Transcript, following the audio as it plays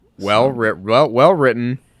well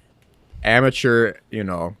written, amateur,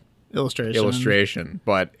 illustration.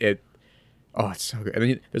 But it's so good. And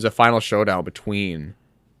then there's a final showdown between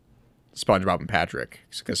SpongeBob and Patrick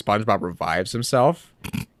because SpongeBob revives himself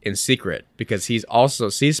in secret because he's also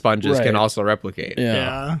sea sponges can also replicate.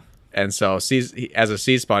 Yeah. And so as a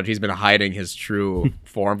sea sponge, he's been hiding his true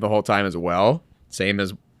form the whole time as well. Same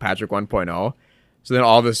as Patrick 1.0. So then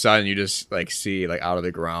all of a sudden you just like see like out of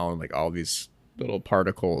the ground like all these little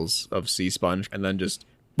particles of sea sponge, and then just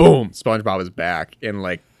boom, SpongeBob is back in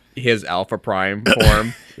like his Alpha Prime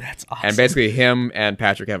form. That's awesome. And basically him and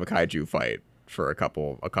Patrick have a kaiju fight for a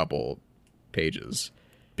couple pages.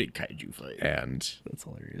 Big kaiju fight. And that's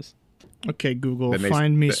hilarious. Okay, Google,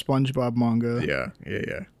 find me SpongeBob manga.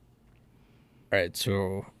 Yeah. All right,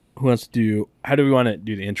 so who wants to do? How do we want to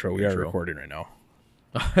do the intro? We are recording right now.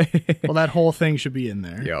 Well, that whole thing should be in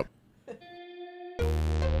there. Yep.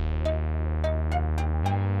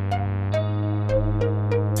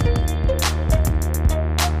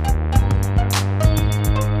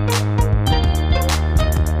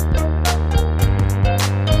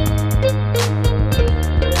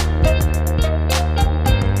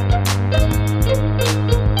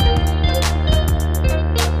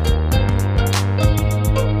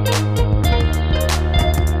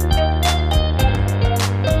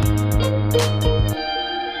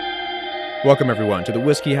 Welcome, everyone, to the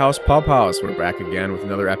Whiskey House Pub House. We're back again with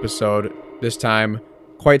another episode, this time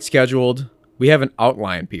quite scheduled. We have an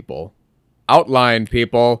outline, people. This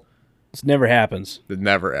never happens.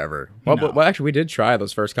 Never, ever. Well, actually, we did try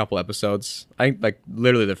those first couple episodes. I think, like,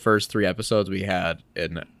 literally the first 3 episodes we had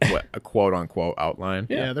in a quote-unquote outline.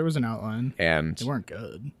 Yeah, there was an outline. And they weren't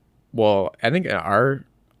good. Well, I think our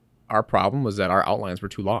problem was that our outlines were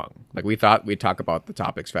too long. Like, we thought we'd talk about the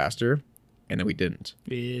topics faster, and then we didn't.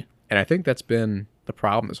 Yeah. And I think that's been the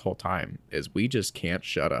problem this whole time is we just can't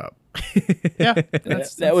shut up. Yeah,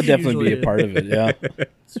 that would definitely be a part of it. Yeah,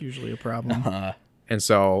 it's usually a problem. And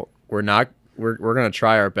so we're going to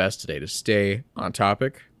try our best today to stay on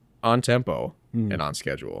topic, on tempo, and on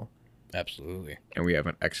schedule. Absolutely. And we have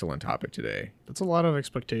an excellent topic today. That's a lot of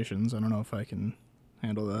expectations. I don't know if I can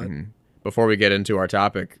handle that. Mm-hmm. Before we get into our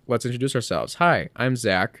topic, let's introduce ourselves. Hi, I'm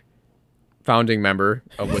Zach, founding member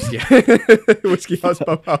of Whiskey House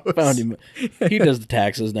Pub House. Founding. He does the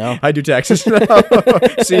taxes now. I do taxes now.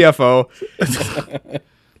 CFO.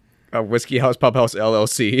 Whiskey House Pub House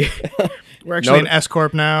LLC. We're actually an S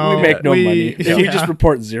corp now. We make no money. So we just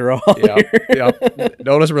report zero. Yep.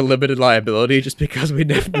 Notice we're limited liability just because we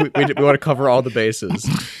want to cover all the bases,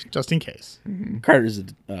 just in case. Mm-hmm. Carter's a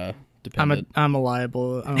dependent. I'm the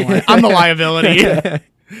liability.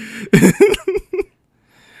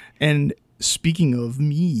 And speaking of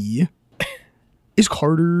me, is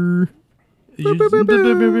Carter. We are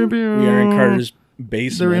in Carter's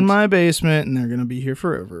basement. They're in my basement, and they're going to be here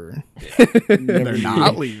forever. They're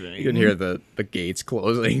not leaving. You can hear the gates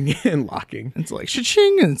closing and locking. It's like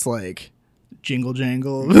cha-ching, and it's like jingle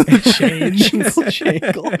jangle. Change. Jingle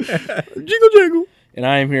jangle. Jingle jangle. And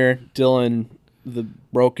I am here, Dylan, the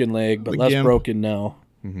broken leg, but less broken now.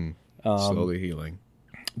 Mm-hmm. Slowly healing.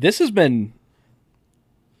 This has been...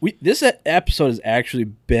 This episode has actually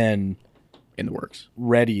been... in the works.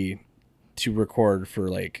 Ready to record for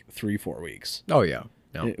like 3-4 weeks. Oh yeah,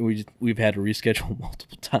 no. We've had to reschedule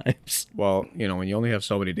multiple times. Well, when you only have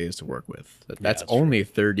so many days to work with, that's only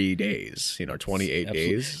 30 days. 28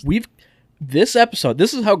 Absolutely. days. This episode.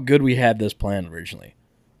 This is how good we had this plan originally.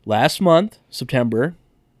 Last month, September.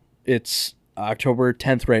 It's October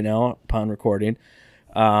 10th right now upon recording.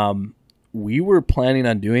 We were planning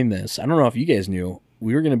on doing this. I don't know if you guys knew.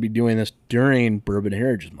 We were going to be doing this during Bourbon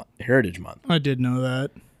Heritage Month. I did know that.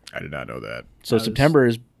 I did not know that. So September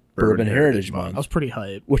is Bourbon Heritage Month. I was pretty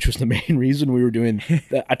hyped. Which was the main reason we were doing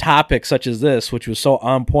a topic such as this, which was so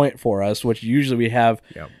on point for us, which usually we have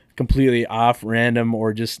completely off random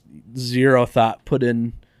or just zero thought put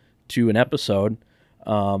into an episode,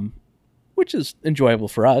 which is enjoyable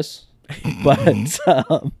for us.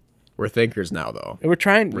 But we're thinkers now, though. We're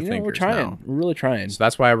trying. We're trying. We're really trying. So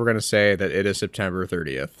that's why we're going to say that it is September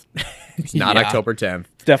 30th. It's not October 10th.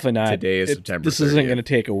 It's definitely not. Today is September 30th. This isn't going to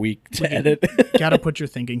take a week to edit. Gotta put your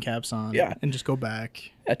thinking caps on. Yeah. And just go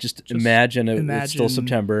back. Just imagine it's still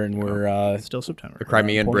September and we're... still September. The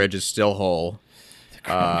Crimean Bridge is still whole.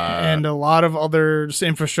 And a lot of other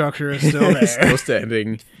infrastructure is still there. Still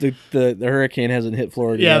standing. The hurricane hasn't hit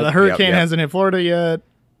Florida yet. Yeah, the hurricane hasn't hit Florida yet.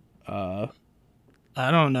 I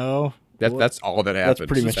don't know. That's all that happened.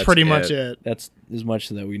 That's pretty much it. That's as much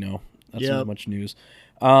that we know. That's as much news.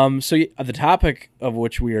 So the topic of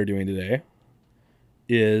which we are doing today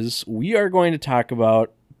is we are going to talk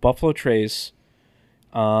about Buffalo Trace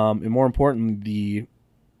and more importantly, the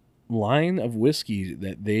line of whiskey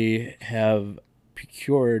that they have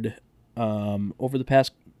procured over the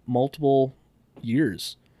past multiple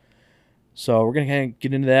years. So we're going to kind of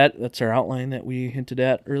get into that. That's our outline that we hinted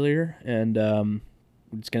at earlier, and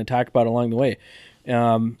we're just going to talk about it along the way.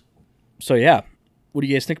 So yeah, what do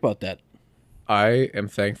you guys think about that? I am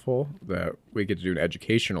thankful that we get to do an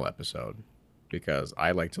educational episode because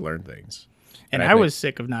I like to learn things. And I think- was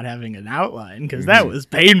sick of not having an outline because that was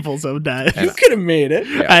painful sometimes. You could have made it.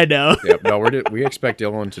 Yeah. I know. Yep. No, we expect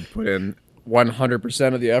Dylan to put in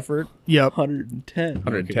 100% of the effort. Yep. 110.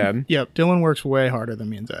 110. Yep. Dylan works way harder than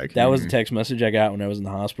me and Zach. That was the text message I got when I was in the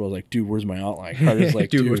hospital. I was like, dude, where's my outline? Carter's like,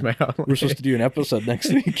 Dude, dude, where's my outline? we're supposed to do an episode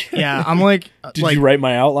next week. Yeah, I'm like, Did you write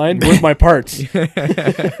my outline? Where's my parts?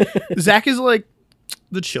 Zach is like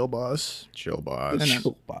the chill boss, Chill, boss. And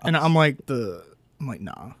Chill boss. and I'm like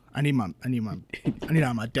nah. I need it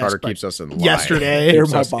on my desk. Carter by keeps us in line. yesterday. They're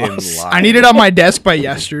Keeps my us in boss. line. I need it on my desk by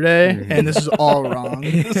yesterday, and this is all wrong.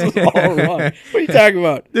 This is all wrong. What are you talking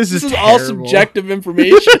about? This is all terrible. subjective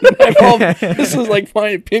information. This is like my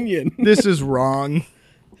opinion. This is wrong.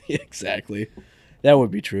 Exactly. That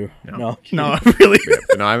would be true. No. No, really.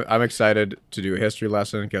 You know, I'm excited to do a history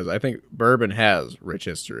lesson because I think bourbon has rich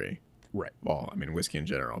history. Right. Well, I mean, whiskey in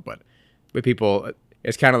general, but with people,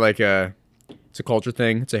 it's kind of like it's a culture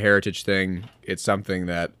thing. It's a heritage thing. It's something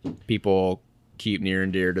that people keep near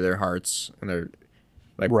and dear to their hearts, and they're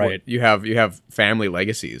like, Right. You have family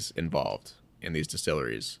legacies involved in these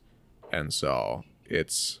distilleries, and so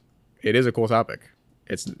it is a cool topic.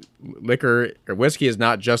 It's liquor or whiskey is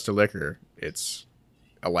not just a liquor. It's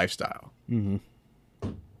a lifestyle.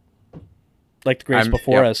 Like the greats I'm-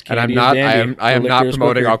 before yeah, us. and I'm Candy not. Dandy. I am The not liquor is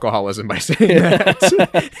promoting quicker. alcoholism by saying that.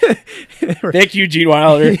 Thank you, Gene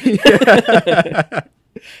Wilder.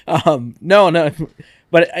 No,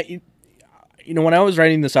 but when I was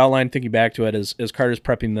writing this outline, thinking back to it as Carter's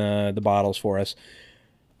prepping the bottles for us,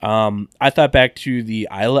 I thought back to the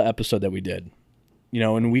Isla episode that we did.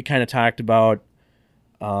 And we kind of talked about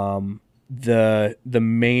the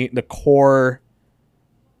core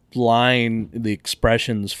line, the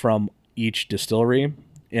expressions from each distillery,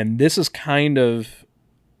 and this is kind of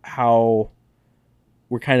how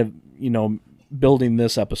we're kind of building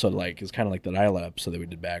this episode. Like it's kind of like that Isla episode that we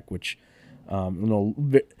did back, which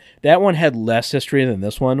that one had less history than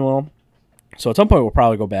this one will. So at some point we'll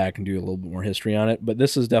probably go back and do a little bit more history on it. But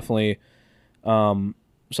this is definitely something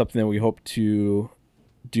that we hope to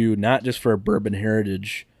do, not just for Bourbon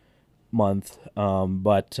Heritage Month,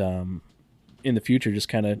 but in the future, just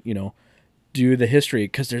kind of do the history,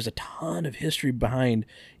 because there's a ton of history behind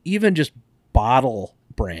even just bottle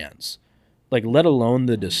brands, like let alone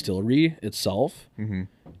the distillery itself.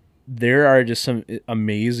 There are just some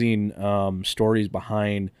amazing stories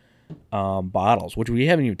behind bottles, which we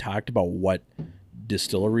haven't even talked about what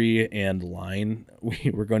distillery and line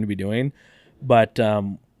we're going to be doing, but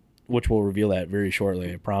which we'll reveal that very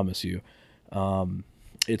shortly, I promise you.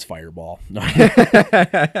 It's Fireball.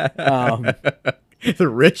 The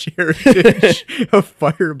rich heritage of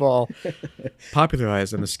Fireball,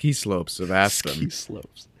 popularized on the ski slopes of Aspen. Ski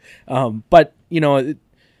slopes. But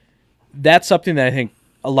that's something that I think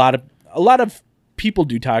a lot of people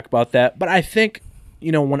do talk about that. But I think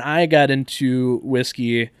when I got into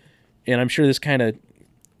whiskey, and I'm sure this kind of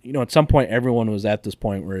at some point everyone was at this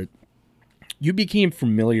point where you became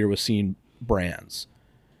familiar with seeing brands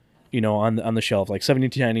on the shelf, like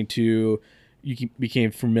 1792. You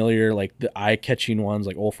became familiar, like the eye-catching ones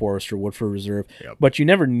like Old Forester, Woodford Reserve. Yep. But you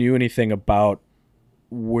never knew anything about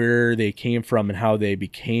where they came from and how they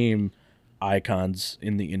became icons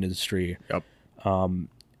in the industry. Yep.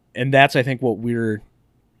 And that's, I think, what we're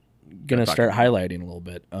going to That's start talking highlighting a little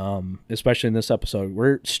bit, especially in this episode.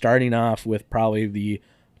 We're starting off with probably the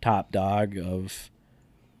top dog of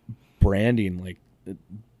branding. Like,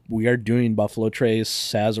 we are doing Buffalo Trace,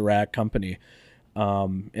 Sazerac Company,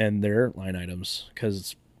 and their line items, because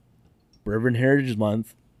it's Bourbon Heritage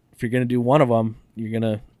Month. If you're going to do one of them, you're going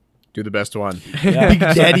to Do the best one. Big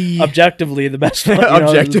Daddy. objectively the best one.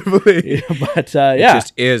 Objectively. But It yeah,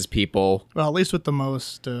 just is, people. Well, at least with the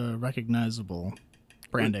most recognizable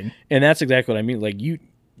branding. and that's exactly what I mean. Like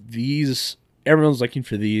everyone's looking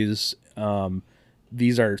for these.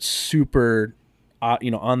 These are super,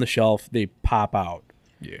 on the shelf. They pop out.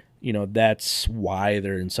 Yeah. That's why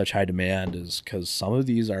they're in such high demand, is because some of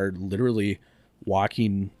these are literally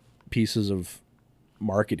walking pieces of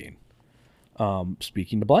marketing.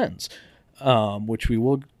 Speaking to blends, which we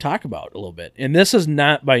will talk about a little bit. And this is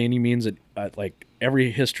not by any means like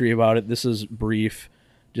every history about it. This is brief,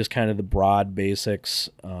 just kind of the broad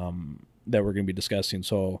basics that we're going to be discussing.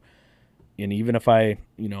 So, And even if I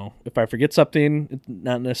forget something, it's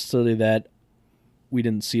not necessarily that we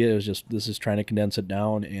didn't see it. It was just this is trying to condense it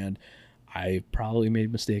down, and I probably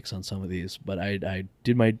made mistakes on some of these, but I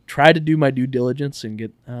tried to do my due diligence and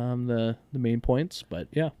get the main points. But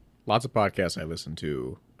yeah, Lots of podcasts I listen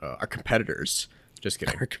to are competitors. Just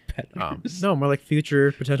kidding. our competitors. No, more like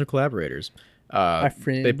future potential collaborators. My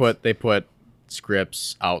friends. They put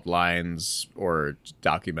scripts, outlines, or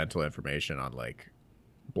documental information on like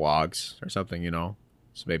blogs or something,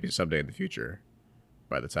 So maybe someday in the future,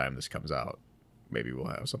 by the time this comes out, maybe we'll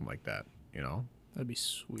have something like that, That'd be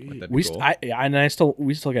sweet. That'd be cool.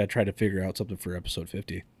 We still got to try to figure out something for episode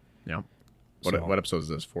 50. Yeah. So- What episode is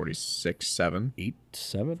this? 46, 7? 8,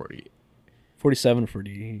 7, 40. 47,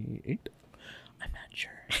 48. I'm not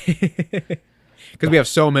sure. Because we have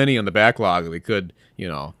so many on the backlog that we could,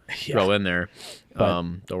 throw in there.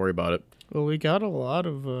 Don't worry about it. Well, we got a lot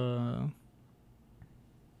of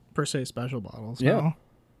per se special bottles. Yeah. now.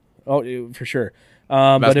 Oh, for sure.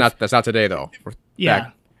 That's not today though. We're Yeah.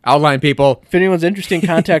 back. Outline, people. If anyone's interested,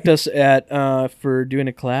 contact us at for doing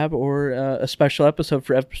a collab or a special episode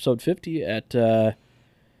for episode 50 at our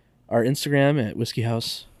Instagram at Whiskey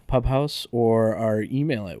House Pub House or our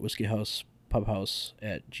email at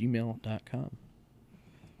whiskeyhousepubhouse@gmail.com.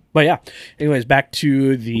 But yeah, anyways, back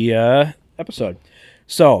to the episode.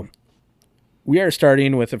 So we are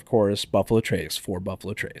starting with, of course, Buffalo Trace, 4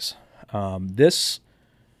 Buffalo Trace. This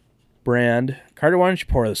brand, Carter, why don't you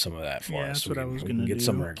pour some of that for Yeah, us? that's what I was we gonna can get do.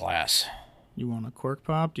 some in our glass. You want a cork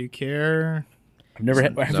pop? Do you care? I've never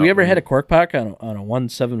had. Have No. we ever had a cork pack on a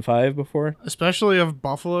 175 before? Especially of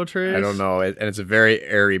Buffalo Trace. I don't know, and it's a very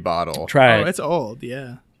airy bottle. Try Oh, it. it's old.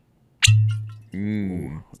 Yeah.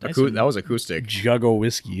 nice and- That was acoustic. Juggo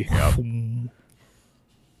whiskey.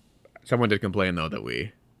 Someone did complain though that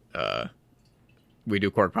we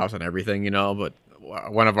do cork pops on everything, but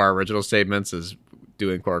one of our original statements is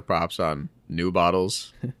doing cork pops on new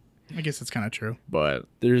bottles. I guess it's kind of true, But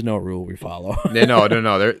There's no rule we follow. no,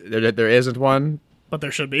 there isn't one. but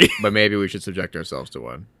there should be. But maybe we should subject ourselves to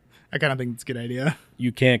one. I kind of think it's a good idea.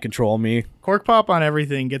 You can't control me. Cork pop on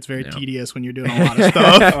everything gets very Yeah. tedious when you're doing a lot of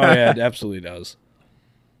stuff. Oh yeah, it absolutely does.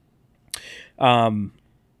 And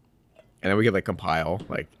then we could compile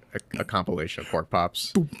a compilation of cork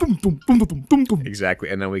pops. Boom, boom, boom, boom, boom, boom, boom. Exactly,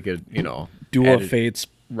 and then we could Duel edit- of Fates.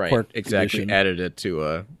 right, cork exactly, edition. edit it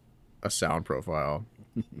to a sound profile.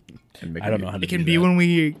 And make I don't know how to It can do be that. when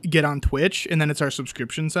we get on Twitch, and then it's our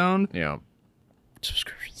subscription sound. Yeah,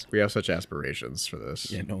 subscriptions. we have such aspirations for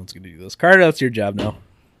this. Yeah, no one's gonna do this. Carter, that's your job now.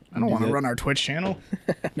 I don't want to that. run our Twitch channel.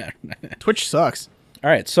 Twitch sucks. All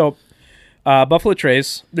right, so Buffalo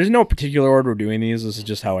Trace. There's no particular order we're doing these. This is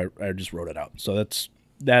just how I just wrote it out. So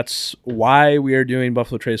that's why we are doing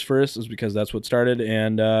Buffalo Trace first, is because that's what started,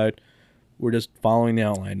 and we're just following the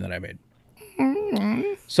outline that I made.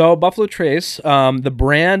 So Buffalo Trace, the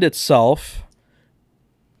brand itself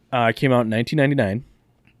came out in 1999,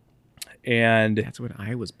 and That's when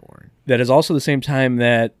I was born. that is also the same time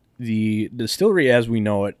that the distillery as we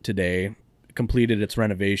know it today completed its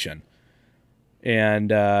renovation. And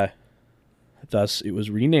thus it was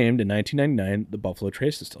renamed in 1999 the Buffalo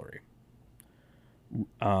Trace Distillery.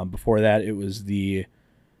 Before that, it was the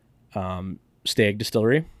Stag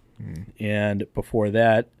Distillery. And before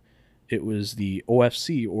that, it was the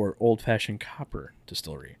OFC, or Old Fashioned Copper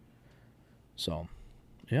Distillery. So,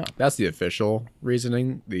 yeah. That's the official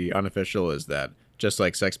reasoning. The unofficial is that just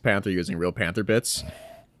like Sex Panther using real panther bits,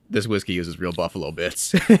 this whiskey uses real buffalo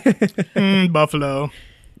bits. Buffalo.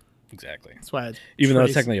 Exactly. That's why it's Even though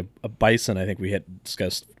it's Trace. technically a bison, I think we had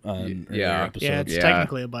discussed on earlier Yeah. episodes. Yeah, it's Yeah.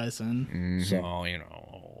 technically a bison. Mm-hmm.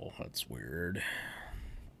 So, that's weird.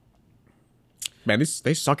 Man,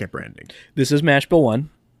 they suck at branding. This is Mash Bill 1,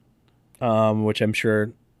 which I'm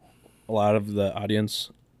sure a lot of the audience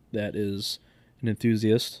that is an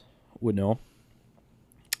enthusiast would know.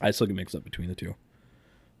 I still get mixed up between the two.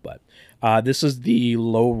 But this is the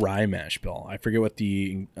low rye mash bill. I forget what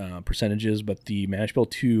the percentage is, but the mash bill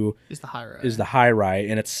 2 It's the high rye. is the high rye,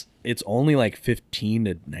 and it's only like 15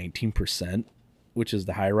 to 19%, which is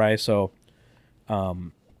the high rye. So, not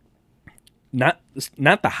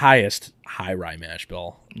the highest high rye mash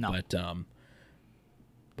bill, No.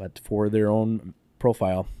 but for their own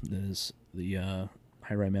profile, is the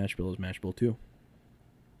high rye mash bill is mash bill 2.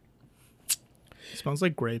 It smells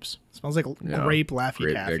like grapes. It smells like Yeah. grape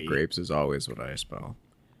Laffy Taffy. Grapes is always what I spell.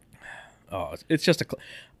 Oh, it's just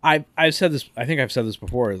I've said this. I think I've said this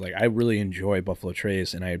before. Like, I really enjoy Buffalo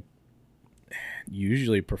Trace, and I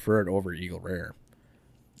usually prefer it over Eagle Rare,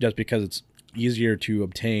 just because it's easier to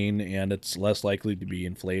obtain and it's less likely to be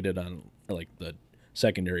inflated on like the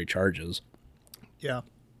secondary charges. Yeah.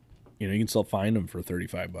 You know, you can still find them for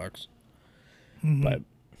 $35. But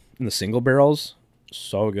in the single barrels,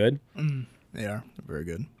 so good. They are very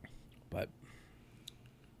good. But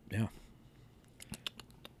yeah,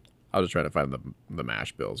 I was just trying to find the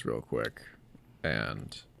mash bills real quick,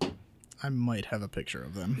 and I might have a picture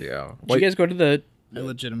of them. yeah, did you guys go to the? I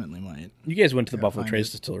legitimately might. You guys went to the Yeah, Buffalo find Trace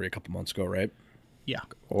it. Distillery a couple months ago, right? Yeah.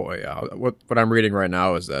 oh yeah. What I'm reading right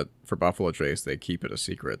now is that for Buffalo Trace, they keep it a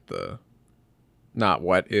secret. Not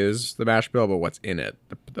what is the mash bill, but what's in it,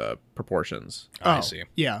 the proportions. I see.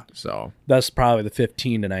 Yeah. So That's probably the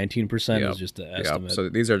 15 to 19% Yep. is just the Yep. estimate. So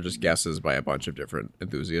these are just guesses by a bunch of different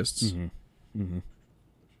enthusiasts.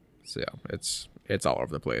 So yeah, it's all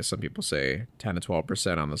over the place. Some people say 10 to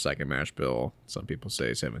 12% on the second mash bill. Some people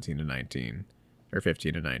say 17 to 19 or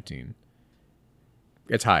 15 to 19.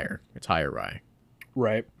 It's higher. It's higher rye.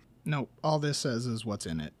 Right. No, all this says is what's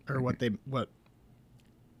in it or what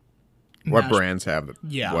What mash- brands have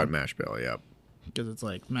Yeah. what mash bill? Yep. because it's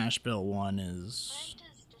like mash bill 1 is.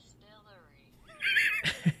 Latest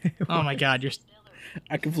distillery. Oh my god, you're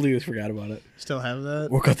I completely forgot about it. still have that?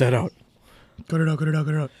 We'll cut that out. Cut it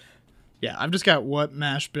out. Yeah, I've just got what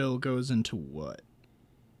mash bill goes into what.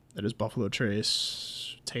 That is Buffalo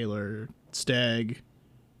Trace, Taylor, Stag,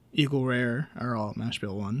 Eagle Rare are all mash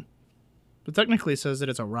bill 1. But technically it says that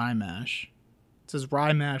it's a rye mash. It says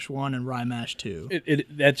rye mash 1 and rye mash 2.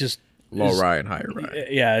 That just Low is- rye and higher rye.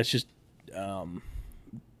 Yeah, it's just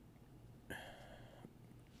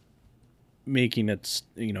making it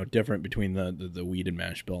different between the wheat and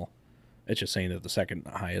mash bill. It's just saying that the second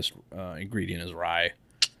highest ingredient is rye.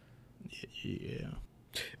 Yeah.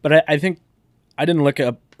 But I think I didn't look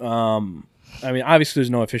up. I mean, obviously, there's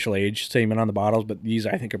no official age statement on the bottles, but these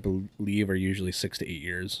I believe are usually 6 to 8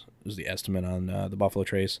 years is the estimate on the Buffalo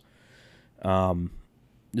Trace.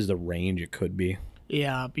 Is the range it could be.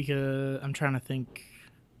 Yeah, because I'm trying to think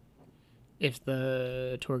if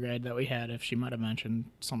the tour guide that we had, if she might have mentioned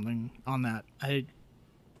something on that. I'm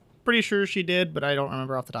pretty sure she did, but I don't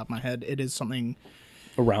remember off the top of my head. It is something.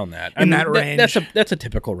 Around that. In that range. That's a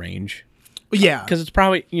typical range. Yeah. Because it's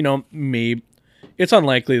probably, maybe it's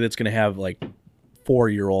unlikely that's going to have like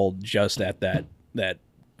 4-year-old just at that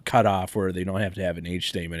cutoff where they don't have to have an age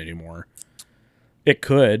statement anymore. It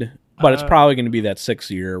could, but it's probably going to be that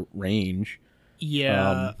 6-year range.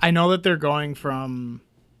 Yeah. I know that they're going from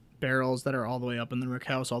barrels that are all the way up in the rick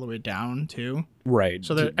house all the way down, too. Right.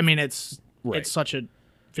 So, it's Right. it's such a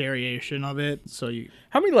variation of it. So,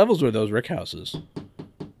 How many levels were those rick houses?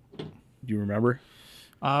 Do you remember?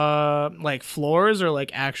 like floors or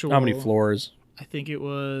like actual. How many floors? I think it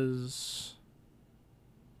was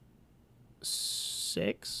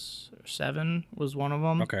 6 or 7 was one of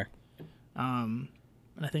them. Okay. And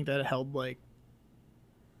I think that held like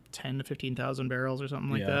 10 to 15,000 barrels or something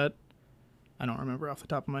like Yeah. that. I don't remember off the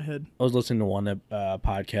top of my head. I was listening to one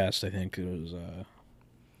podcast. I think it was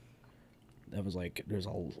that was like there's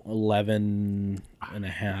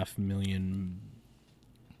 11.5 million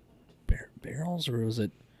barrels, or was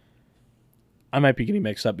it? I might be getting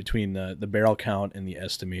mixed up between the barrel count and the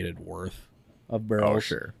estimated worth of barrels. Oh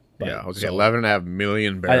sure. But- Yeah, I was so- 11.5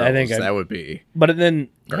 million barrels. I think that would be But then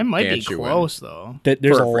It might be gargantuan. close though.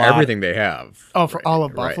 there's for, a for lot. everything they have. Oh, for Right, all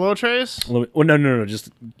of right. Buffalo Trace? Well, no,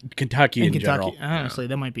 just Kentucky in Kentucky. general. Honestly,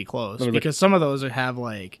 that might be close Let me look- because some of those have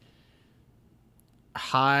like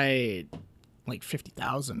high, like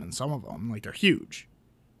 50,000 in some of them. Like they're huge,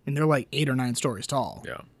 and they're like 8 or 9 stories tall.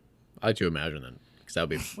 Yeah, I like to imagine that because that would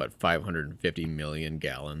be what 550 million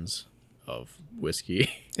gallons of whiskey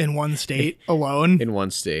In one state alone. in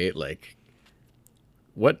one state. Like,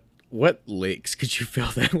 what lakes could you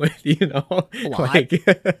fill that with? You know, lot. like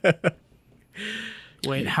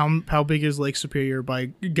Wait, how big is Lake Superior by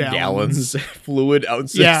gallons? gallons, fluid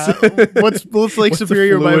ounces. Yeah, what's Lake What's the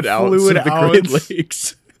Superior by fluid ounce fluid of the ounce? Great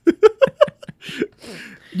Lakes?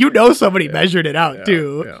 You know somebody measured it out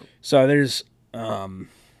too. Yeah. So there's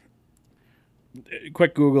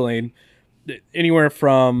quick Googling, anywhere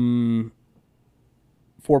from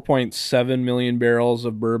 4.7 million barrels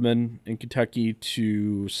of bourbon in Kentucky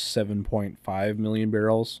to 7.5 million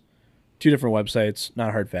barrels. 2 different websites,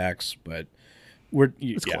 not hard facts, but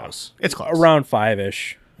It's close. It's close. around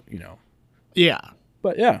 5-ish, Yeah.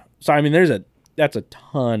 But yeah, so I mean, that's a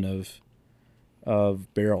ton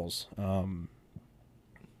of barrels.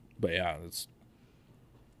 But yeah, it's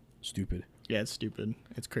stupid. Yeah, it's stupid.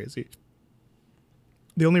 It's crazy.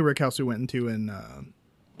 The only rick house we went into in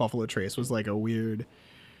Buffalo Trace was like a weird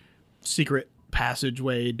secret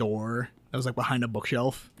passageway door that was like behind a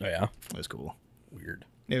bookshelf. Oh yeah, It was cool. weird.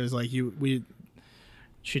 It was like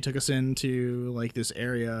she took us into like this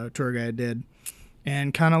area, tour guide did,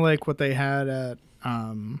 and kind of like what they had at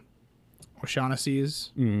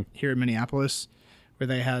O'Shaughnessy's Mhm. here in Minneapolis, where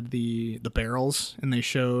they had the barrels and they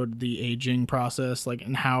showed the aging process, like,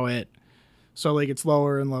 and how it, so like it's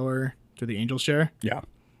lower and lower to the Angel's Share. Yeah.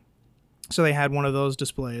 So they had one of those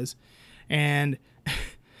displays, and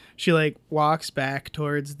she like walks back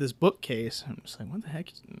towards this bookcase. I'm just like, what the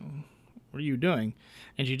heck? What are you doing?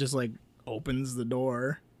 And she just like opens the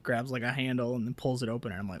door, grabs like a handle, and then pulls it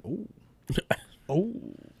open. And I'm like, ooh, oh,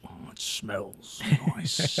 it smells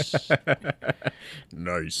nice.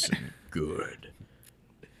 Nice and good.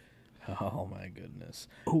 Oh my goodness.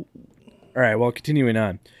 All right. Well, continuing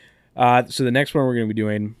on. So the next one we're going to be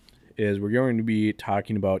doing is we're going to be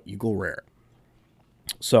talking about Eagle Rare.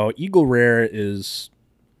 So Eagle Rare is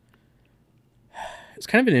it's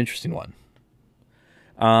kind of an interesting one.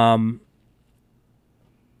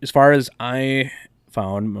 As far as I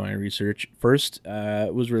found my research, first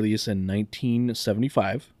it was released in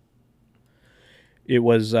 1975. It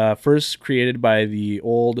was first created by the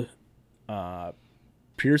old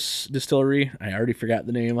Pierce Distillery. I already forgot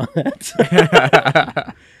the name on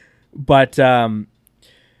that. But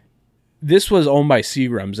this was owned by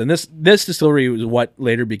Seagram's, and this distillery was what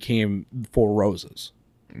later became Four Roses.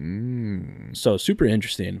 So super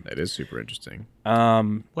interesting. That is super interesting.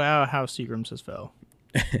 Wow, how Seagram's has fell.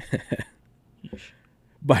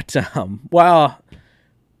 But well,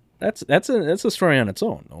 that's a story on its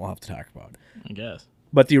own that we'll have to talk about. I guess.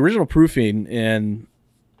 But the original proofing, and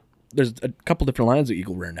there's a couple different lines of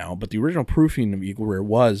Eagle Rare now, but the original proofing of Eagle Rare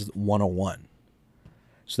was 101.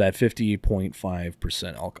 So that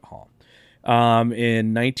 50.5% alcohol.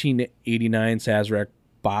 In 1989, Sazerac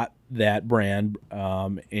bought that brand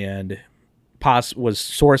and was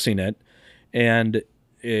sourcing it, and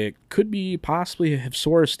it could be possibly have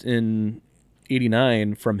sourced in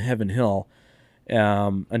 89 from Heaven Hill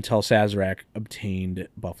until Sazerac obtained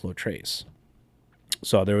Buffalo Trace.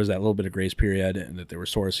 So there was that little bit of grace period and that they were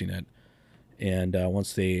sourcing it. And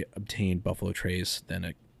once they obtained Buffalo Trace, then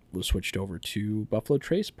it was switched over to Buffalo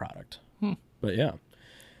Trace product. But yeah.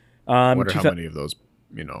 I wonder how many of those,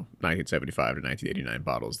 1975 to 1989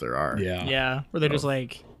 bottles there are. Yeah. Yeah, where they're just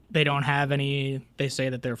like, they don't have any, they say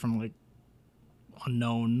that they're from like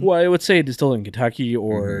unknown. Well, I would say distilled in Kentucky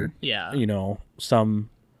or, Yeah. some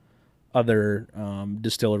other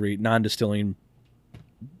distillery, non-distilling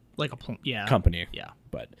Like yeah. company. Yeah.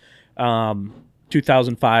 But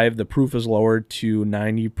 2005, the proof is lowered to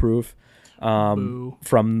 90 proof Boo.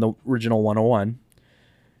 from the original 101.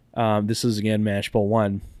 This is, again, Mash Bill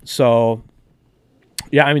 1. So,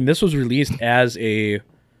 yeah, I mean, this was released as a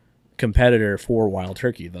competitor for Wild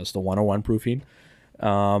Turkey, thus the 101 proofing.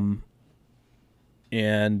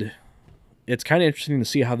 And it's kind of interesting to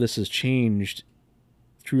see how this has changed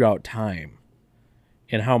throughout time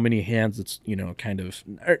and how many hands it's,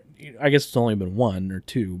 I guess it's only been one or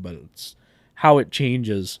two, but it's how it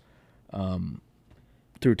changes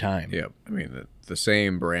through time. Yeah. I mean, the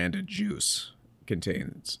same branded juice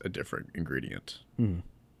contains a different ingredient.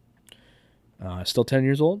 Still 10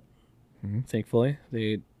 years old, thankfully.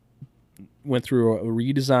 They went through a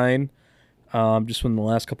redesign just within the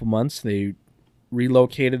last couple months. They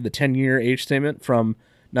relocated the 10-year age statement from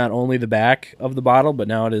not only the back of the bottle, but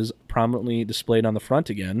now it is prominently displayed on the front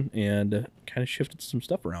again and kind of shifted some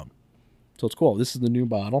stuff around. So it's cool. This is the new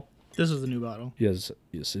bottle. This is the new bottle. Yes,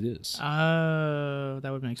 it is. That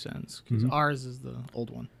would make sense because ours is the old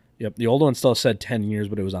one. Yep, the old one still said 10 years,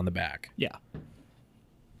 but it was on the back. Yeah.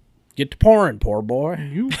 Get to pouring, poor boy.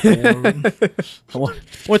 You. I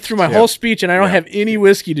went through my whole speech, and I don't have any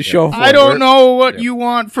whiskey to show for I it. don't know what you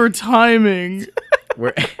want for timing.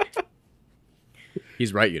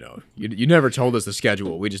 He's right, You never told us the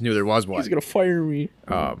schedule. We just knew there was one. He's going to fire me.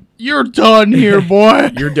 You're done here,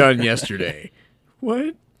 boy. You're done yesterday.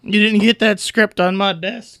 What? You didn't get that script on my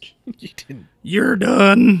desk. You didn't. You're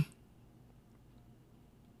done.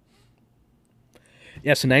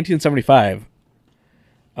 Yeah, so 1975.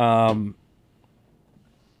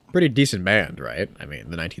 Pretty decent band, right? I mean,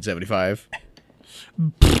 the 1975.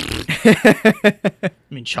 I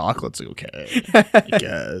mean, chocolate's okay. I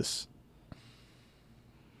guess.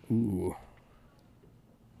 Ooh.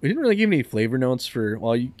 We didn't really give any flavor notes for.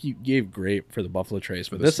 Well, you gave grape for the Buffalo Trace,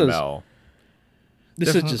 but this smell.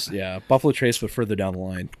 is just Buffalo Trace, but further down the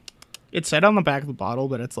line. It said on the back of the bottle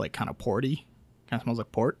that it's like kind of porty. Kind of smells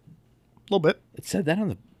like port. A little bit. It said that on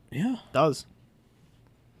the It does.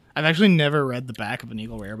 I've actually never read the back of an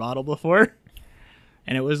Eagle Rare bottle before,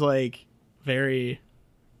 and it was like very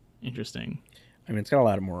interesting. I mean, it's got a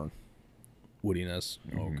lot of more woodiness.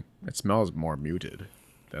 Oak. It smells more muted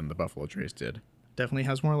than the Buffalo Trace did. Definitely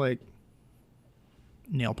has more like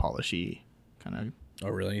nail polishy kind of Oh,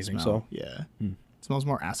 really? You think smell. so? Yeah. It smells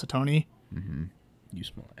more acetone-y. You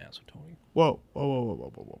smell ass, Tony. Whoa, whoa, whoa, whoa,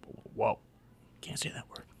 whoa, whoa, whoa, whoa, whoa. Can't say that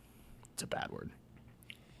word. It's a bad word.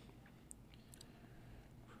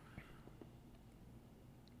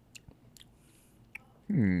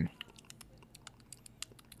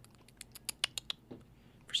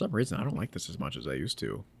 For some reason, I don't like this as much as I used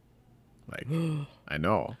to. Like, I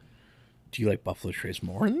know. Do you like Buffalo Trace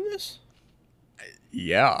more than this?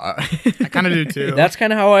 Yeah. I kind of do too. That's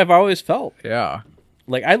kind of how I've always felt. yeah.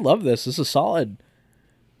 Like, I love this. This is solid.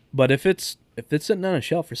 But if it's sitting on a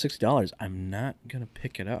shelf for $60, I'm not gonna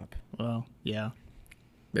pick it up. well, yeah.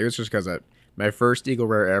 Maybe it's just because my first Eagle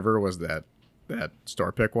Rare ever was that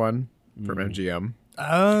store pick one from MGM.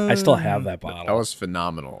 I still have that bottle. That was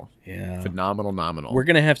phenomenal. Yeah. Phenomenal, nominal. We're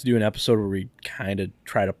gonna have to do an episode where we kind of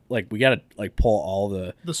try to we gotta pull all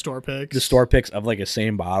the store picks. the store picks of a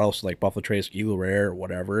same bottle, so Buffalo Trace, Eagle Rare, or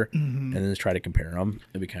whatever, and then just try to compare them.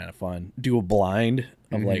 It'd be kind of fun. Do a blind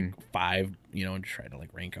of 5, and try to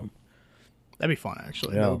rank them. That'd be fun,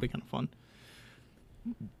 actually. Yeah. That would be kind of fun.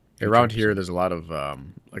 Around here, there's a lot of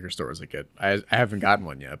liquor stores that get. I haven't gotten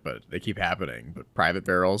one yet, but they keep happening. But private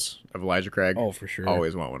barrels of Elijah Craig. Oh, for sure.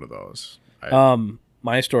 Always want one of those.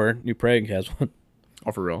 My store, New Prague, has one.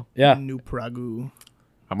 Oh, for real? Yeah. New Pragu.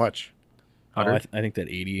 How much? Oh, 100? I think that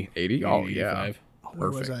 80. 80? Oh, yeah. 85. Where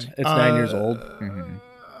was Perfect. It's 9 years old.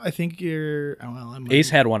 I think you're. Oh, well, I'm Ace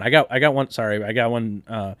had one. I got one. Sorry, I got one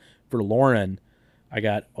for Lauren. I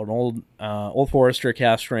got an old Forester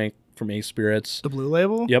cast strength from Ace Spirits. the blue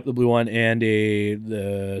label. Yep, the blue one, and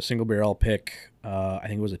the single barrel pick. I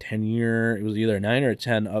think it was a 10-year. It was either a 9 or a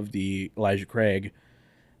 10 of the Elijah Craig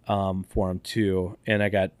for him too. And I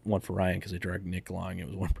got one for Ryan because I dragged Nick along. It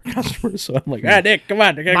was one per customer, so I'm like, Nick, come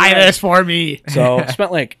on, Buy this for me. So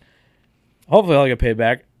spent hopefully I'll get paid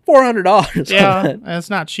back $400. Yeah, that's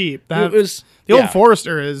not cheap. That It was the old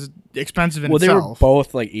Forester is expensive in Well, they were itself.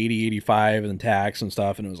 both 80, 85 and tax and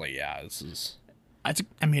stuff, and it was this is.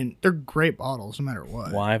 I mean, they're great bottles no matter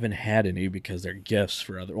what. Well, I haven't had any because they're gifts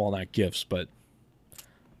for other. Well, not gifts, but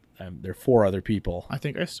they're for other people. I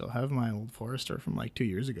think I still have my old Forester from 2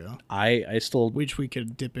 years ago, I still which we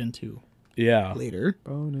could dip into later.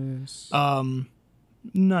 Bonus.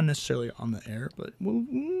 Not necessarily on the air, but we'll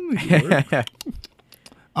make it work.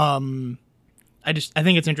 I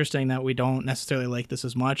think it's interesting that we don't necessarily like this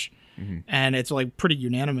as much, and it's pretty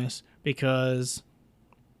unanimous because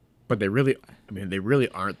But they really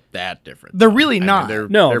aren't that different. they're really I mean, not. they're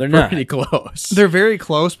not. pretty close. They're very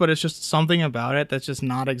close, but it's just something about it that's just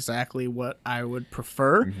not exactly what I would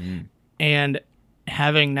prefer. And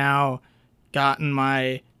having now gotten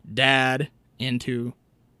my dad into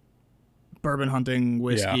bourbon hunting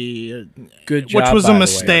whiskey, good job, which was by a the way.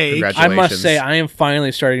 mistake. I must Congratulations. say, I am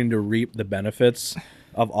finally starting to reap the benefits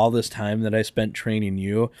of all this time that I spent training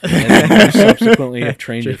you, and then you subsequently have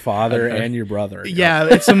trained your father and your brother. Yeah,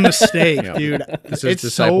 it's a mistake, dude. This is It's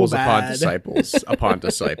disciples so upon bad. disciples upon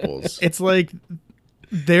disciples. It's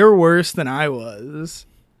they're worse than I was. 'Cause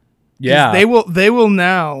yeah. They will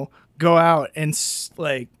now go out and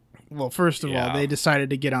well, first of all, Yeah. they decided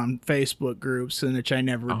to get on Facebook groups, and which I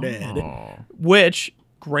never did. Oh. Which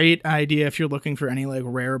great idea if you're looking for any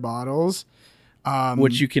rare bottles.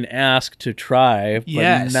 Which you can ask to try, but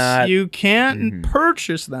Yes, not. you can't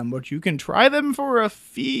purchase them, but you can try them for a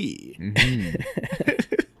fee.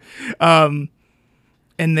 And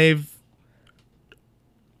they've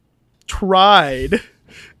tried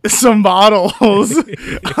some bottles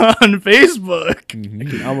on Facebook I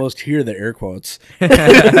can almost hear the air quotes.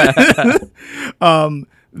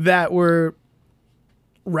 that were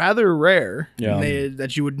rather rare. Yeah.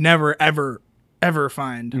 That you would never ever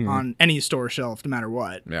find on any store shelf, no matter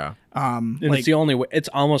what. Yeah. And it's the only way. It's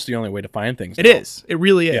almost the only way to find things. It is. It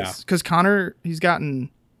really is. Yeah. Because Connor, he's gotten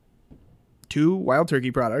 2 Wild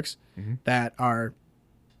Turkey products that are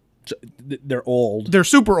They're old. they're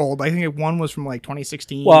super old. I think one was from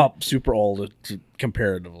 2016. Well, super old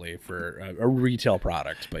comparatively for a retail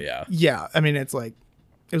product, but yeah, yeah. I mean, it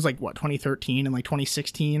was what 2013 and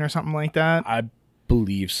 2016 or something like that. I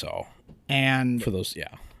believe so. And For those,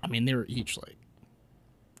 yeah, I mean, they were each a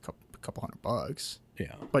couple $100,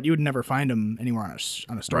 yeah. but you would never find them anywhere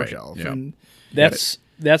on a store Right, shelf. yeah. And That's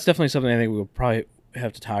definitely something I think we'll probably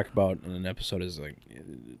have to talk about in an episode. Is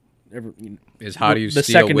Is how do you the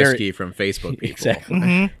steal secondary- whiskey from Facebook people?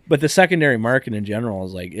 exactly. But the secondary market in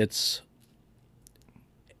general is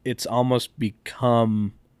it's almost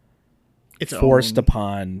become it's forced own-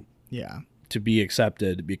 upon Yeah, to be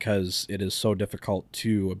accepted because it is so difficult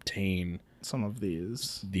to obtain some of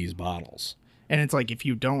these. these bottles. And it's if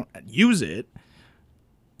you don't use it,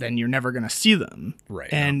 then you're never going to see them. Right.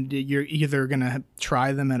 And you're either going to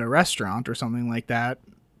try them at a restaurant or something like that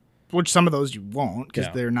which some of those you won't because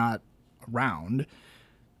Yeah. they're not around.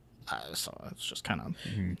 So it's just kind of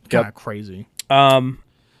Yep. crazy.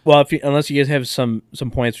 Well, unless you guys have some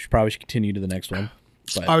points, we probably should continue to the next one.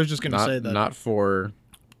 But I was just gonna say that not for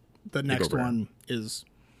the next Rare. one is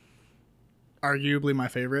arguably my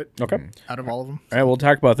favorite okay. out of all of them. All right, we'll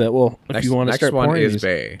talk about that. Well, if next, you want to next start one pouring is these.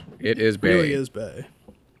 Bay. It is It Bay. really is Bay.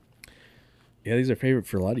 Yeah, these are favorite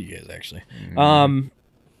for a lot of you guys, actually. Mm-hmm.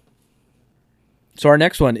 So our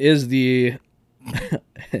next one is the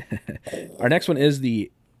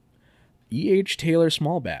E.H. Taylor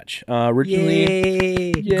Small Batch.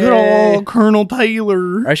 Originally, Good old Colonel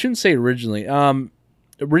Taylor. I shouldn't say originally.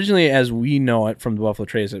 Originally, as we know it from the Buffalo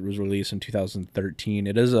Trace, it was released in 2013.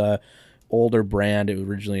 It is a older brand. It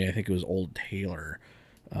originally, I think it was Old Taylor.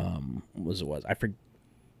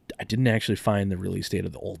 I didn't actually find the release date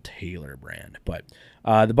of the Old Taylor brand, but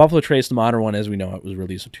the Buffalo Trace, the modern one, as we know it, was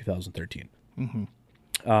released in 2013.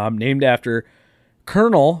 Named after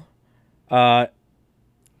Colonel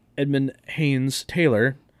Edmund Haynes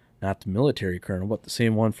Taylor, not the military colonel, but the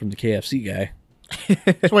same one from the KFC guy.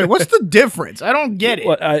 So wait, what's the difference? I don't get it.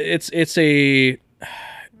 Well, it's a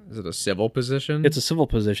Is it a civil position? It's a civil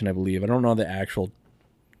position, I believe. I don't know the actual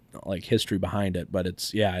like history behind it, but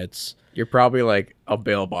it's You're probably like a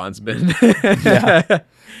bail bondsman.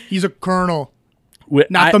 He's a colonel, wi-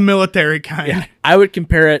 not I- the military kind. Yeah, I would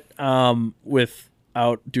compare it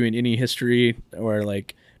without doing any history or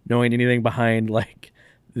like knowing anything behind like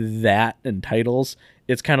that and titles.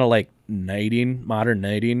 It's kind of like knighting, modern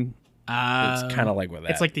knighting. It's kind of like with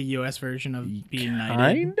that. It's like the U.S. version of being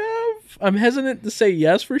knighted. kind of. I'm hesitant to say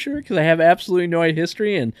yes for sure because I have absolutely no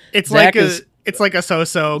history, and It's Zach like a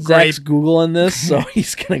so-so gray. Zach's googling this, so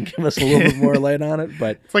he's gonna give us a little bit more light on it.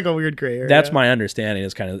 But It's like a weird gray area. that's my understanding.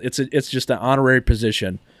 It's kind of it's just an honorary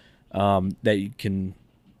position that you can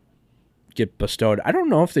get bestowed. I don't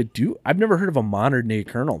know if they do. I've never heard of a modern day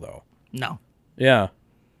colonel though. No, Yeah,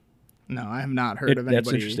 I have not heard of anybody.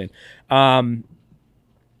 that's interesting.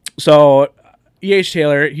 So E.H.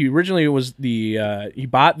 Taylor, he originally was he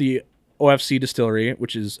bought the OFC distillery,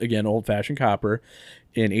 which is again old fashioned copper,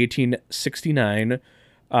 in 1869.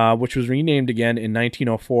 Which was renamed again in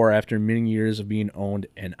 1904 after many years of being owned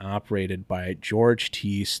and operated by George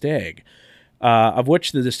T. Stagg, of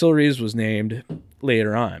which the distilleries was named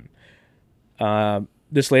later on.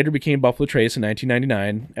 This later became Buffalo Trace in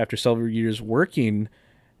 1999. After several years working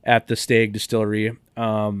at the Stagg distillery,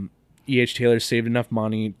 E.H. Taylor saved enough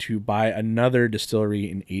money to buy another distillery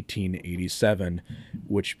in 1887,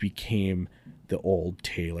 which became the Old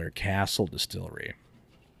Taylor Castle Distillery.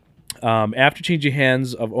 After changing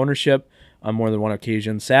hands of ownership on more than one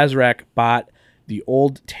occasion, Sazerac bought the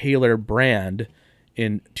Old Taylor brand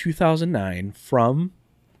in 2009 from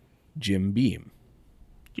Jim Beam.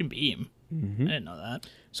 Jim Beam. Mm-hmm. I didn't know that.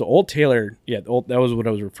 So Old Taylor, that was what I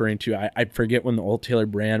was referring to. I forget when the Old Taylor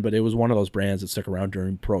brand, but it was one of those brands that stuck around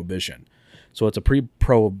during Prohibition. So it's a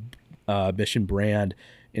pre-Prohibition brand,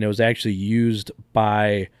 and it was actually used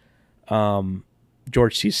by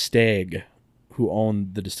George T. Stagg, who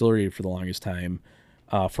owned the distillery for the longest time,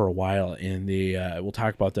 for a while. And we'll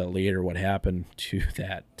talk about that later, what happened to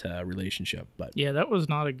that relationship. But Yeah, that was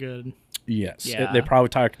not a good. yes, Yeah. they probably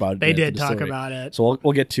talked about it. They at the did talk distillery. about it. So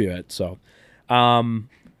we'll get to it. So,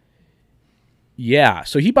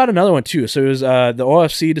 so he bought another one too. So it was the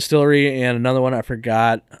OFC distillery and another one I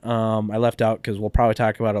forgot. I left out because we'll probably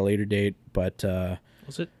talk about a later date. But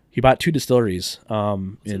Was it? he bought two distilleries.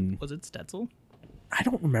 Was it Stetzel? I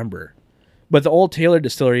don't remember. But the Old Taylor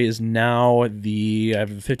distillery is now I have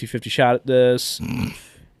a 50-50 shot at this.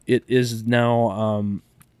 It is now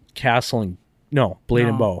Blade and No.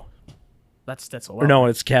 Bow. That's Stetzel. Or no,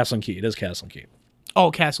 it's Castle and Key. It is Castle and Key.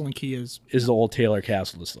 Oh, Castle and Key is Is the Old Taylor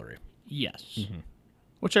Castle distillery. yes.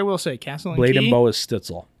 Which I will say, Castle and Blade Key and Bow is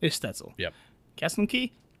Stitzel. is Stetzel. Yep. Castle and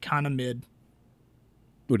Key, kind of mid.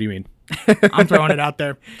 What do you mean? I'm throwing it out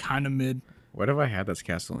there, kind of mid. What have I had that's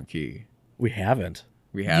Castle and Key? We haven't.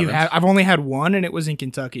 We haven't. I've only had one, and it was in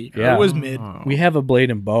Kentucky. Yeah. It was mid, We have a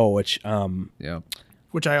Blade and Bow, which Yeah.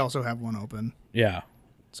 which I also have one open, yeah.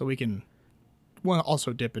 so we can. We'll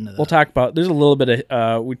also dip into that. We'll talk about. There's a little bit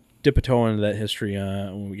of we dip a toe into that history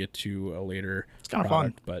when we get to a later. It's kinda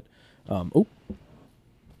fun. but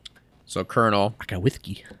So Colonel, I got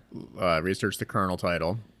whiskey. researched the Colonel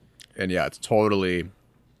title, and yeah,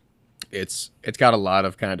 it's got a lot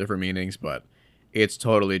of kind of different meanings, but it's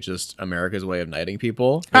totally just America's way of knighting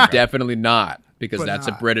people. But definitely not, because But that's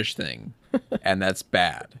a not. British thing, and that's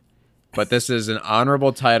bad. But this is an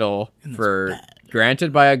honorable title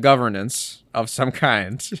granted by a governance of some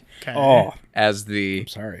kind, Okay. Oh, as the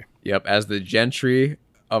sorry. as the gentry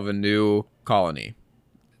of a new colony.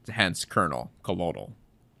 hence colonel, colonel.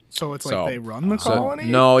 So it's So- like they run the So, colony?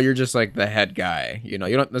 no, you're just like the head guy. You know,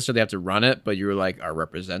 you don't necessarily have to run it, but you're like a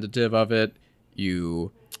representative of it.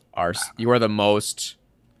 You are the most.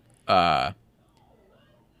 How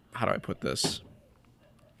do I put this?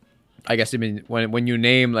 I guess I mean when you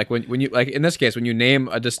name like when you like in this case when you name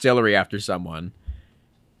a distillery after someone,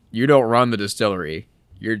 you don't run the distillery.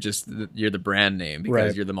 You're just you're the brand name because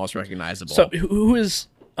Right. you're the most recognizable. So who is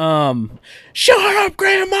shut up,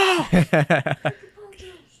 grandma?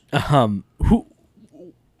 Who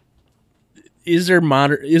is there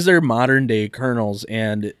modern day colonels,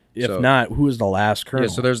 and if So- not, who is the last colonel?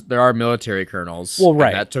 Yeah, so there are military colonels. Well, and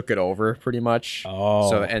right. that took it over pretty much. Oh.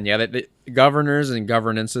 So and yeah, the governors and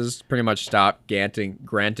governances pretty much stopped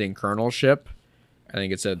granting colonelship. I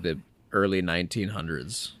think it's at the early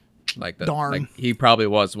 1900s. Like that. Darn. Like he probably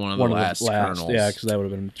was one of the last colonels. yeah, because that would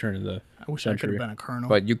have been the turn of the I wish I could century. have been a colonel.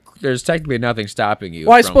 But there's technically nothing stopping you.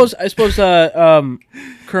 Well, I from- suppose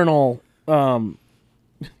Colonel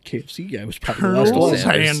KFC guy was probably the last Colonel one.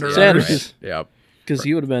 Sanders. Sanders. Right. Yep. Because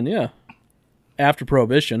he would have been, after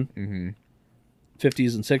Prohibition,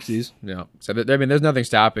 50s and 60s. Yeah. So I mean, there's nothing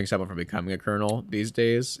stopping someone from becoming a colonel these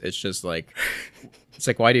days. It's just like, it's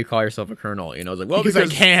like, why do you call yourself a colonel? You know, it's like, well,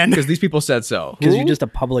 Because I can. because these people said so. Because you're just a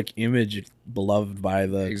public image beloved by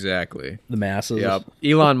the Exactly. masses. Yep.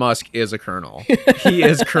 Elon Musk is a colonel. He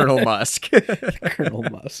is Colonel Musk. Colonel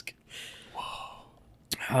Musk.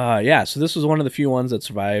 Yeah, so this was one of the few ones that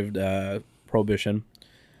survived Prohibition.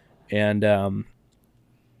 And 100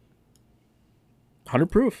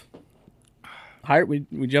 proof. Higher, we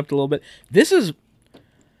jumped a little bit. This is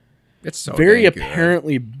It's so very dang good.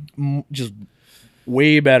 apparently just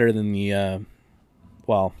way better than the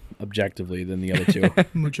objectively than the other two.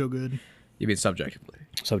 Mucho good. You mean subjectively?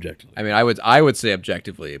 Subjectively. I mean, I would say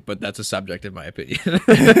objectively, but that's a subject in my opinion.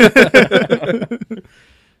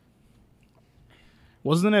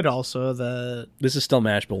 Wasn't it also that, This is still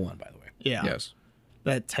Mash Bill 1, by the way. yeah, Yes.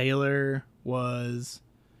 that Taylor was,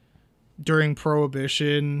 during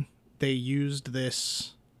Prohibition, they used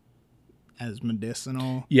this as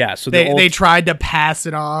medicinal. Yeah, so They tried to pass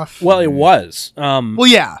it off. well, it was. Well,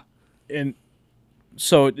 yeah. And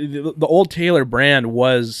so the old Taylor brand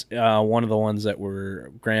was one of the ones that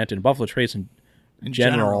were granted. Buffalo Trace in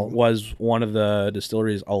general was one of the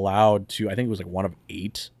distilleries allowed to. I think it was like one of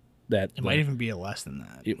 8 that It might even be less than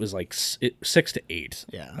that. it was like 6 to 8.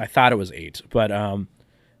 Yeah. I thought it was 8, but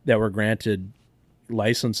that were granted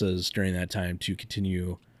licenses during that time to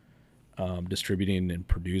continue distributing and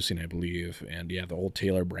producing, I believe. And yeah, the old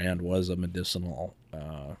Taylor brand was a medicinal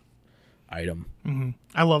item.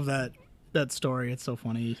 I love that story. It's so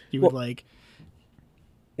funny. You would like,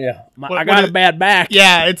 Yeah, What- I got what a bad back.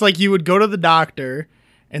 yeah, it's like you would go to the doctor,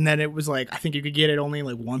 and then it was like, I think you could get it only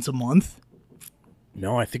like once a month.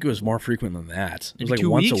 No, I think it was more frequent than that. It was Maybe like 2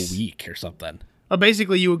 once weeks? a week or something. But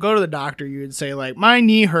basically, you would go to the doctor, you would say like, my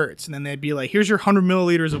knee hurts, and then they'd be like, here's your 100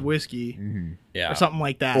 milliliters of whiskey Yeah, or something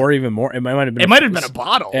like that. or even more. It might have been. it might have been a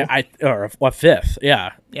bottle. or a fifth.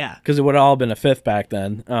 Yeah, Yeah. because it would have all been a fifth back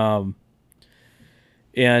then.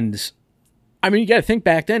 And I mean, you got to think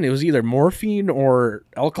back then it was either morphine or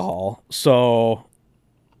alcohol. So,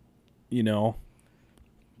 you know,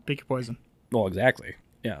 Pick your poison. well, exactly.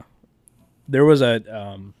 Yeah, there was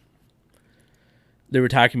a. They were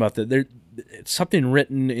talking about that. There, it's something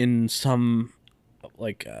written in some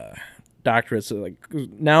like doctorates. That, like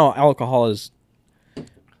now, alcohol is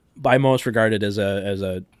by most regarded as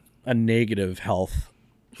a negative health.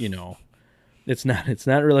 You know, it's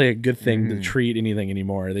not really a good thing to treat anything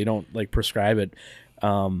anymore. They don't like prescribe it.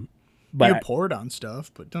 But You pour it on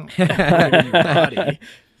stuff, but don't put it in your body.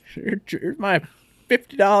 here's my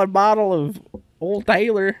 $50 bottle of Old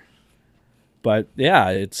Taylor. But yeah,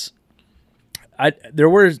 it's. There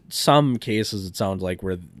were some cases, it sounds like,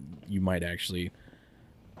 where you might actually,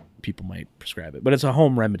 people might prescribe it, but it's a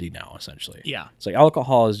home remedy now, essentially. Yeah. It's like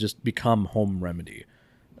alcohol has just become home remedy,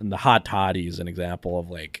 and the hot toddy is an example of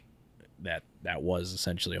like that was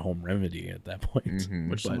essentially a home remedy at that point. Which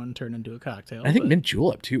But someone turned into a cocktail. I think but mint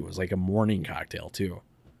julep too was like a morning cocktail too.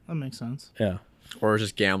 that makes sense. Yeah. Or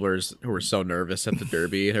just gamblers who were so nervous at the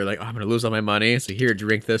Derby. They're like, oh, I'm going to lose all my money. So here,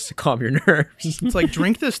 drink this to calm your nerves. It's like,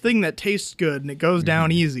 drink this thing that tastes good and it goes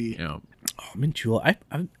down easy. You know, Oh, mint julep.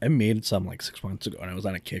 I made some like 6 months ago, and I was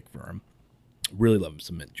on a kick for them. Really love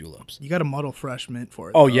some mint juleps. You got to muddle fresh mint for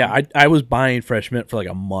it. Oh though. yeah, I was buying fresh mint for like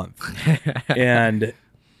a month, and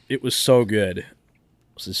it was so good. It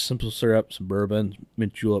was just simple syrup, some bourbon,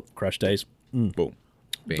 mint julep, crushed ice. boom.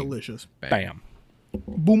 Bing, Delicious. Bam.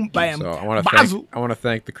 Boom, bam. So I want Basil. to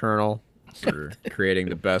thank the Colonel for creating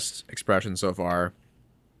the best expression so far.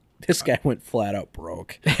 This guy went flat out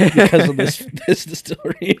broke because of this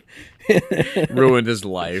distillery. Ruined his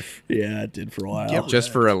life Yeah, it did for a while. Get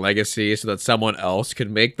just for a legacy, so that someone else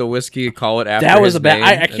could make the whiskey, call it after. That was his a bad. name,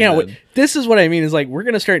 I and can't wait. then- This is what I mean. Is like we're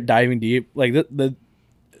gonna start diving deep. Like the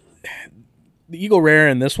Eagle Rare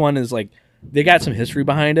and this one is like they got some history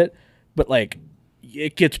behind it, but like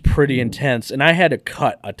it gets pretty intense. And I had to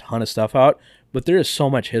cut a ton of stuff out, but there is so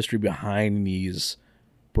much history behind these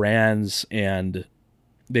brands, and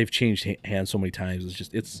they've changed hands so many times. It's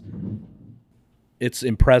just it's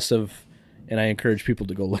impressive, and I encourage people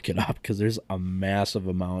to go look it up because there's a massive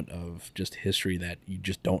amount of just history that you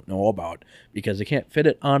just don't know about because they can't fit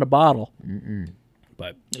it on a bottle.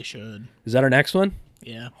 But They should. is that our next one?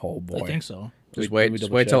 Yeah. Oh boy, I think so. Just Let me wait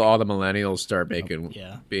double till check. all the millennials start making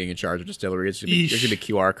Yeah. being in charge of distilleries. There's gonna be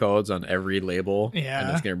QR codes on every label, and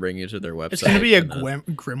Yeah. it's gonna bring you to their website. It's gonna be a and then-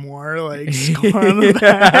 grimoire like scar on the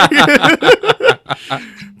back.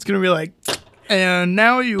 It's gonna be like, and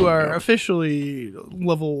now you are officially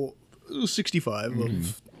level 65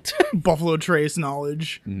 of Buffalo Trace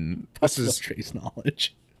knowledge. This Buffalo is Trace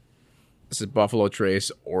knowledge. Buffalo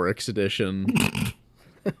Trace Oryx edition.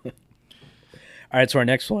 All right, so our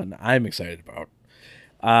next one I'm excited about.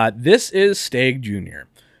 This is Stag Junior.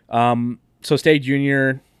 So Stag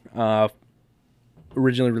Junior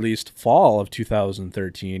originally released fall of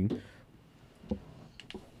 2013.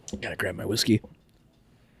 Gotta grab my whiskey.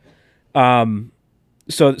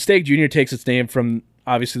 So Stag Junior takes its name from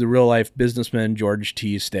obviously the real life businessman George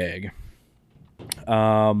T. Stagg.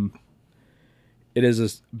 It is a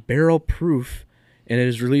barrel proof, and it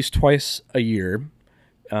is released twice a year.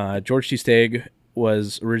 George T. Stagg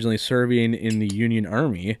was originally serving in the Union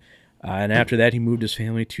Army, and after that he moved his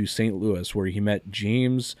family to St. Louis, where he met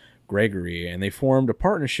James Gregory, and they formed a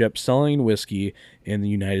partnership selling whiskey in the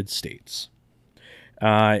United States.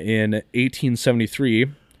 In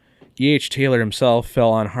 1873, E.H. Taylor himself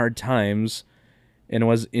fell on hard times and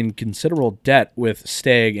was in considerable debt with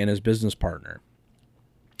Stagg and his business partner.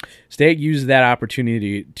 Stagg used that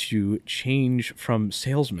opportunity to change from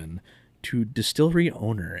salesman to distillery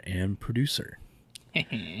owner and producer.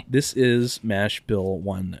 This is Mash Bill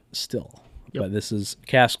 1 still, but this is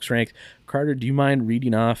cask strength. Carter, do you mind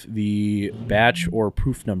reading off the batch or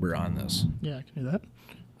proof number on this? Yeah, I can do that.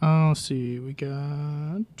 Let's see.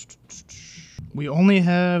 We only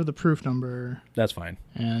have the proof number, That's fine.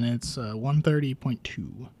 and it's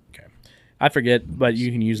 130.2. Okay. I forget, but you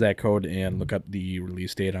can use that code and look up the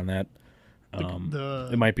release date on that.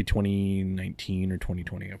 It might be 2019 or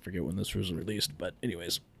 2020. I forget when this was released, but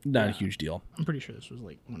anyways, not a huge deal. I'm pretty sure this was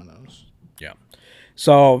like one of those. Yeah.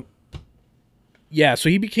 So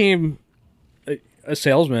he became a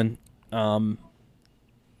salesman, and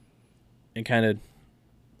kind of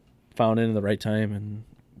found in the right time and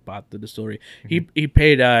bought the distillery. He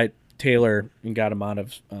paid Taylor and got him out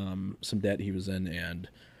of some debt he was in, and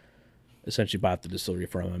essentially bought the distillery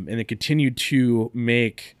from him, and then continued to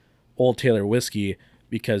make Old Taylor whiskey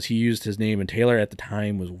because he used his name, and Taylor at the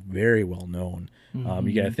time was very well known.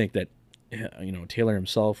 You got to think that Taylor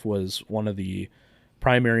himself was one of the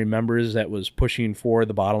primary members that was pushing for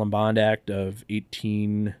the Bottle and Bond Act of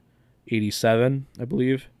 1887, I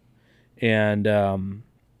believe, and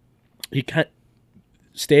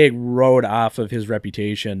Stagg rode off of his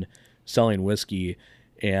reputation selling whiskey,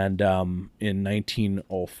 and in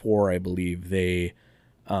 1904, I believe,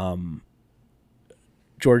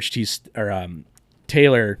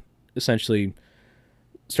 Taylor essentially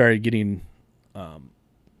started getting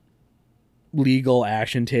legal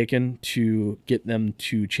action taken to get them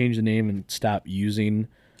to change the name and stop using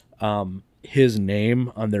his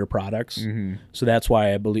name on their products. So that's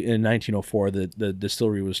why I believe in 1904 the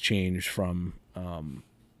distillery was changed from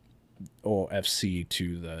OFC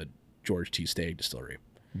to the George T. Stagg Distillery.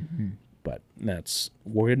 But that's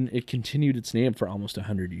when it continued its name for almost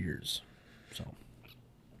 100 years. So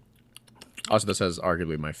Also, this has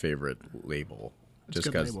arguably my favorite label, It's a just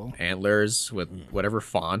good because label. antlers with whatever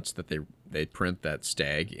font that they print that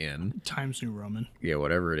stag in, Times New Roman. yeah,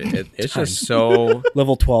 whatever it is, it's just so.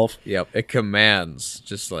 level 12. Yep, it commands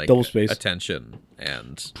just like Double space. attention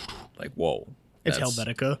and like whoa. It's that's-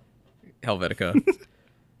 Helvetica. Helvetica.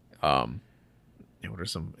 Yeah, what are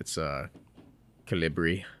some? It's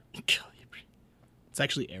Calibri. It's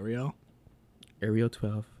actually Ariel. Ariel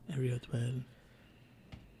 12. Ariel 12.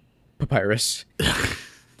 Papyrus.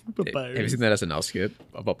 Papyrus. Have you seen that SNL skit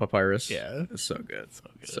about Papyrus? Yeah. It's so good.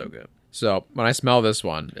 So good. So when I smell this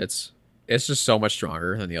one, it's just so much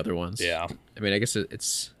stronger than the other ones. Yeah. I mean, I guess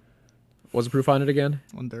it's what's the proof on it again?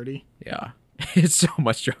 130. Yeah. It's so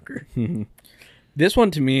much stronger. This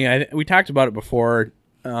one to me, we talked about it before.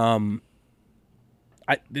 I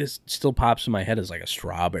this still pops in my head as like a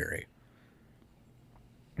strawberry.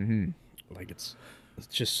 Like it's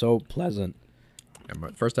just so pleasant. And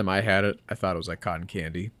the first time I had it, I thought it was like cotton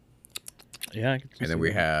candy. Yeah, I can And then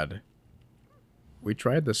we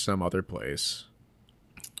tried this some other place,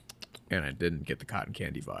 and I didn't get the cotton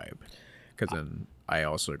candy vibe. Because then I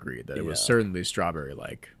also agreed that it was certainly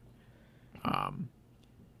strawberry-like.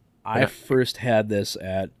 I first had this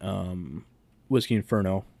at Whiskey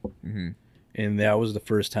Inferno, and that was the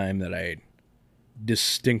first time that I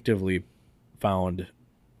distinctively found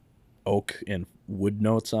oak and wood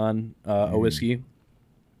notes on a whiskey.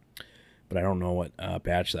 But I don't know what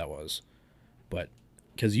batch that was. But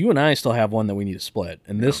because you and I still have one that we need to split,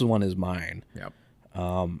 and this one is mine. Yep.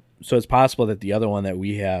 So it's possible that the other one that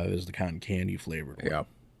we have is the cotton candy flavored one. Yep.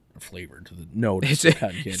 Flavored to the note. It's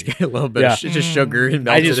cotton it's candy. got a little bit of just sugar and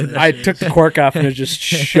melted. I took the cork off and just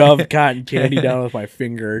shoved cotton candy down with my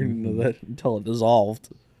finger until it dissolved.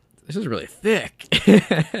 This is really thick.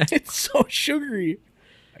 It's so sugary.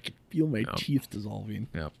 I could feel my teeth dissolving.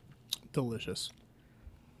 Yep. Delicious.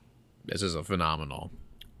 This is a phenomenal.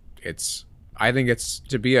 I think it's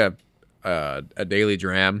to be a daily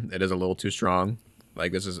dram. It is a little too strong.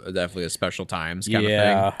 Like this is definitely a special times kind of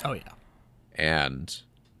thing. Oh yeah. And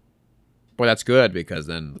boy, that's good because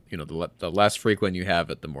then the less frequent you have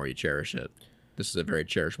it, the more you cherish it. This is a very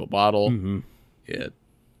cherishable bottle.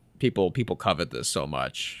 People covet this so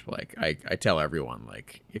much. Like I tell everyone,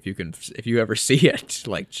 like if you ever see it,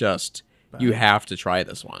 like just you have to try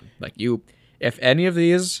this one. Like if any of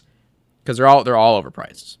these, because they're all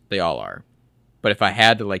overpriced. They all are. But if I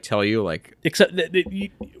had to like tell you like Except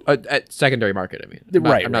at secondary market, I mean,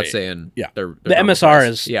 I'm not saying they're the MSR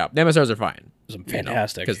is the MSRs are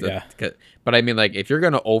fantastic. fantastic. But I mean, like if you're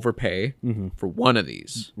gonna overpay for one of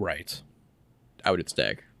these, right? I would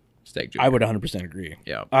Stag Junior. I would 100% agree.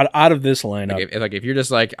 Yeah. Out of this lineup, If you're just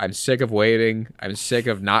like I'm sick of waiting, I'm sick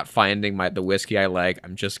of not finding the whiskey I like,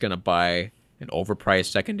 I'm just gonna buy an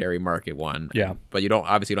overpriced secondary market one. Yeah. But you don't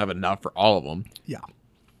have enough for all of them. Yeah.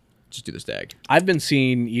 Just do the Stag. I've been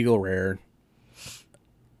seeing Eagle Rare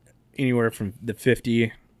anywhere from the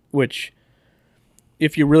 50, which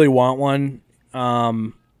if you really want one,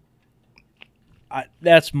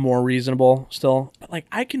 that's more reasonable still. But like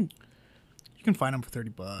you can find them for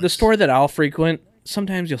 $30. The store that I'll frequent,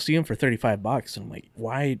 sometimes you'll see them for $35, and I'm like,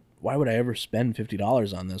 why would I ever spend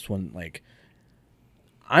 $50 on this one? Like,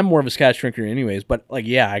 I'm more of a Scotch drinker anyways, but like,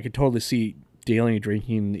 yeah, I could totally see daily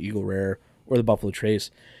drinking the Eagle Rare or the Buffalo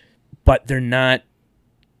Trace, but they're not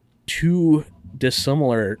too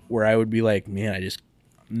dissimilar where I would be like, man, I'm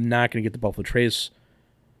not going to get the Buffalo Trace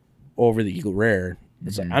over the Eagle Rare.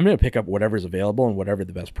 It's like, I'm going to pick up whatever's available and whatever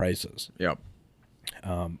the best price is. Yep.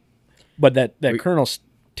 But that Colonel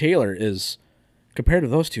Taylor is, compared to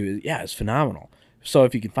those two, is phenomenal. So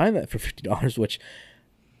if you can find that for $50, which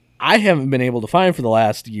I haven't been able to find for the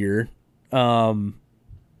last year,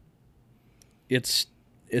 it's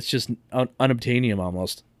just unobtainium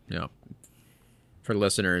almost. Yeah. For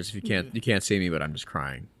listeners, if you can't see me, but I'm just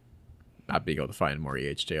crying, not being able to find more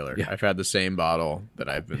E.H. Taylor. Yeah. I've had the same bottle that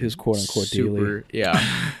I've been his quote unquote daily.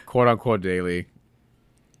 Yeah, quote unquote daily.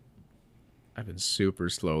 I've been super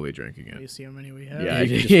slowly drinking it. You see how many we have? Yeah,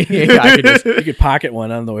 you could pocket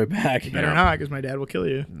one on the way back. Better not, because my dad will kill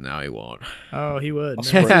you. No, he won't. Oh, he would.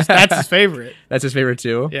 That's his favorite. That's his favorite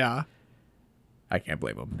too? Yeah. I can't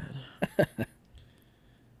blame him.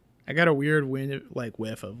 I got a weird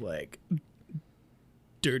whiff of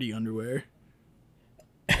dirty underwear.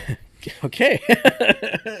 Okay.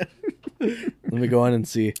 Let me go on and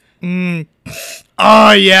see.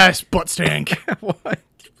 Oh yes, butt stank. What?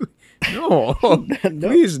 No,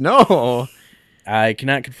 please no. I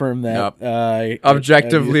cannot confirm that. Nope.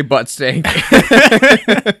 Objectively, butt stank.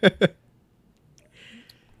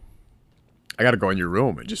 I gotta go in your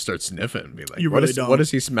room and just start sniffing and be like, You really don't. What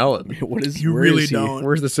is he smelling? You really don't.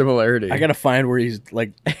 Where's the similarity? I gotta find where he's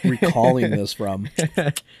like recalling this from.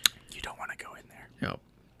 You don't want to go in there. Yep.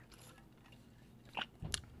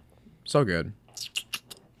 So good.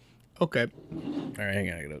 Okay, All right,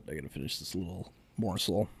 hang on. I gotta finish this little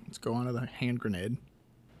morsel. let's go on to the hand grenade.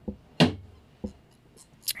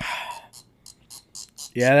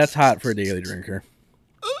 Yeah, that's hot for a daily drinker.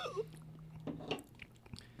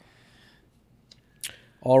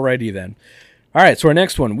 Alrighty then. All right, so our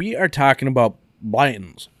next one, we are talking about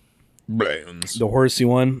Blanton's. The horsey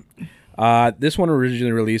one. This one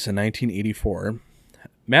originally released in 1984.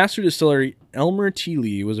 Master distiller Elmer T.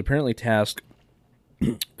 Lee was apparently tasked,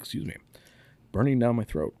 excuse me, burning down my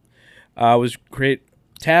throat,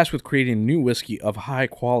 tasked with creating new whiskey of high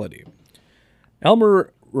quality.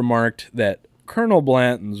 Elmer remarked that Colonel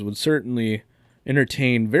Blanton's would certainly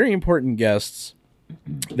entertain very important guests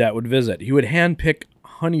that would visit. He would handpick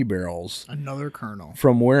honey barrels Another Colonel.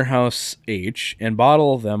 from Warehouse H and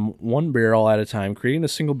bottle them one barrel at a time, creating a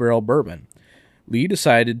single barrel bourbon. Lee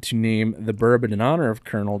decided to name the bourbon in honor of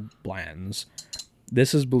Colonel Blanton's.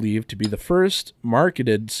 This is believed to be the first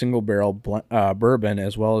marketed single barrel bourbon,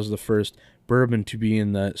 as well as the first bourbon to be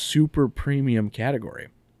in the super premium category.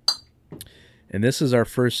 And this is our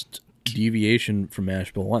first deviation from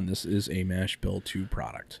Mash Bill 1. This is a Mash Bill 2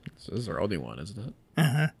 product. So this is our only one, isn't it?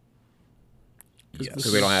 Yes.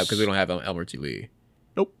 Because we don't have Elmer T. Lee.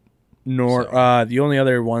 Nope. Nor the only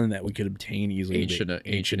other one that we could obtain easily would be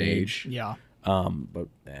Ancient Age. Yeah. But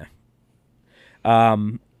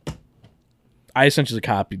I essentially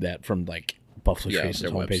copied that from like Buffalo Yeah, Trace's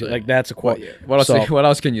their homepage. website. Like that's a quote. What else? What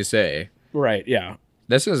else can you say? Right? Yeah.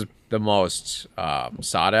 This is the most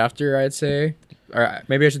sought after, I'd say, or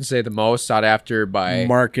maybe I should say the most sought after by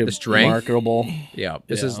the strength. marketable. Yeah,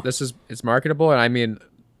 this Yeah. is it's marketable, and I mean,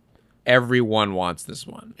 everyone wants this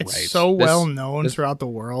one. It's right? so This- well known this- throughout the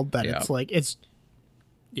world that Yeah. it's like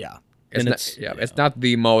yeah. It's and not, it's- it's not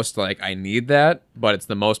the most like I need that, but it's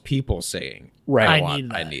the most people saying Right. I I want,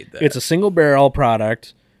 need I that. need that. It's a single barrel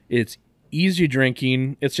product. It's easy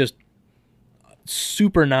drinking. It's just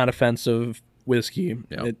super not offensive whiskey.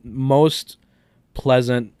 Yep. Most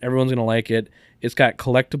pleasant. Everyone's gonna like it. It's got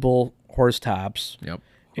collectible horse tops, Yep.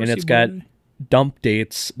 and Horsey it's got boy. dump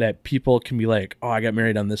dates that people can be like, "Oh, I got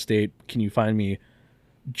married on this date. Can you find me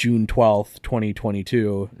June 12th,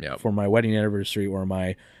 2022 Yep. for my wedding anniversary or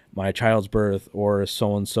my child's birth or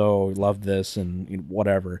so and so loved this and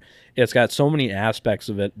whatever." It's got so many aspects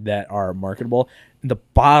of it that are marketable. The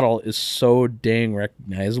bottle is so dang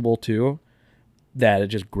recognizable too that it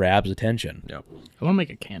just grabs attention. Yep. I want to make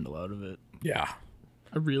a candle out of it. Yeah.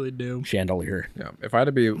 I really do. Chandelier. Yeah. If I had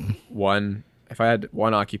to be if I had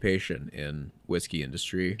one occupation in whiskey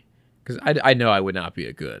industry, because I know I would not be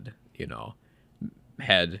a good,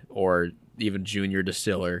 head or even junior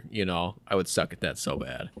distiller, I would suck at that so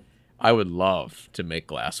bad. I would love to make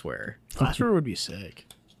glassware Glassware would be sick.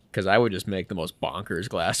 because I would just make the most bonkers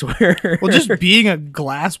glassware. Well, just being a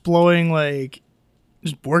glass blowing, like,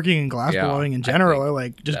 just working in glass Yeah, blowing in I general, think or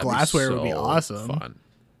like just that'd be glassware would be so awesome. Fun.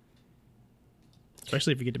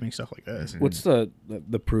 Especially if you get to make stuff like this. What's the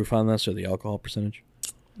proof on this or the alcohol percentage?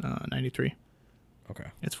 93. Okay.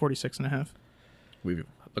 It's 46.5.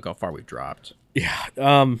 Look how far we've dropped.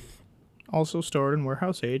 Yeah. Also stored in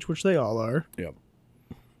warehouse age, which they all are. Yep.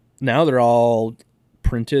 Now they're all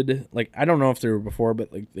printed. Like, I don't know if they were before,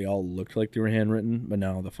 but like they all looked like they were handwritten, but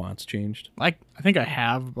now the font's changed. Like, I think I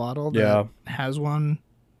have a bottle that Yeah. has one.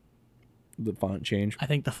 The font changed. I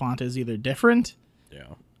think the font is either different.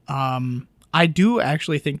 Yeah. I do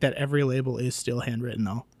actually think that every label is still handwritten,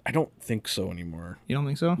 though. I don't think so anymore. You don't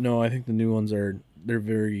think so? No, I think the new ones they're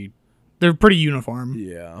very, They're pretty uniform.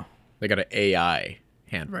 yeah. They got an AI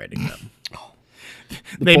handwriting them.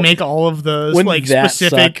 They po- make all of the Wouldn't like that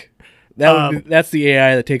specific. suck? That's the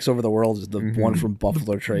AI that takes over the world. Is the one from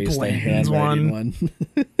Buffalo Trace, the Blanton's handwriting one.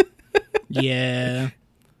 Yeah.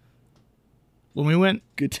 When we went,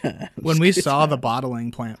 Good time. when we saw the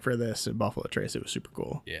bottling plant for this at Buffalo Trace, it was super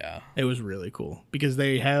cool. Yeah. It was really cool because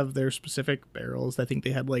they have their specific barrels. I think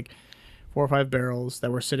they had like 4 or 5 barrels that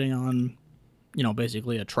were sitting on,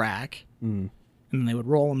 basically a track, and then they would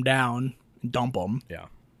roll them down and dump them. Yeah.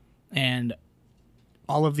 And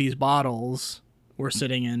all of these bottles were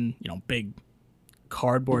sitting in, big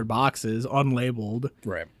cardboard boxes, unlabeled,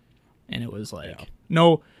 Right. and it was like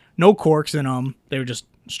no corks in them. They were just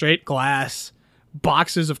straight glass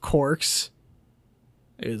boxes of corks.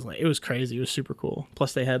 It was crazy. It was super cool.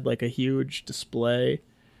 Plus they had like a huge display,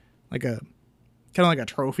 like a kind of like a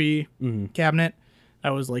trophy cabinet that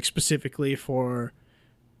was like specifically for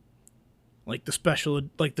like the special,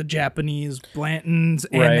 like the Japanese Blantons,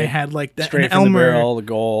 and Right. they had like the Straight and from Elmer, the barrel, the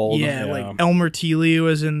gold. yeah, like Elmer T. Lee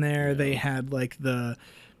was in there. They had like the,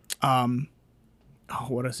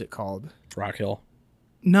 what is it called? Rock Hill.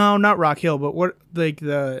 No, not Rock Hill, but what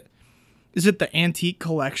is it the antique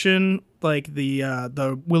collection? Like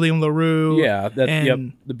the William LaRue? Yeah, that's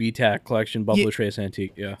and- the BTAC collection, Buffalo Ye- Trace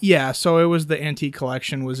Antique. Yeah. Yeah, so it was the antique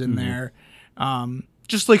collection was in there.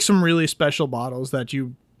 Just like some really special bottles that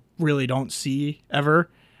you really don't see ever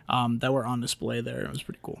that were on display there. It was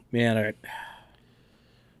pretty cool. Man,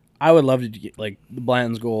 I would love to get like the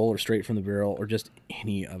Blanton's Gold or Straight from the Barrel or just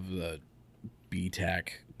any of the BTAC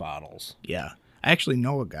bottles. Yeah. I actually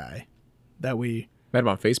know a guy that we Met him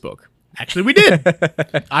on Facebook.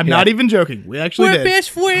 did. I'm not even joking. We actually did.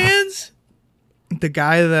 friends. The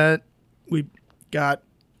guy that we got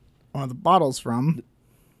one of the bottles from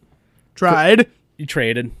tried. You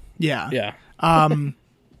traded. Yeah. Yeah.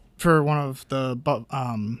 For one of the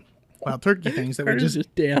wild turkey things that we Carter's just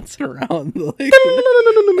just dancing around.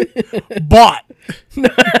 Like, bought.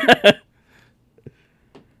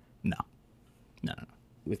 No.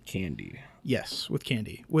 with candy. Yes, with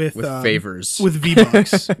candy. With favors. With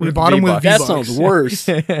V-Bucks. We bought them with V-Bucks. V-Bucks. That sounds worse.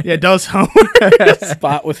 Yeah, it does sound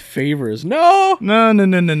Spot with favors. No. No.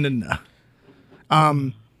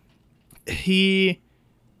 He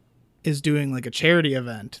is doing like a charity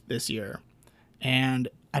event this year, and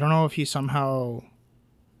I don't know if he somehow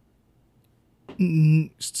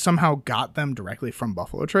got them directly from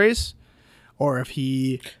Buffalo Trace, or if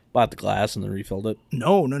he Bought the glass and then refilled it.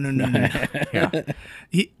 no. Yeah.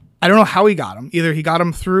 I don't know how he got them. Either he got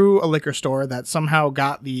them through a liquor store that somehow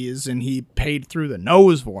got these and he paid through the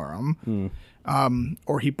nose for them,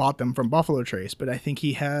 or he bought them from Buffalo Trace. But I think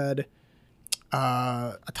he had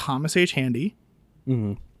a Thomas H. Handy.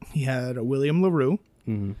 Mm-hmm. He had a William LaRue.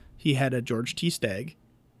 Mm-hmm. He had a George T. Stagg.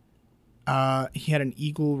 He had an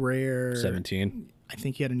Eagle Rare 17. I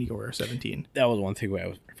think he had an Eagle Rare 17. That was one thing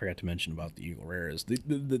I forgot to mention about the Eagle Rare is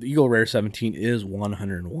the Eagle Rare 17 is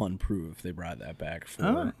 101 proof. They brought that back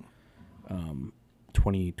for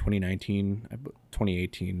 2019,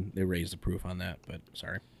 2018. They raised the proof on that, but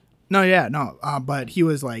sorry. No. But he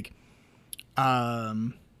was like,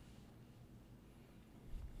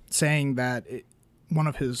 saying that one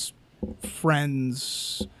of his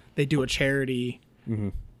friends, they do a charity,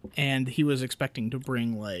 and he was expecting to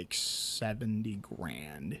bring like 70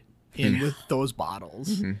 grand in with those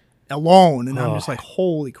bottles alone, and I'm just like,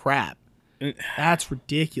 holy crap, that's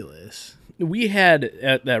ridiculous. We had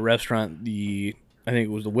at that restaurant I think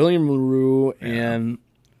it was the William LaRue and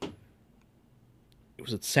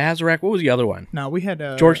was it Sazerac? What was the other one? No, we had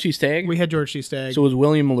George T. Stagg? We had George T. Stagg. So it was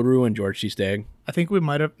William LaRue and George T. Stagg. I think we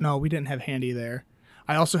might have. No, we didn't have Handy there.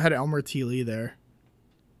 I also had Elmer T. Lee there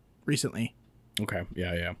recently, Okay.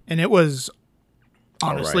 Yeah. and it was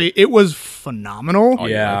honestly it was phenomenal. Oh,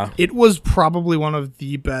 yeah. It was probably one of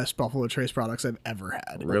the best Buffalo Trace products I've ever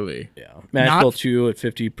had. Really? Yeah. Mash Bill 2 at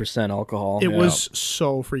 50% alcohol. It Yeah. was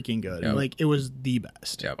so freaking good. Yeah. Like, it was the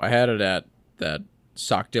best. Yep. I had it at that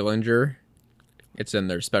Sock Dillinger. It's in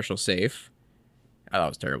their special safe. Oh, that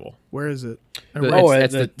was terrible. Where is it?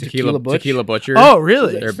 It's the the Tequila Butcher. Oh,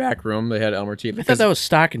 really? Their back room. They had Elmer T. I thought that was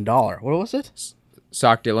Stock and Dollar. What was it?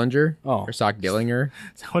 Sock Dillinger. Oh. Or Sock Dillinger.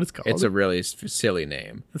 Is that what it's called? It's a really silly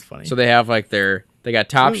name. That's funny. So they have like they got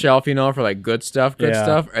top shelf, for like good stuff,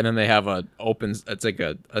 Yeah. and then they have it's like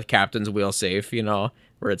a captain's wheel safe,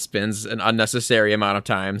 where it spins an unnecessary amount of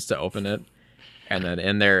times to open it. And then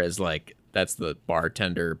in there is like, that's the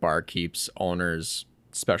barkeep's owner's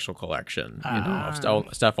special collection,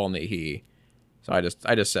 stuff only he. So I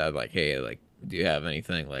just said like, hey, like, do you have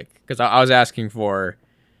anything like, because I was asking for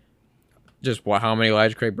just how many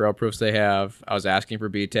Elijah Craig barrel proofs they have. I was asking for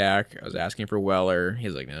BTAC. I was asking for Weller.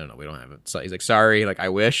 He's like, no, we don't have it. So he's like, sorry, like I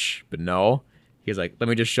wish, but no. He's like, let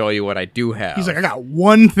me just show you what I do have. He's like, I got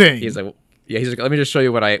one thing. He's like, let me just show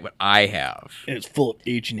you what I have. And it's full of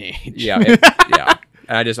H&H. Yeah, yeah.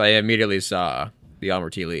 And I immediately saw the Elmer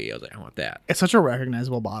T. Lee. I was like, I want that. It's such a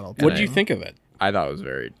recognizable bottle. What did you think of it? I thought it was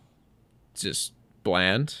very just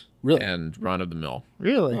bland, Really? and run of the mill.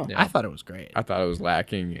 Really? Oh. I thought it was great. I thought it was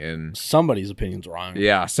lacking in. Somebody's opinion's wrong.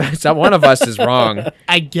 Yeah, so one of us is wrong.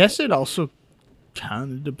 I guess it also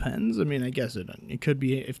kind of depends. I mean, I guess it could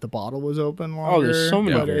be if the bottle was open longer. there's so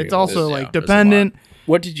many but it's variables. also Yeah, like there's a dependent.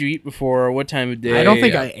 What did you eat before? What time of day? I don't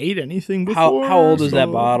think yeah. I ate anything before. How old is that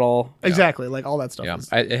so- bottle? Exactly, like all that stuff. Yeah, is-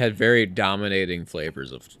 it had very dominating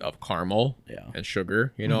flavors of caramel Yeah. and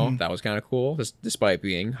sugar. That was kind of cool, despite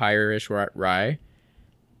being higher-ish rye.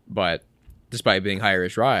 But despite being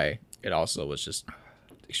higher-ish rye, it also was just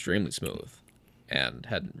extremely smooth and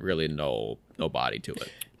had really no body to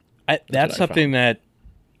it. That's what I something that.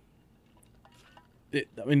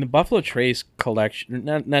 The Buffalo Trace collection,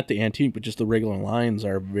 not the antique, but just the regular lines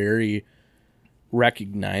are very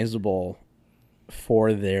recognizable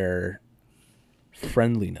for their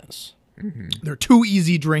friendliness. They're too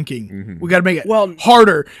easy drinking. We got to make it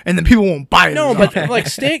harder, and then people won't buy it. No, but like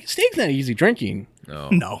steak's not easy drinking,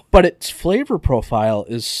 no. but its flavor profile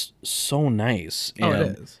is so nice. Oh, And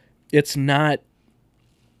it is. it's not.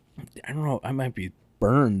 I don't know. I might be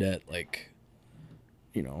burned at like.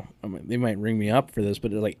 They might ring me up for this,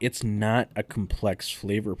 but it's not a complex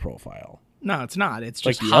flavor profile. No, it's not. It's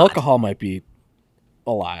Like just the hot. alcohol might be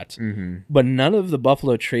a lot, but none of the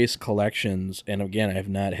Buffalo Trace collections, and again, I have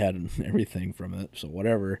not had everything from it, so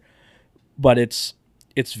whatever. But it's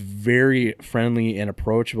very friendly and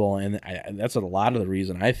approachable, and that's a lot of the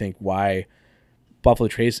reason I think why Buffalo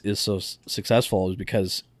Trace is so successful is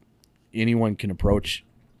because anyone can approach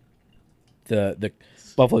the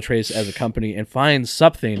Buffalo Trace as a company and find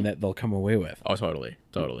something that they'll come away with. Oh, totally.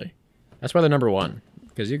 That's why they're number one,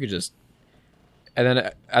 because you could just. And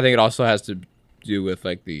then I think it also has to do with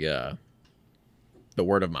like the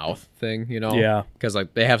word of mouth thing, you know? Yeah. Because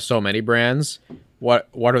like they have so many brands. What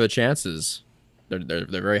are the chances? They're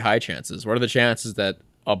very high chances. What are the chances that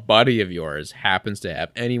a buddy of yours happens to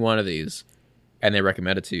have any one of these, and they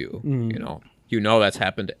recommend it to you? You know that's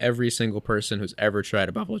happened to every single person who's ever tried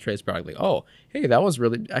a Buffalo Trace product. Like, oh, hey, that was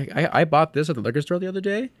really. I bought this at the liquor store the other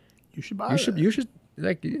day. You should buy You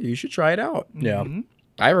it. you should try it out. Yeah.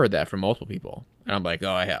 I've heard that from multiple people, and I'm like,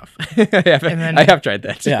 oh, I have. then- I have tried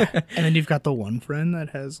that. Yeah. And then you've got the one friend that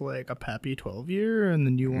has like a Pappy 12-year, and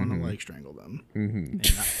then you want to like strangle them. And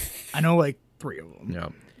I know like 3 of them. Yeah.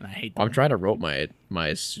 And I hate them. I'm trying to rope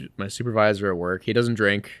my supervisor at work. He doesn't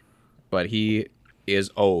drink, but he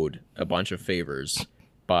is owed a bunch of favors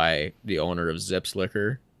by the owner of Zips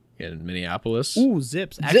Liquor in Minneapolis. Ooh,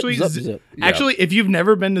 Zips. Actually, Zip. actually, if you've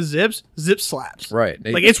never been to Zips, Zips slaps. Right.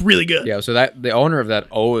 Like it's really good. Yeah, so that the owner of that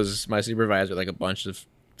owes my supervisor like a bunch of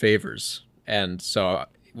favors. And so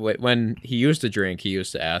when he used to drink, he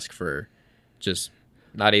used to ask for just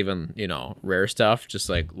not even, rare stuff, just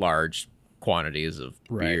like large quantities of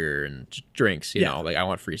beer and drinks, you know, like I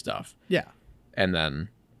want free stuff. Yeah. And then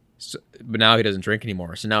but now he doesn't drink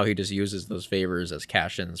anymore. So now he just uses those favors as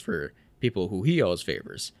cash-ins for people who he owes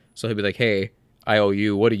favors. So he'll be like, "Hey, I owe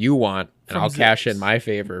you. What do you want?" And From I'll cash Zips. in my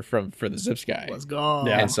favor for the Zips guy. Let's go.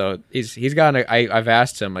 Yeah. And so he's got. I've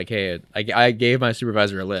asked him like, "Hey, I gave my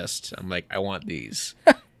supervisor a list. I'm like, I want these."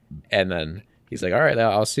 And then he's like, "All right,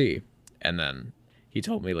 I'll see." And then he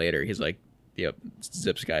told me later. He's like, "Yep,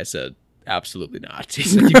 Zips guy said." Absolutely not. He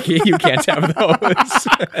said, you can't have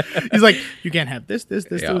those. He's like, you can't have this,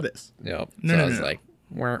 Yeah. or this. Yep. No, So no, I was no. like,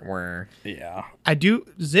 wah. Yeah. I do.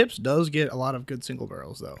 Zips does get a lot of good single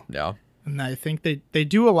barrels though, Yeah. and I think they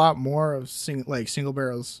do a lot more of single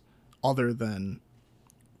barrels other than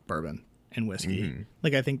bourbon and whiskey.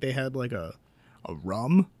 Like I think they had like a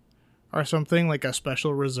rum or something, like a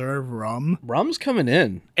special reserve rum. Rum's coming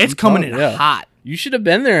in. It's I'm coming telling in you, yeah. hot. You should have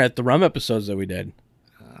been there at the rum episodes that we did.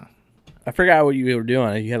 I forgot what you were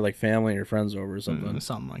doing. You had like family or friends over or something.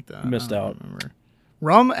 Something like that. Missed I don't out. Remember.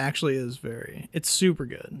 Rum actually is it's super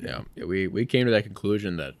good. Yeah. We came to that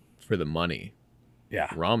conclusion that for the money, Yeah.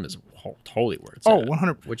 rum is totally where it's Oh, at,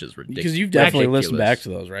 100%. which is ridiculous. Because you've definitely listened Ridiculous. back to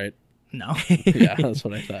those, right? No. Yeah, that's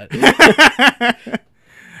what I thought.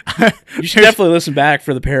 You should definitely listen back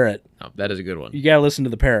for the parrot. Oh, that is a good one. You gotta listen to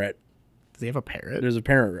the parrot. Does he have a parrot? There's a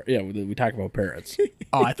parrot. Yeah, we talk about parrots.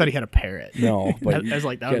 Oh, I thought he had a parrot. No, but I was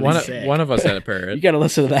like, that Yeah, would One, be sick. one of us had a parrot. you gotta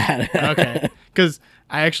listen to that. Okay, because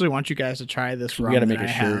I actually want you guys to try this rum gotta that make a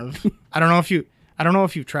I shirt. have. I don't know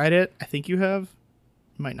if you've tried it. I think you have.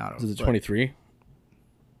 You might not have. Is it but- 23?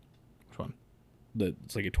 Which one?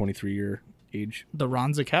 It's like a 23-year age. The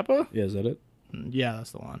Ronza Kappa? Yeah, is that it? Yeah,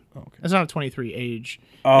 that's the one. Oh, okay. It's not a 23 age.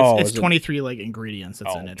 Oh, it's is it- 23 like ingredients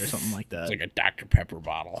that's in Oh, it or something like that. It's like a Dr. Pepper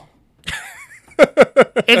bottle.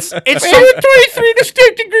 It's 23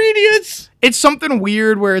 distinct ingredients. it's something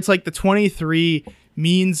weird where it's like the 23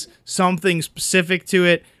 means something specific to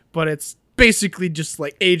it, but it's basically just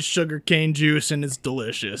like aged sugar cane juice and it's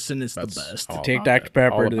delicious and it's the best. all Take about Dr.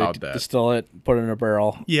 that. All Pepper, about that. distill it, put it in a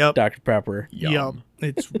barrel. Yep. Dr. Pepper. Yep.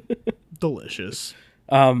 It's delicious.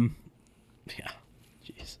 Yeah.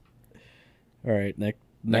 Jeez. All right,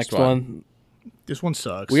 next one. one. This one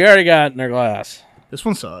sucks. We already got in our glass. This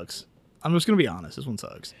one sucks. I'm just gonna be honest. This one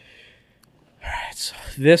sucks. So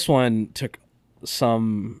this one took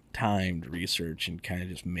some time to research and kind of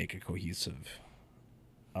just make a cohesive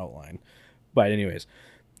outline. But anyways,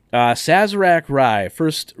 Sazerac Rye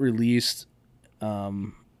first released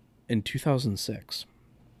in 2006.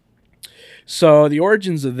 So the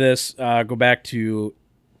origins of this go back to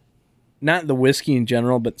not the whiskey in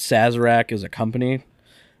general, but Sazerac as a company.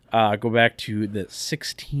 Go back to the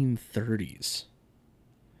 1630s.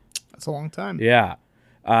 That's a long time. Yeah.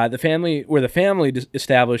 The family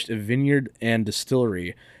established a vineyard and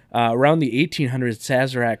distillery. Around the 1800s,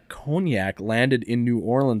 Sazerac cognac landed in New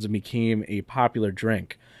Orleans and became a popular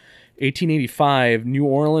drink. 1885, New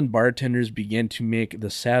Orleans bartenders began to make the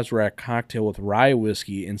Sazerac cocktail with rye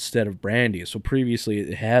whiskey instead of brandy. So previously,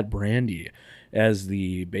 it had brandy as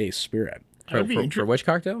the base spirit. I'd be For which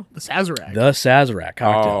cocktail? The Sazerac. The Sazerac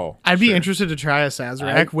cocktail. Oh, I'd be interested to try a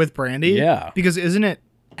Sazerac with brandy. Yeah. Because isn't it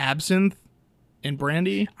absinthe and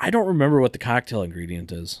brandy? I don't remember what the cocktail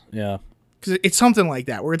ingredient is. Yeah. Because it's something like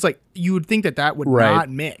that, where it's like you would think that would Right. not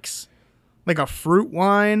mix. Like a fruit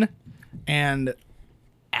wine and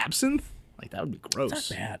absinthe? Like that would be gross.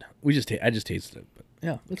 Not bad. I just tasted it. But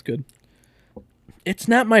yeah, it's good. It's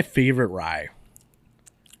not my favorite rye.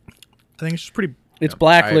 I think it's just pretty. It's Yeah,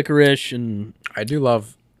 black I- licorice, and I do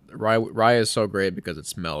love rye. Rye is so great because it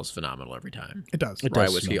smells phenomenal every time. It does. it Rye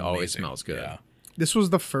does whiskey smell always amazing. smells good. Yeah. This was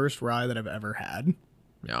the first rye that I've ever had.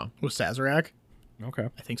 Yeah. Was Sazerac. Okay.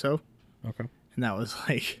 I think so. Okay. And that was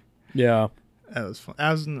like Yeah. that was fun.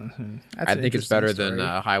 That was. I think it's better than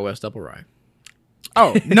High West Double Rye.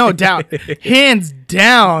 Oh, no doubt. Hands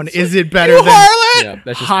down, is it better than Yeah,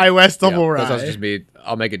 that's just High West Double yeah, Rye? That's just me.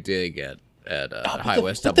 I'll make a dig at High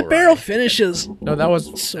West But Double the barrel Rye. finishes. No, that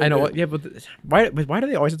was So I know. good. What, yeah, but why do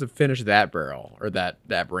they always have to finish that barrel or that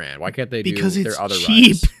brand? Why can't they Because do it's their other cheap.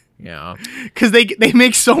 ryes? Yeah. Because they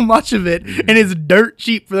make so much of it, and it's dirt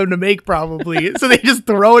cheap for them to make, probably. So they just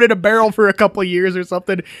throw it in a barrel for a couple of years or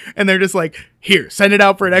something, and they're just like, "Here, send it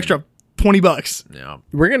out for an extra $20." Yeah.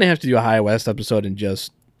 We're gonna have to do a High West episode and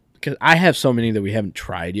just because I have so many that we haven't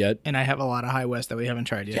tried yet. And I have a lot of High West that we haven't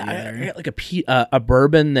tried yet. Yeah, I either. got like a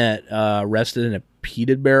bourbon that rested in a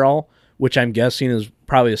peated barrel, which I'm guessing is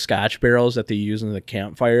probably the Scotch barrels that they use in the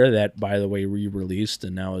campfire. That, by the way, re-released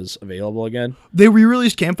and now is available again. They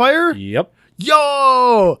re-released Campfire. Yep.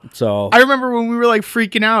 Yo, So I remember when we were like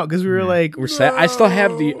freaking out because we were like, we're set. I still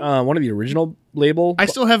have the one of the original label. I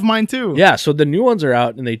still have mine too. Yeah, so the new ones are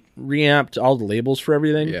out and they reamped all the labels for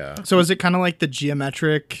everything. Yeah. So is it kind of like the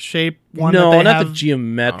geometric shape one? No, that they not have? the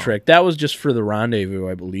geometric. That was just for the rendezvous,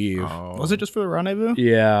 I believe. Oh, Was it just for the rendezvous?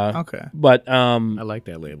 Yeah. Okay. But I like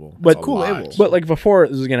that label. But- It's a Cool lot. label. But like before,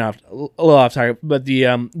 this is getting off a little off topic. But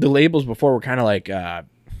the labels before were kind of like,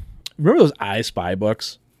 remember those I Spy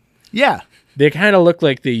books? Yeah, They kind of looked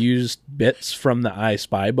like they used bits from the I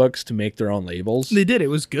Spy books to make their own labels. they did. It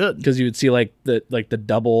was good. Because you would see like the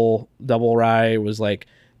double rye was like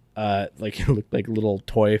it looked like a little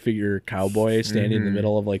toy figure cowboy standing in the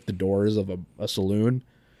middle of like the doors of a saloon,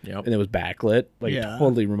 Yep. and it was backlit. Like Yeah. it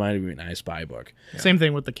totally reminded me of an I Spy book. Same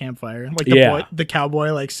thing with the campfire. Like Yeah. the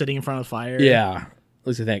cowboy like sitting in front of the fire. Yeah. At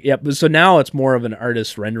least I think. Yeah, but so now it's more of an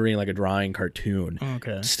artist rendering, like a drawing cartoon.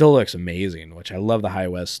 Okay. It still looks amazing, which I love. The High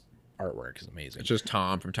West artwork is amazing. It's just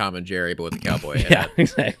Tom from Tom and Jerry, but with a cowboy hat. Yeah,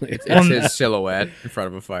 exactly. It's his silhouette in front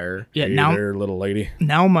of a fire. Yeah. Hey Now there, little lady.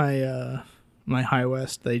 now my my High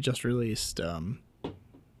West, they just released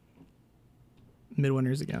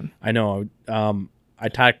Midwinters again. I know. I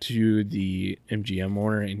talked to the MGM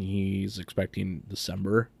owner, and he's expecting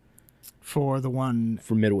December For the one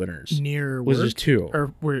for Midwinters. near Was work, just two.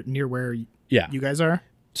 or where near where Yeah. you guys are.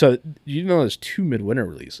 So you know, there's 2 Midwinter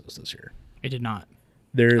releases this year. I did not.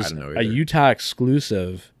 There's I don't know a either. Utah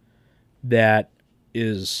exclusive that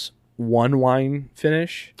is one wine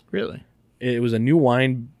finish. Really? It was a new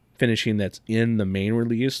wine finishing that's in the main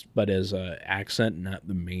release, but as a accent, not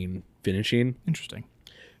the main finishing. Interesting.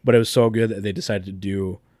 But it was so good that they decided to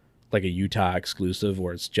do like a Utah exclusive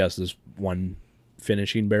where it's just this one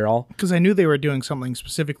finishing barrel. Because I knew they were doing something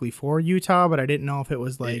specifically for Utah, but I didn't know if it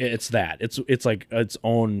was like It's that. It's like its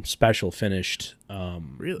own special finished.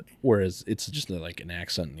 really. Whereas it's just like an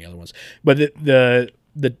accent in the other ones. But the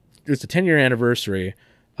it's the 10-year anniversary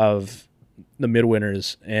of the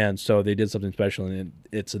Midwinters, and so they did something special, and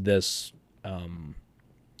it's this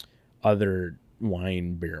other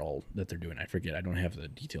wine barrel that they're doing. I forget. I don't have the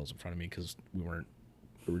details in front of me because we weren't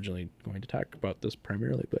originally going to talk about this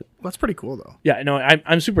primarily. But That's pretty cool though. yeah, no,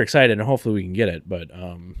 I'm super excited, and hopefully we can get it. But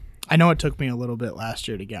I know it took me a little bit last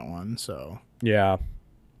year to get one, so yeah.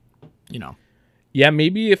 you know. Yeah,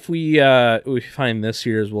 maybe if we find this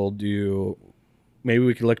year's, we'll do. Maybe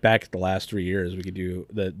we could look back at the last 3 years. We could do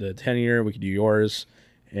the 10-year. We could do yours,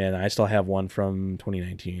 and I still have one from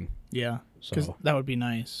 2019. Yeah, because So that would be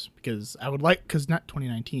nice. Because I would like, because not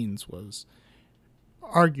 2019's was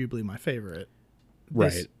arguably my favorite.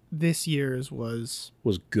 right, This year's was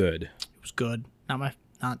good. it was good. Not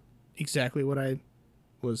exactly what I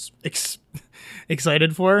was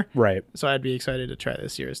excited for. Right. So I'd be excited to try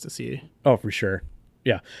this year's to see. Oh, for sure.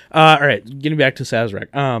 Yeah. All right. Getting back to Sazerac.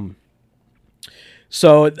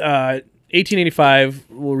 So 1885.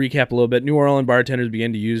 We'll recap a little bit. New Orleans bartenders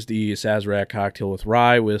began to use the Sazerac cocktail with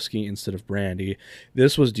rye whiskey instead of brandy.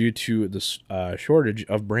 This was due to the shortage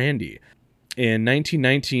of brandy. In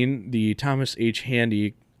 1919, the Thomas H.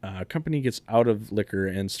 Handy company gets out of liquor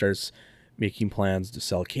and starts making plans to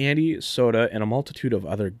sell candy, soda, and a multitude of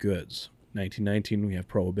other goods. 1919, we have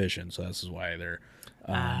Prohibition, so this is why they're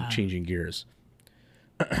changing gears.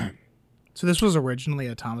 So this was originally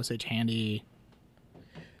a Thomas H. Handy.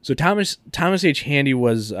 So Thomas H. Handy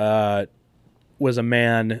was a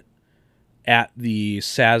man at the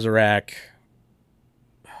Sazerac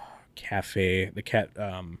Cafe,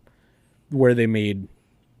 where they made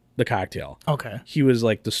the cocktail. Okay. He was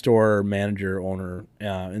like the store manager owner,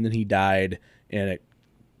 and then he died, and it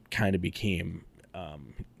kind of became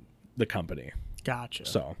the company. Gotcha.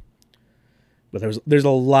 So, but there's a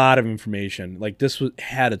lot of information. Like this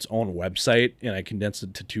had its own website, and I condensed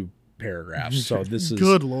it to 2 paragraphs. So this is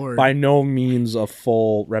Good Lord. by no means a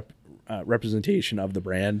full representation of the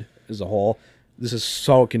brand as a whole. This is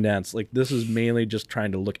so condensed. Like this is mainly just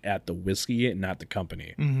trying to look at the whiskey and not the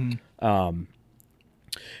company.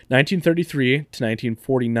 1933 to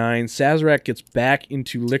 1949, Sazerac gets back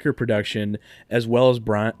into liquor production as well as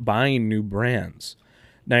buying new brands.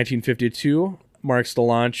 1952 marks the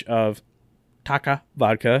launch of Taka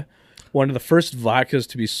vodka, one of the first vodkas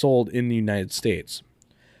to be sold in the United States.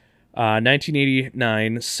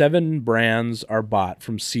 1989, 7 brands are bought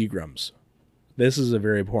from Seagram's. This is a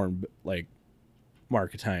very important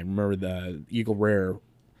mark of time. Remember the Eagle Rare.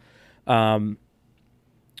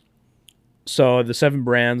 So the 7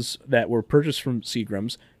 brands that were purchased from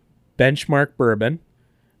Seagram's: Benchmark Bourbon,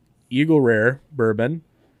 Eagle Rare Bourbon,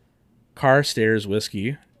 Carstairs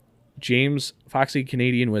Whiskey, James Foxy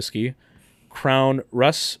Canadian Whiskey, Crown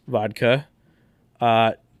Russ Vodka,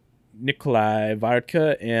 Nikolai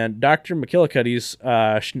Vodka, and Dr. McKillicuddy's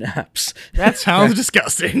Schnapps. That sounds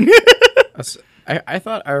disgusting. I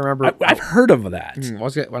thought I remember. I've heard of that.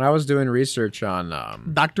 When I was doing research on,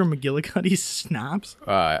 Dr. McGillicuddy's Snaps?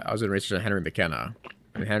 I was doing research on Henry McKenna.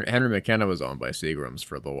 And Henry McKenna was owned by Seagram's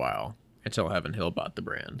for a little while until Heaven Hill bought the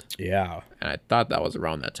brand. Yeah. And I thought that was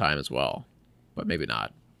around that time as well, but maybe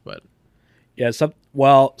not. But Yeah. So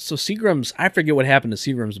Seagram's, I forget what happened to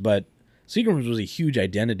Seagram's, but Seagram's was a huge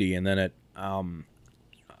identity, and then it, I'm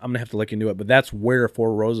going to have to look into it, but that's where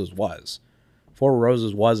Four Roses was. Four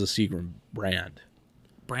Roses was a Seagram brand.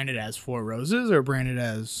 Branded as Four Roses or branded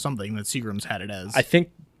as something that Seagram's had it as? I think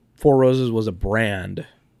Four Roses was a brand.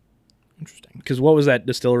 Interesting. Because what was that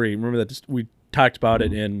distillery? Remember that we talked about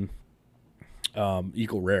it in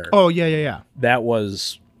Eagle Rare. Oh, yeah.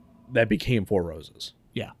 That became Four Roses.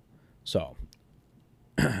 Yeah. So,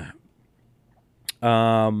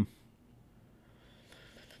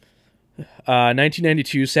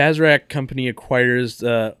 1992, Sazerac Company acquires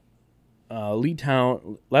the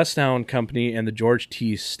Leestown Company and the George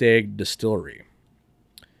T. Stagg Distillery.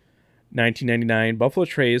 1999, Buffalo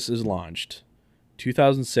Trace is launched.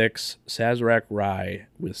 2006, Sazerac Rye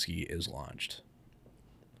Whiskey is launched.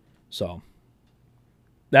 So,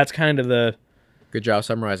 that's kind of the... good job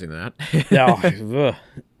summarizing that. ugh.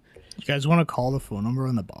 You guys want to call the phone number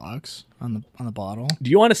on the box, on the bottle? Do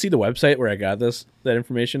you want to see the website where I got that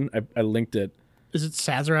information? I linked it. Is it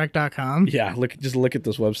Sazerac.com? Yeah, just look at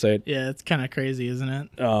this website. Yeah, it's kind of crazy, isn't it?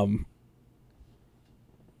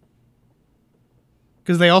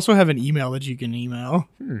 Because they also have an email that you can email.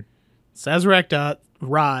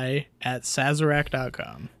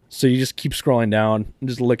 Sazerac.rye@sazerac.com. So you just keep scrolling down and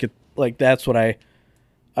just look at, that's what I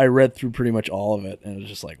read through pretty much all of it, and it was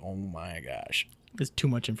just like, oh my gosh. It's too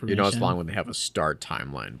much You information. know it's long when they have a start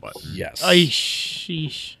timeline button. Yes. Ay,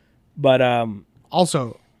 sheesh. But,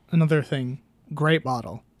 Also, another thing, great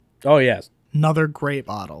bottle. oh yes, Another great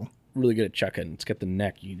bottle. really good at chucking. It's got the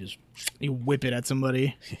neck. You whip it at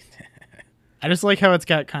somebody. I just like how it's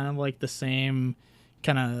got kind of like the same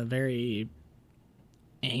kind of very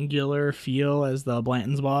angular feel as the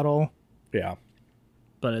Blanton's bottle, Yeah.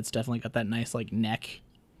 but it's definitely got that nice like neck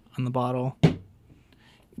on the bottle.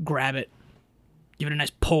 Grab it, give it a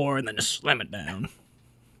nice pour, and then just slam it down.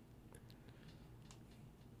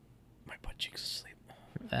 My butt cheeks asleep.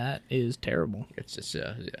 That is terrible. It's just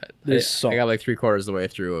There's I got like 3/4 of the way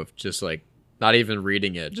through of just like not even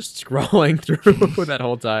reading it, just scrolling through that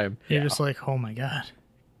whole time. You're just like, oh my god.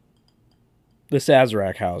 The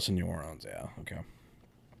Sazerac House in New Orleans. Yeah. Okay.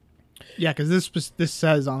 Yeah, because this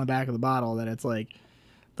says on the back of the bottle that it's like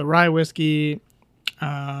the rye whiskey.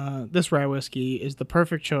 This rye whiskey is the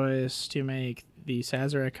perfect choice to make the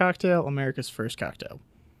Sazerac cocktail America's first cocktail.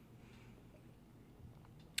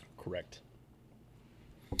 Correct.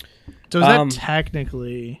 So is that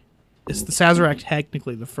technically, is the Sazerac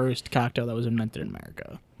technically the first cocktail that was invented in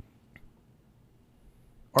America?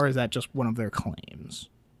 Or is that just one of their claims?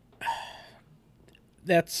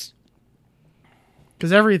 That's.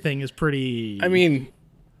 Because everything is pretty... I mean,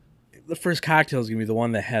 the first cocktail is gonna be the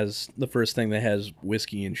one that has the first thing that has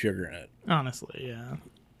whiskey and sugar in it. Honestly, yeah.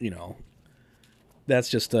 That's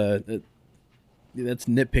just that's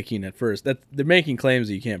nitpicking at first. That they're making claims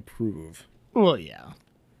that you can't prove, Well, yeah.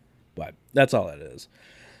 but that's all it is.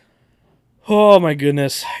 Oh my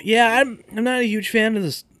goodness, yeah, I'm not a huge fan of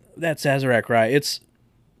that Sazerac rye.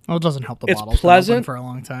 Well, it doesn't help the It's bottle's been pleasant. open for a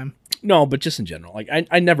long time. No, but just in general, like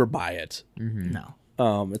I never buy it. No.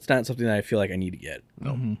 It's not something that I feel like I need to get.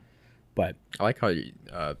 Mhm. But I like how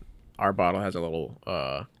our bottle has a little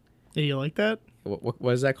Yeah, you like that?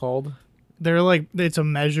 What is that called? They're like, it's a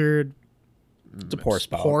measured It's a pour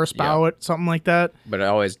spout. pour spout, something like that. But it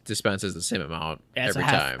always dispenses the same amount Yeah, it's every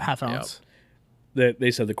a time. half ounce.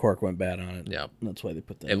 They said the cork went bad on it. Yep. That's why they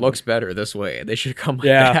put that. It looks better this way. They should come like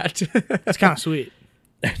Yeah. that. It's kind of sweet.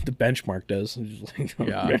 the benchmark does. It's just like,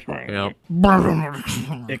 yeah.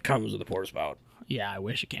 It comes with a pour spout. Yeah, I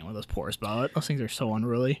wish it came with those pour spout. Those things are so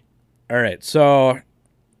unruly. All right, so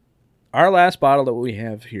our last bottle that we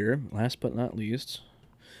have here, last but not least,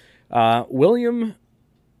 William.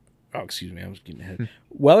 Oh, excuse me, I was getting ahead.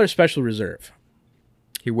 Weller Special Reserve.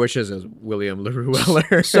 He wishes it was William LaRue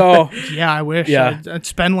Weller. So Yeah, I wish. Yeah. I'd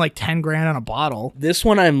spend like 10 grand on a bottle. this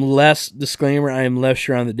one, I'm less disclaimer. I am less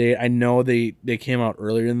sure on the date. I know they came out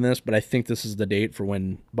earlier than this, but I think this is the date for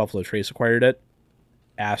when Buffalo Trace acquired it.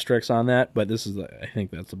 Asterisks on that, but this is I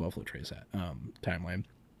think that's the Buffalo Trace timeline.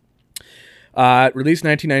 Released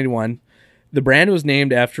 1991. The brand was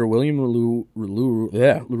named after William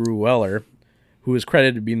LaRue Weller, who is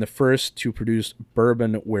credited with being the first to produce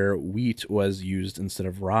bourbon where wheat was used instead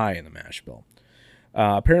of rye in the mash bill.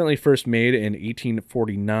 Apparently first made in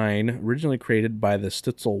 1849, originally created by the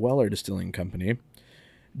Stitzel Weller Distilling Company.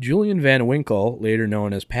 Julian Van Winkle, later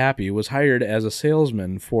known as Pappy, was hired as a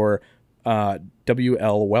salesman for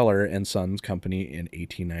W.L. Weller and Sons Company in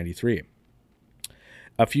 1893.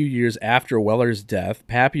 A few years after Weller's death,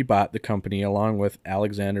 Pappy bought the company along with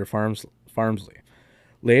Alexander Farmsley.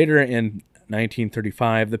 Later in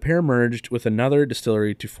 1935, the pair merged with another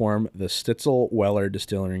distillery to form the Stitzel Weller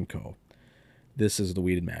Distilling Co. This is the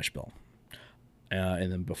wheated mash bill.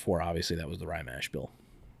 And then before, obviously, that was the rye mash bill.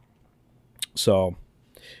 So,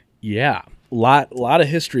 yeah, lot of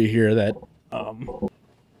history here that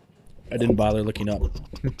I didn't bother looking up.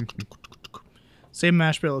 Same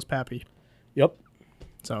mash bill as Pappy. Yep.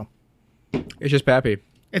 So It's just Pappy.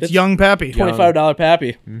 it's young Pappy. $25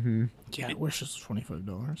 Pappy. Yeah, I wish this was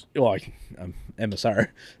 $25. Well, MSR.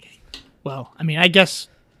 Well, I mean, I guess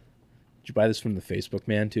Did you buy this from the Facebook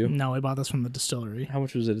man, too? no, I bought this from the distillery. How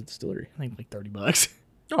much was it at the distillery? I think like $30.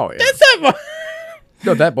 Oh yeah. That's that much.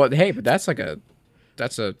 No, but that's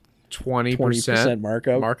a 20%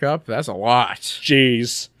 markup. That's a lot.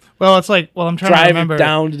 Jeez. Well, it's like, I'm trying to Driving remember.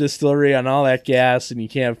 down to the distillery on all that gas, and you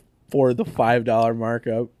can't afford the $5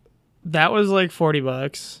 markup. That was like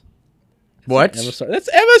 $40. What? MSR. That's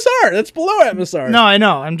MSR. That's below MSR. No, I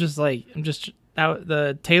know.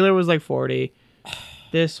 The Taylor was like 40.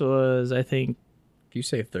 This was, I think, If you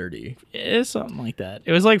say 30. it's something like that.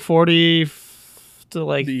 It was like 40 to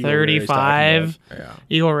like The Eagle Rare he's talking 35. Yeah.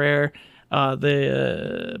 Eagle Rare.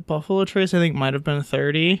 The Buffalo Trace, I think, might have been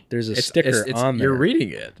 30. There's a sticker on there. You're reading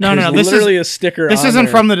it. No, There's This literally a sticker. This on isn't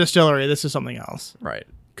there. from the distillery. This is something else. Right.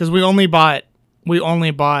 Because we only bought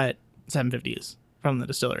 750s from the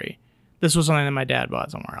distillery. This was something that my dad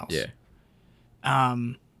bought somewhere else. Yeah.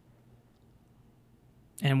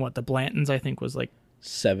 And what the Blantons, I think, was like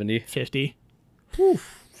 70. 50.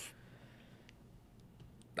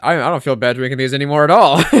 I don't feel bad drinking these anymore at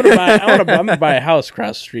all. I'm gonna buy a house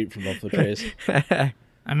across the street from Buffalo Trace.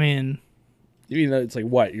 I mean, Even though it's like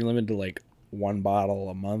what you're limited to like one bottle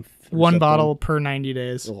a month. or one something? bottle per 90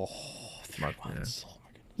 days, Oh, 3 months. Oh my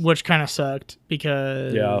God. which kind of sucked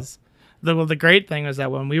because Yeah. the great thing was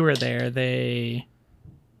that when we were there, it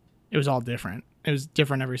was all different. It was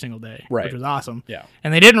different every single day, Right. which was awesome. Yeah.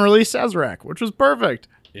 And they didn't release Sazerac, which was perfect.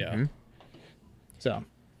 Yeah. So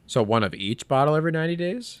So one of each bottle every 90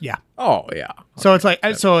 days? yeah. Oh, yeah. So it's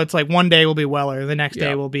like one day will be Weller, the next day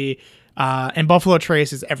Yeah. will be, and Buffalo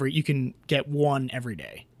Trace is you can get one every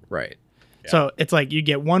day. Right. So it's like you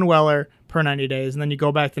get one Weller per 90 days, and then you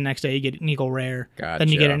go back the next day, you get an Eagle Rare, then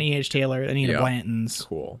you get Gotcha. an E.H. Taylor, then you get Yeah. a Blanton's.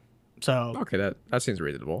 Cool. So, Okay, that seems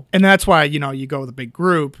reasonable. and that's why, you go with a big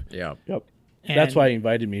group. Yeah. Yep. And That's why he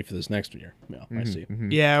invited me for this next year. Yeah, I see.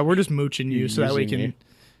 Yeah, we're just mooching you You're so that we using can me.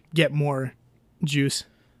 get more juice.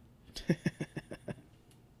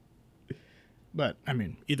 But, I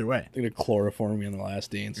mean, either way. They're gonna chloroform me on the last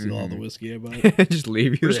day and steal all the whiskey I bought. Just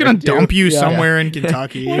leave you. We're just there, going to too. dump you Yeah. somewhere in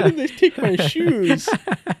Kentucky. Why did they take my shoes?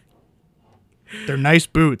 They're nice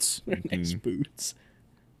boots. Nice boots.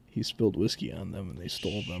 He spilled whiskey on them and they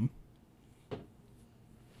stole them.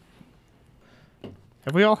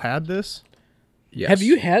 Have we all had this? Yes. Have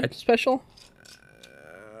you had special?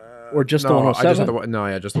 Or just the No, I just 107? had the one- no,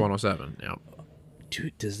 yeah, just the 107. Yeah.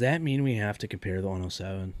 Dude, does that mean we have to compare the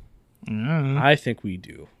 107? Mm. I think we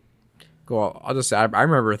do. Cool. I'll just say I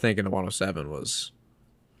remember thinking the 107 was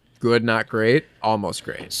good, not great, almost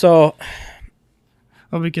great. So,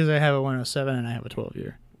 Well, because I have a 107 and I have a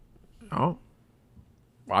 12-year. Oh.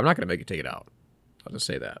 Well, I'm not gonna make you take it out. I'll just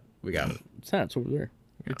say that we got it. it's not. It's over there.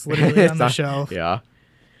 It's literally It's on the not- shelf. Yeah.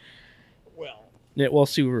 Yeah, we'll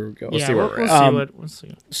see where we go. yeah, see where we'll we're see at. what we'll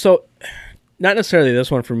see. So, not necessarily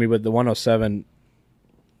this one for me, but the 107.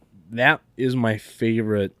 That is my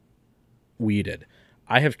favorite weeded.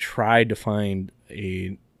 I have tried to find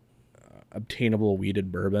a obtainable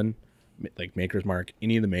weeded bourbon, like Maker's Mark,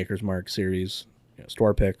 any of the Maker's Mark series,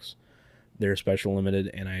 store picks. They're special limited,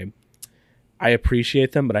 and I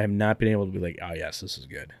appreciate them, but I have not been able to be like, oh yes, this is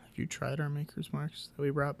good. Have you tried our Maker's Marks that we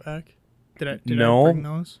brought back? Did I No. bring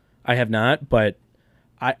those? I have not, but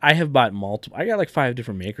I have bought multiple. I got like 5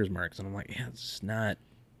 different Maker's Marks, and I'm like, yeah, it's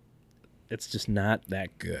just not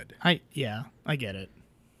that good. I get it.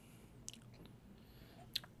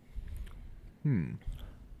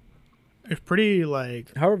 It's pretty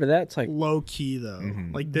like However, that's like low key though.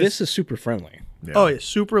 Like this is super friendly. Yeah. Oh yeah,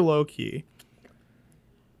 super low key.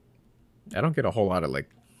 I don't get a whole lot of like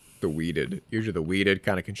the weeded. Usually the weeded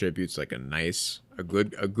kind of contributes like a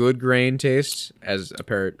good grain taste as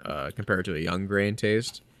compared to a young grain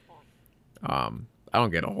taste. I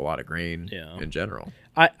don't get a whole lot of grain in general.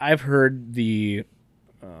 I've heard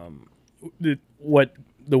what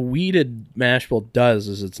the weeded mash bill does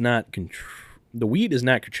is it's not the wheat is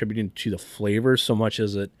not contributing to the flavor so much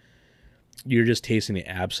as you're just tasting the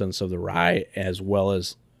absence of the rye as well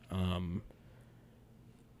as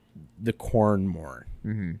the corn more.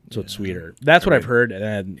 Mm-hmm. So it's sweeter. That's what I've heard.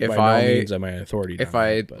 And if by no means am I authority. If down I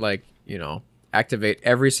there, but- like, activate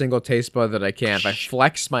every single taste bud that I can, if I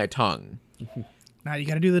flex my tongue, Now you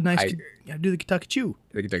gotta do the Kentucky Chew.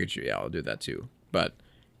 the Kentucky Chew, yeah, I'll do that too. But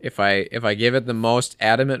if I give it the most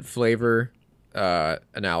adamant flavor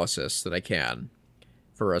analysis that I can,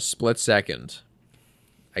 for a split second,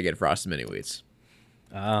 I get Frosted Mini Wheats.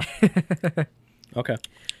 Okay.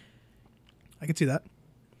 I can see that.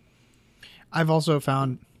 I've also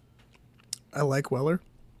found I like Weller.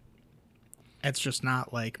 It's just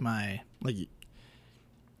not like to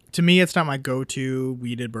me it's not my go-to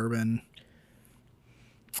weeded bourbon.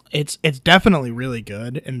 It's definitely really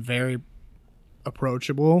good and very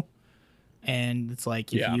approachable. And it's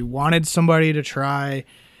like if you wanted somebody to try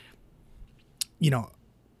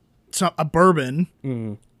a bourbon,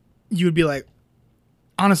 you would be like,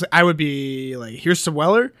 honestly, I would be like, here's some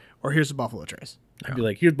Weller or here's the Buffalo Trace. I'd be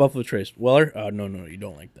like, here's Buffalo Trace. Weller? No, you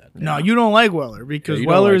don't like that. No, you don't like Weller because you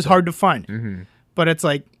don't Weller like is that. hard to find. But it's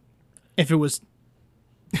like if it was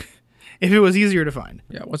easier to find.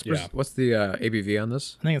 Yeah, what's the ABV on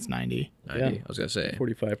this? I think it's 90. 90. Yeah. I was gonna say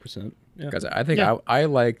 45%. Yeah. because I think I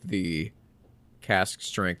like the cask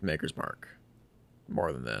strength Maker's Mark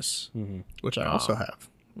more than this. Which I also have.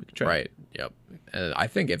 We could try. Right. Yep. And I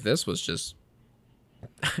think if this was just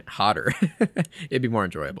hotter, it'd be more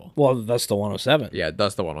enjoyable. Well, that's the 107. Yeah,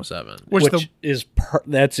 that's the 107. Which is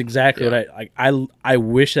that's exactly what I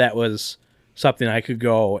wish that was something I could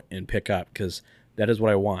go and pick up because that is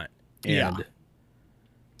what I want. And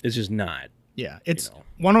it's just not. Yeah, it's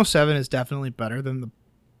 107 is definitely better than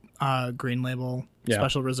the Green Label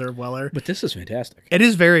Special Reserve Weller. But this is fantastic. It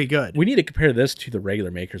is very good. We need to compare this to the regular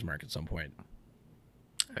Maker's Mark at some point.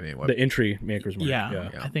 I mean, what? The entry Maker's Mark. Yeah,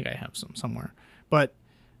 I think I have some somewhere. But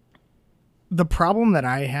the problem that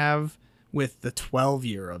I have with the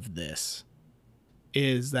 12-year of this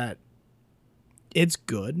is that it's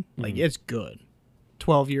good. Like, it's good.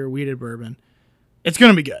 12-year weeded bourbon. It's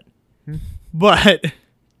going to be good. But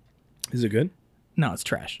Is it good? no, it's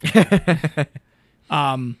trash.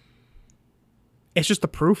 It's just the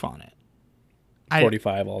proof on it.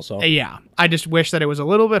 45 also. Yeah. I just wish that it was a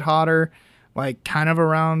little bit hotter, like kind of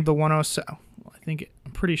around the 107.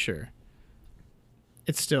 I'm pretty sure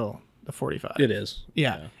it's still the 45. It is.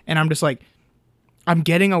 Yeah. And I'm just like, I'm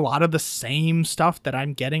getting a lot of the same stuff that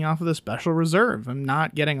I'm getting off of the Special Reserve. I'm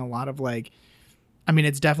not getting a lot of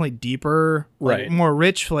it's definitely deeper, Right. more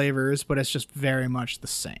rich flavors, but it's just very much the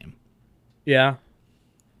same. Yeah.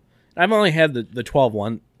 I've only had the 12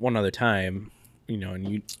 one other time,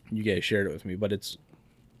 and you guys shared it with me, but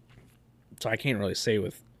so I can't really say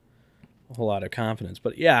with a whole lot of confidence.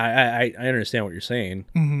 But yeah, I understand what you're saying.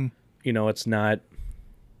 Mm-hmm. It's not.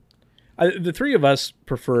 The three of us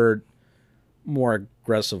prefer more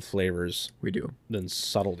aggressive flavors We do. than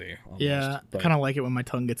subtlety. Almost, Yeah. I but, kind of like it when my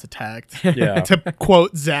tongue gets attacked. Yeah. To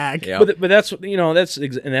quote Zach. Yeah. But that's that's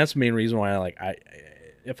the main reason why I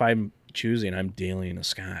if I'm choosing, I'm dailing a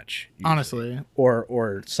Scotch usually. Honestly.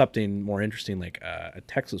 or something more interesting like a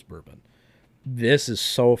Texas bourbon. This is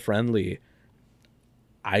so friendly.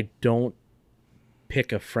 I don't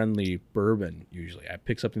pick a friendly bourbon usually. I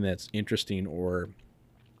pick something that's interesting or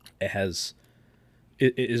it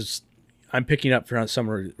is. I'm picking up for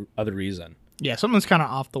some other reason. Yeah, something's kind of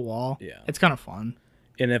off the wall. Yeah. It's kind of fun.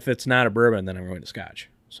 And if it's not a bourbon, then I'm going to Scotch.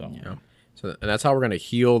 So So, and that's how we're gonna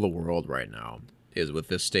heal the world right now. is with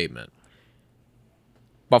this statement.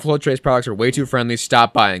 Buffalo Trace products are way too friendly.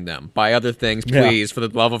 Stop buying them. Buy other things, Yeah. please, for the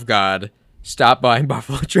love of God. Stop buying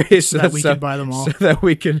Buffalo Trace So that we can buy them all. So that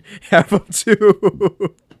we can have them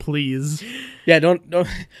too. Please. Yeah, don't.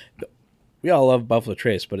 We all love Buffalo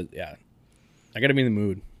Trace, but yeah, I gotta be in the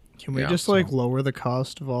mood. Can we Yeah, just so- like lower the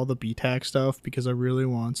cost of all the BTAC stuff because I really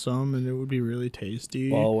want some and it would be really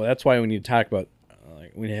tasty. Well, that's why we need to talk about.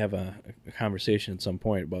 Like, we need to have a conversation at some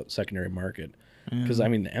point about secondary market, because I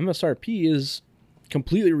mean the MSRP is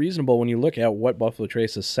completely reasonable when you look at what Buffalo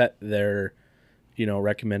Trace has set their,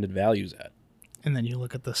 recommended values at, and then you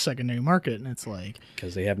look at the secondary market and it's like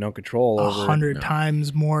because they have no control over 100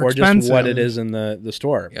 times more or expensive. just what it is in the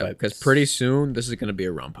store. Yeah, But because pretty soon this is going to be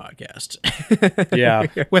a rum podcast. yeah,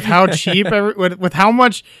 With how cheap, with how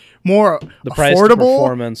much more the price to affordable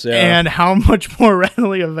performance, yeah. and how much more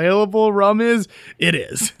readily available rum is, it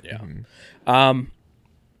is. Yeah.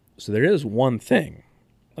 So there is one thing,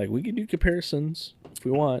 like we can do comparisons if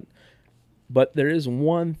we want, but there is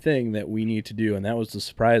one thing that we need to do, and that was the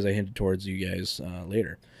surprise I hinted towards you guys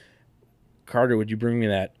later. Carter, would you bring me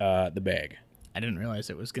that the bag? I didn't realize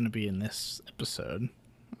it was going to be in this episode.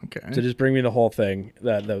 Okay. So just bring me the whole thing,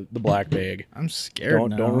 the black bag. I'm scared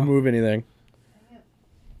now. Don't remove anything.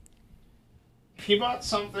 He bought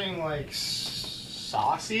something like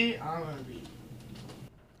saucy. I'm going to be...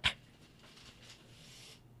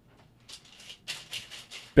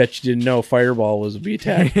 Bet you didn't know Fireball was a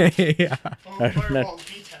BTAC. Yeah. Oh, Fireball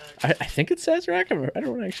BTAC. I think it says rack. I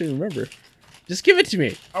don't actually remember. Just give it to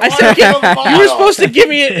me. I I said want give, the bottle. you were supposed to give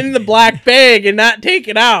me it in the black bag and not take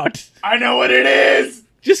it out. I know what it is.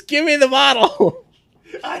 Just give me the bottle.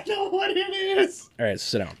 I know what it is. All right,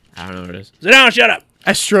 sit down. I don't know what it is. Sit down. Shut up.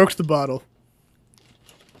 I stroked the bottle.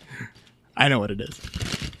 I know what it is.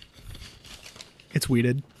 It's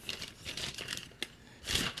weeded.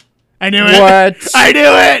 I knew it. What? I knew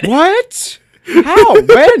it. What? How? When?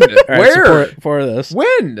 All right, Where? so for this,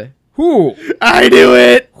 When? Who? I knew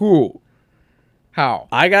it. Who? How?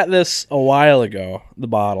 I got this a while ago. The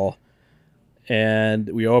bottle, and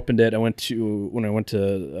we opened it. When I went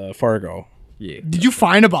to Fargo. Yeah. Did you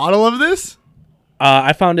find a bottle of this?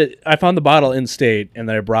 I found the bottle in state, and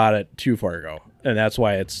then I brought it to Fargo, and that's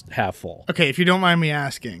why it's half full. Okay, if you don't mind me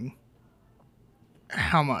asking,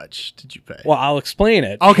 how much did you pay? Well, I'll explain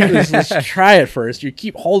it. Okay. Let's try it first. You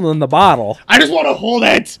keep holding the bottle. I just want to hold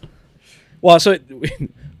it. Well, so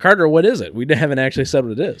Carter, what is it? We haven't actually said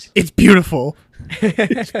what it is. It's beautiful.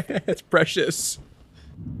 It's precious.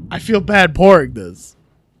 I feel bad pouring this.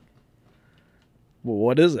 Well,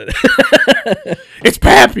 what is it? It's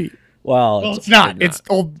Pappy. Well, Well, it's it's not. It's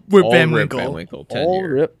old Rip Old Van Rip Winkle. Van Winkle 10 Old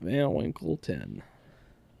year. Rip Van Winkle 10.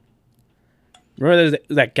 Remember there's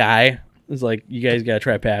that guy? It's like, you guys got to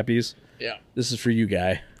try Pappy's. Yeah. This is for you,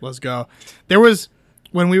 guy. Let's go. There was,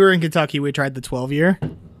 when we were in Kentucky, we tried the 12 year.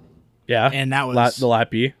 Yeah. And that was- the Lot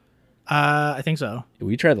B. I think so.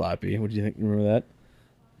 We tried the Lot B. What do you think? Remember that?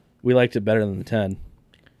 We liked it better than the 10.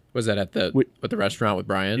 Was that at the restaurant with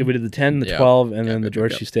Brian? Yeah, we did the 10, the Yeah. 12, and then Yeah, the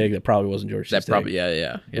George yeah. cheesesteak. That probably wasn't George that cheesesteak. probably yeah.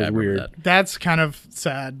 was I remember weird. that. That's kind of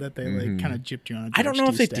sad that they like kind of gypped you on. I don't know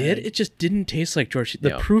if they did. It just didn't taste like George. The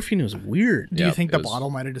Yeah. proofing was weird. Do you Yep, think it the was- bottle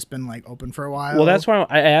might have just been like open for a while? Well, that's why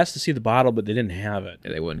I asked to see the bottle, but they didn't have it.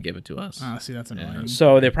 They wouldn't give it to us. Oh, see, that's annoying.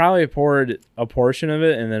 So they probably poured a portion of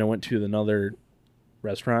it, and then it went to another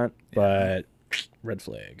restaurant. But red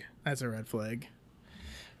flag. That's a red flag,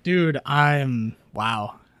 dude. I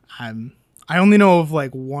only know of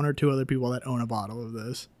like one or two other people that own a bottle of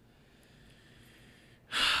this.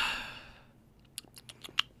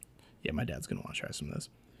 Yeah, my dad's gonna want to try some of this.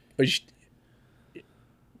 But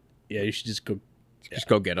you should just go. Just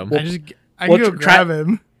go get them. I can well, go try- grab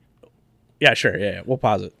him. Yeah, sure. Yeah, we'll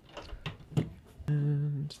pause it.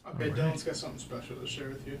 Okay, Dylan's got something special to share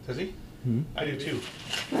with you. Does he? I do too.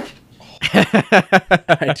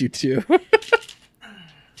 I do too.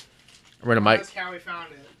 We're gonna mic. That's how we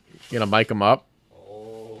found it. You gonna mic them up.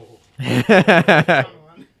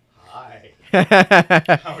 Hi.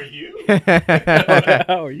 How are you?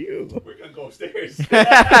 How are you? We're gonna go upstairs.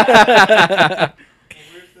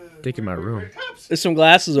 Take in my room. There's some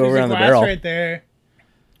glasses over on the barrel. right there.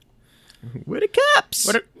 Where the caps?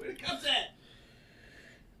 Where the cups at?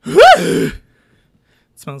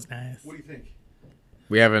 Smells nice. What do you think?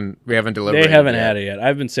 We haven't delivered. They haven't had it yet.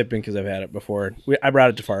 I've been sipping because I've had it before. I brought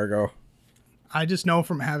it to Fargo. I just know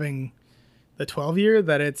from having the 12 year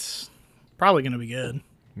that it's probably gonna be good.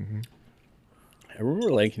 I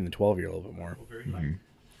remember liking the 12-year a little bit more. Very light.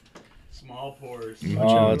 Small pours.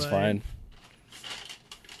 Oh, that's like- fine.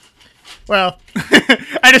 Well,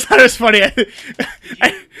 I just thought it was funny. You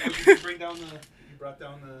brought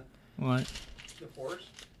down the What? The pores?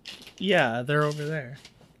 Yeah, they're over there.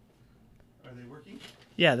 Are they working?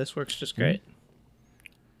 Yeah, this works just great.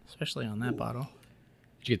 Especially on that bottle.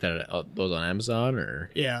 Did you get that those on Amazon or?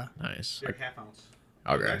 Yeah. Nice. They're half ounce.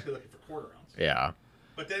 I was Okay. actually looking for quarter ounce. Yeah.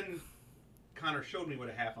 But then Connor showed me what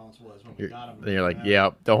a half ounce was when we got them. Then you're like,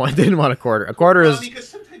 yep. Didn't want a quarter. A quarter is. Because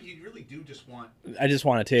sometimes you really do just want I just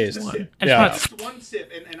want to taste. a sip. I Yeah. just Just one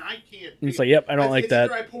sip, and I can't. It's like, yep, I don't like it's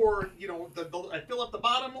that. Either I pour, I fill up the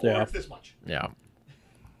bottom, or Yeah. it's this much. Yeah.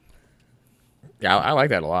 Yeah, I like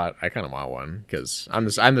that a lot. I kind of want one because I'm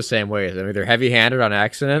the same way. I'm either heavy-handed on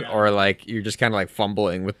accident or like you're just kind of like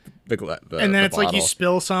fumbling with the and then it's like you bottle.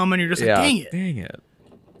 spill some and you're just like, dang it. Dang it.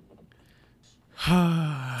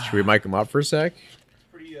 Should we mic them up for a sec?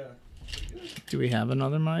 Pretty good. Do we have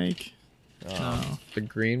another mic? The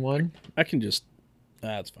green one. I can just.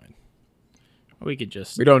 That's fine. We could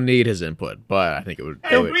just. We don't need his input, but I think it would.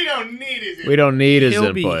 Hey, we don't need it. We don't need his He'll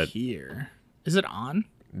input. be here. Is it on?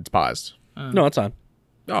 It's paused. No, it's on.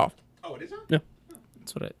 Oh, Oh, it is on?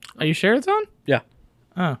 That's what it. Are you sure it's on? Yeah.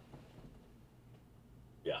 Oh.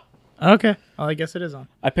 Yeah. Okay. Well, I guess it is on.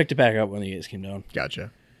 I picked it back up when the gates came down.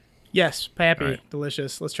 gotcha. Yes, Pappy. All right.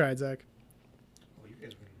 Delicious. Let's try it, Zach. Well, you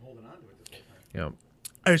guys have been holding on to it this whole time.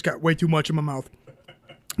 Yeah. I just got way too much in my mouth.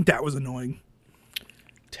 That was annoying.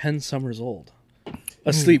 10 summers old.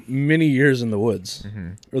 Asleep many years in the woods.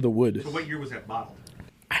 Or the wood. So what year was that bottled?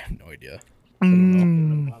 I have no idea.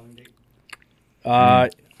 Bottling date?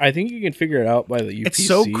 I think you can figure it out by the UPC. It's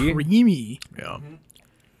so creamy. Yeah.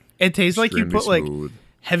 It tastes like you Extremely put like smooth.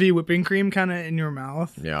 heavy whipping cream kind of in your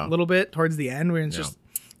mouth. Yeah. A little bit towards the end where it's Yeah. just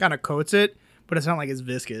kind of coats it, but it's not like it's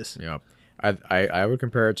viscous. Yeah. I would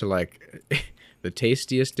compare it to like the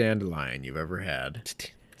tastiest dandelion you've ever had.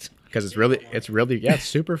 Because it's really it's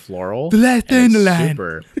super floral. The last and it's dandelion.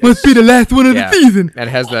 super- Must be the last one of yeah, the season. and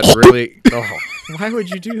it has that really. Oh, why would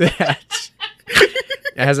you do that?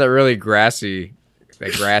 It has that really grassy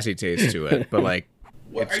taste to it, but like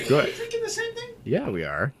What, it's are good. you drinking the same thing? Yeah, we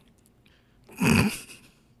are.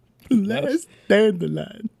 Last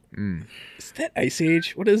dandelion. Is that Ice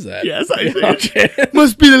Age? What is that? Yes, I did. Okay.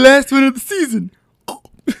 Must be the last one of the season.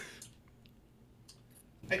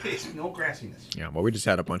 I taste no grassiness. Yeah, well, we just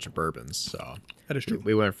had a bunch of bourbons, so That is true.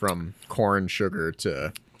 we went from corn sugar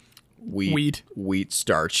to wheat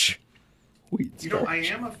starch. Wheat You know,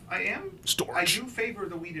 starch. I do favor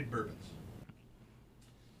the weeded bourbons.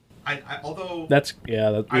 Although That's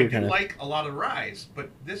that. I We do kind of. like a lot of rye, but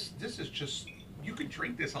this is just, you could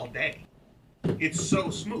drink this all day. It's so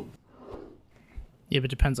smooth. Yeah, but it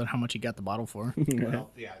depends on how much you got the bottle for. Well,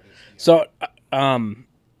 yeah. So,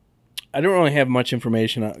 I don't really have much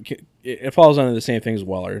information. It falls under the same thing as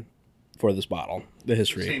Weller for this bottle, the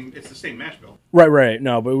history. It's the same mash bill. Right.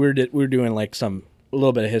 No, but we're doing like a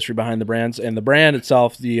little bit of history behind the brands, and the brand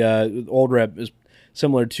itself, the Old Rip, is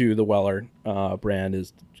similar to the Weller brand.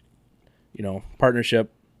 Is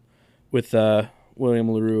partnership with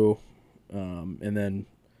William LaRue, and then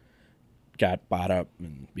got bought up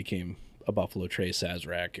and became a Buffalo Trace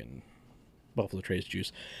Sazerac and Buffalo Trace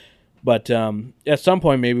juice. But at some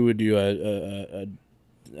point, maybe we'd do a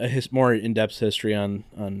more in-depth history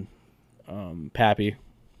on Pappy,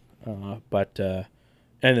 and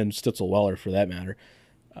then Stitzel Weller for that matter.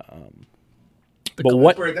 But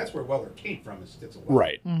what? That's where Weller came from. Is Stitzel Weller.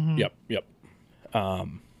 Right. Yep.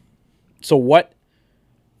 So what?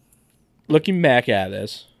 Looking back at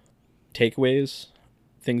this, takeaways,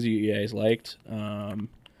 things you guys liked,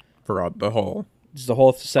 For the whole. just the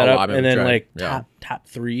whole setup, I'm and then trying- like yeah. top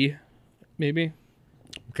three, maybe.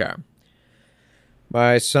 Okay.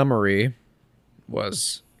 My summary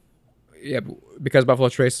was, because Buffalo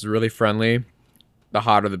Trace is really friendly, the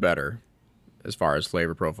hotter the better, as far as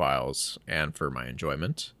flavor profiles and for my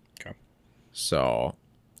enjoyment. Okay. So,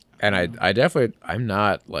 and I definitely, I'm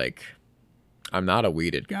not a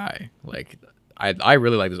weeded guy. Like, I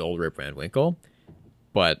really like this Old Rip Van Winkle,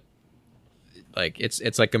 but like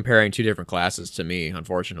it's like comparing two different classes to me.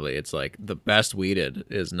 Unfortunately, it's like the best weeded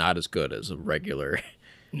is not as good as a regular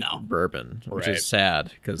bourbon, which Right. is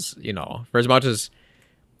sad because for as much as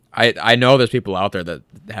I know there's people out there that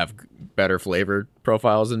have better flavor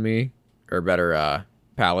profiles than me or better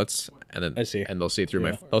palates, and then I see. and they'll see through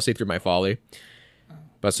Yeah. my folly.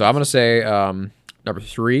 But so I'm gonna say number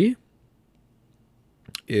 3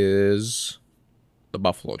 is the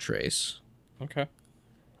Buffalo Trace. Okay.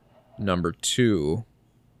 Number 2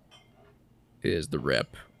 is the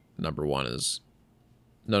Rip. Number 1 is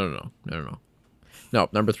no.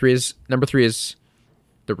 Number 3 is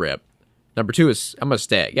the Rip. Number 2 is I'm a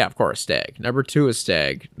Stag. Yeah, of course, Stag. Number 2 is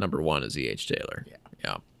Stag. Number 1 is E.H. Taylor.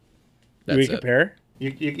 Yeah. Do we That's it. compare?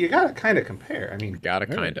 You gotta kind of compare. I mean, Gotta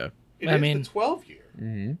kinda. It I is mean- the 12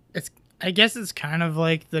 year. I guess it's kind of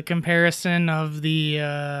like the comparison of the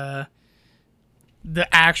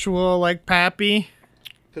actual like Pappy.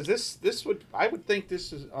 Because this would, I would think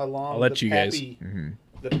this is along I'll let the you guys. Pappy,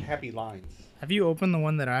 the Pappy lines. Have you opened the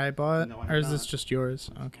one that I bought, No, I or is have this not. just yours?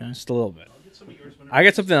 Okay. Just a little bit. Get some of yours whenever- I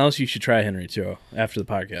got something else you should try, Henry, too, after the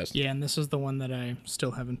podcast. Yeah, and this is the one that I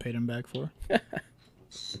still haven't paid him back for. Mine,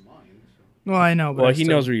 so- Well, I know, but Well, I he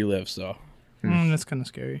still- knows where you live, so. That's kind of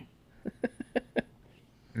scary.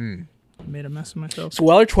 I made a mess of myself. So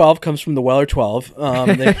Weller 12 comes from the Weller 12.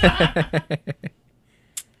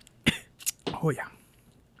 Oh yeah.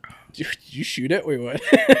 Did you shoot it? Wait, what?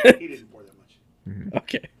 He didn't pour that much.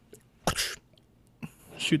 Okay.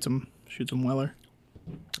 Shoot some Weller.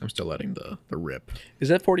 I'm still letting the rip Is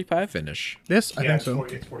that 45? finish. This I Yeah, think it's, so.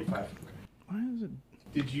 40, it's 45. Why is it?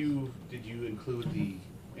 Did you include the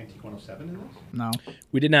Antique 107 in this? No.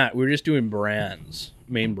 We did not. We were just doing brands,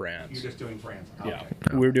 main brands. You're just doing brands. Yeah.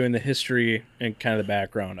 Okay. We were doing the history and kind of the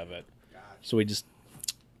background of it. So we just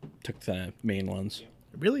took the main ones.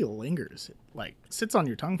 It really lingers. It, like sits on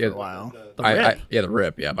your tongue for Yeah, a while. The I rip. yeah, the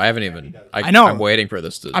rip. Yeah, but I haven't even. I know. I'm waiting for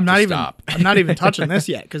this to. I'm not to even. stop. I'm not even touching this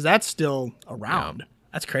yet because that's still around.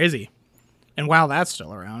 That's crazy. And while that's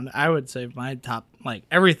still around, I would say my top like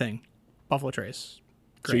everything, Buffalo Trace.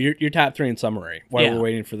 So Great. your top three in summary while Yeah. we're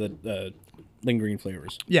waiting for the lingering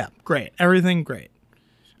flavors. Yeah, great. Everything great.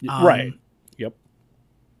 Right. Yep.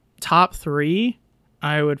 Top three,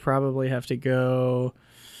 I would probably have to go.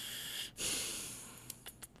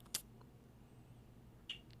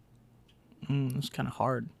 It's kind of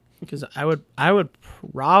hard because I would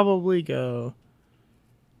probably go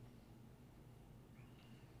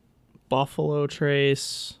Buffalo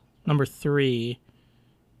Trace number 3,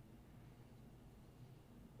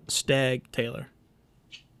 Stag Taylor.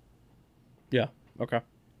 Yeah. Okay.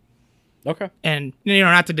 Okay. And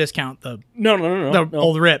not to discount the No.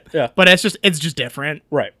 old rip, Yeah. but it's just different,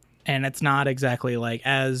 Right. and it's not exactly like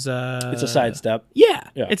as It's a sidestep. Yeah,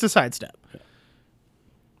 Yeah. it's a sidestep.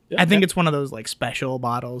 Yeah. I think it's one of those like special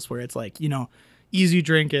bottles where it's like easy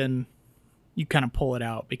drinking. You kind of pull it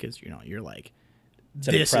out because you're like, It's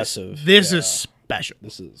this impressive. This Yeah. is special.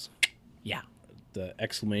 This is Yeah, the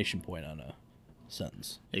exclamation point on a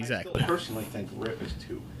sentence. exactly. I still personally think Rip is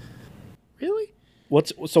 2. Really?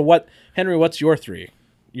 Henry, what's your three?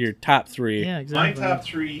 Your top three. Yeah, My exactly. top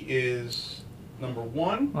 3 is number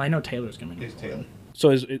 1 Well, I know Taylor's gonna be is Taylor.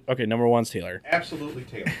 So okay, number one's Taylor. Absolutely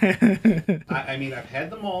Taylor. I mean, I've had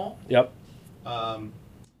them all. Yep.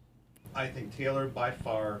 I think Taylor by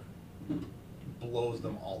far blows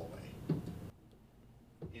them all away.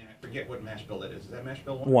 And I forget what mash bill that is. Is that mash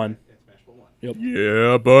bill 1? One. It's mash bill 1. Yep.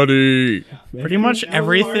 Yeah, buddy. Pretty much That was hard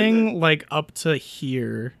everything like up to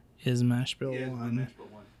here is Mash Bill Yeah, it's 1. mash bill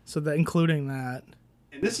 1. So that including that.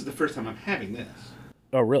 And this is the first time I'm having this.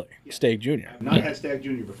 Oh, really? Stag Junior. I've not had Stag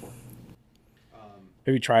Junior before.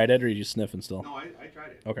 Have you tried it, or are you just sniffing still? No, I tried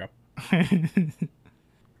it. Okay.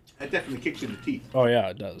 That definitely kicks in the teeth. Oh yeah,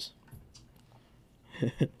 it does.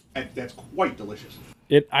 That's quite delicious.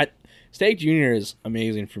 Stag Junior is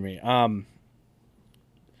amazing for me.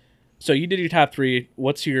 So you did your top three.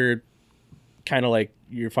 What's your kind of like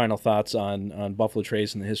your final thoughts on Buffalo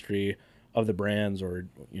Trace and the history of the brands, or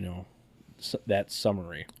that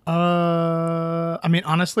summary? I mean,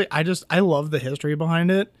 honestly, I love the history behind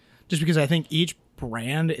it, just because I think each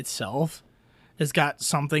brand itself has got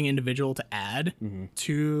something individual to add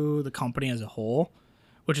to the company as a whole,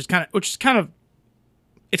 which is kind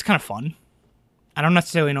of fun. I don't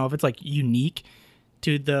necessarily know if it's like unique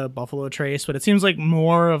to the Buffalo Trace, but it seems like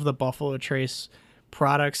more of the Buffalo Trace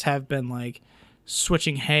products have been like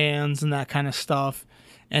switching hands and that kind of stuff,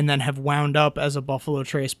 and then have wound up as a Buffalo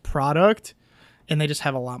Trace product, and they just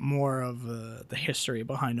have a lot more of the history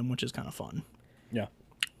behind them, which is kind of fun. Yeah.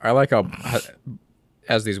 I like how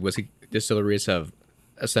as these whiskey distilleries have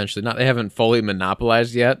essentially they haven't fully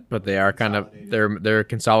monopolized yet, but they are kind of they're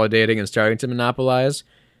consolidating and starting to monopolize.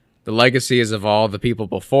 The legacies of all the people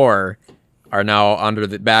before are now under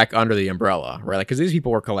the umbrella, right? Like, because these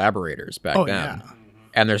people were collaborators back then, Yeah.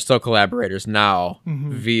 and they're still collaborators now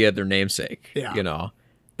via their namesake. Yeah.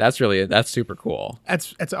 That's super cool.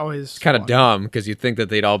 It's always Kind of fun. dumb because you think that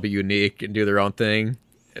they'd all be unique and do their own thing,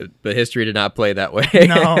 but history did not play that way.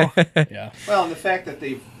 No. Yeah. Well, and the fact that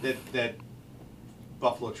that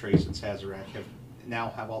Buffalo Trace and Sazerac now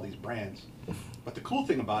have all these brands, but the cool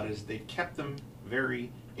thing about it is they've kept them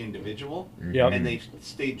very individual, Yep. and they've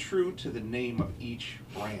stayed true to the name of each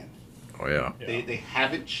brand. Oh yeah. They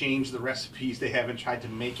haven't changed the recipes. They haven't tried to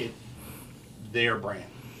make it their brand.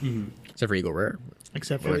 Except for Eagle Rare.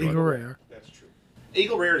 Except for Really Eagle good. Rare. That's true.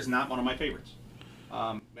 Eagle Rare is not one of my favorites.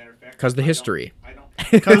 Matter of fact, 'Cause the I don't- history. I don't.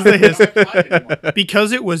 Because the his- I don't buy it anymore.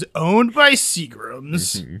 because it was owned by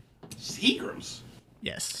Seagram's. Seagram's.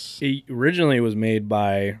 Yes. It originally was made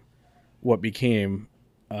by what became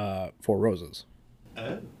Four Roses.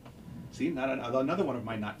 Oh. See, not another one of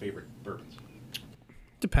my not favorite bourbons.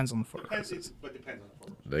 Depends on the flavor. But depends on the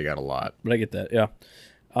flavor. They got a lot. But I get that, yeah.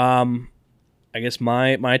 I guess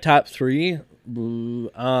my top three.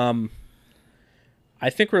 I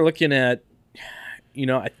think we're looking at,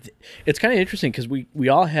 it's kind of interesting because we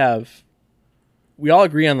all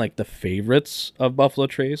agree on like the favorites of Buffalo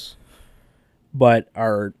Trace, but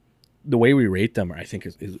the way we rate them, I think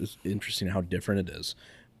is interesting how different it is.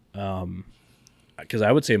 Because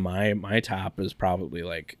I would say my top is probably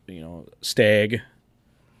like Stag,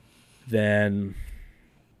 then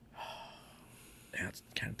that's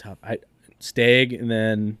kind of tough. Stag, and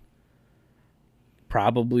then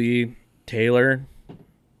probably Taylor,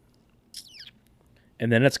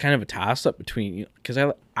 and then it's kind of a toss up between because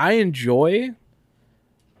I enjoy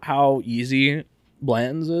how easy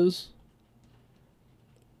Blanton's is,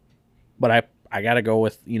 but I gotta go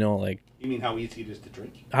with like You mean how easy it is to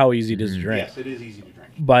drink? how easy it is to drink. Yes, it is easy to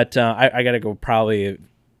drink. But I gotta go probably,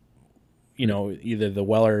 either the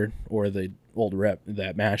Weller or the Old Rip,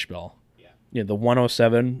 that mash bill. Yeah, the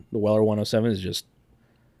 107, the Weller 107 is just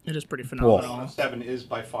It is pretty phenomenal. 107 is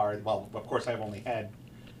by far, well, of course, I've only had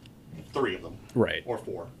 3 of them. right. Or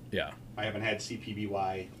 4. Yeah, I haven't had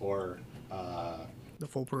CPBY or, The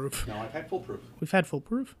Full Proof. no, I've had Full Proof. We've had Full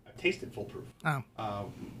Proof. I've tasted Full Proof.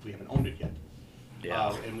 Oh. We haven't owned it yet.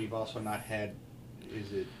 yeah. And we've also not had,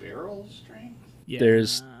 is it barrel strength? Yeah.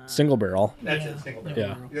 There's single barrel. That's Yeah. it, single barrel.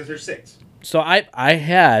 Yeah. Because there's 6. So I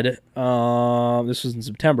had this was in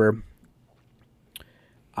September.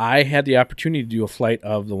 I had the opportunity to do a flight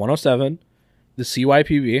of the 107, the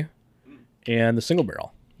CYPB, and the single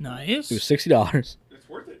barrel. Nice. It was $60. It's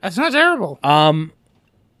worth it. That's not terrible.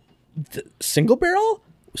 The single barrel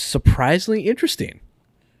was surprisingly interesting.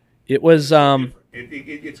 It was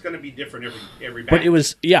It's going to be different every batch. but it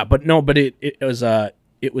was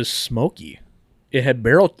it was smoky. It had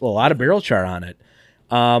a lot of barrel char on it.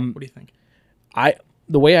 What do you think?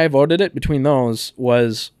 The way I voted it between those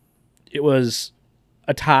was it was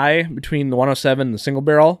a tie between the 107 and the single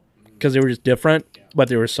barrel because they were just different, but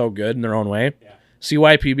they were so good in their own way. Yeah.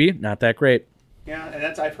 CYPB, not that great. Yeah, and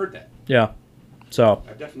I've heard that. Yeah. So,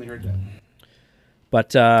 I've definitely heard that.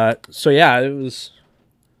 but so yeah, it was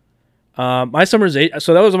my summarization.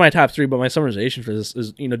 So that was my top 3, but my summarization for this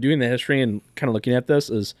is doing the history and kind of looking at this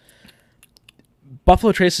is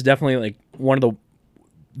Buffalo Trace is definitely like one of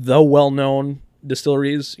the well-known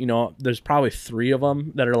distilleries. There's probably 3 of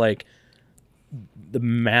them that are like the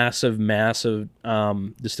massive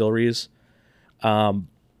distilleries.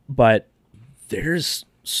 But there's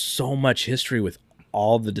so much history with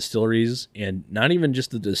all the distilleries, and not even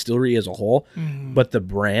just the distillery as a whole, but the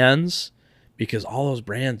brands, because all those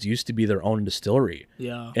brands used to be their own distillery.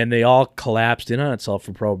 Yeah. And they all collapsed in on itself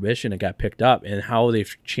for Prohibition and got picked up, and how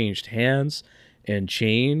they've changed hands and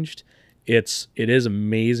changed. It is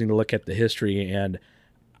amazing to look at the history and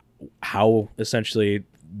how essentially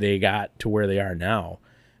they got to where they are now.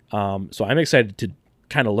 So I'm excited to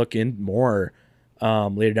kind of look in more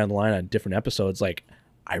later down the line on different episodes. Like,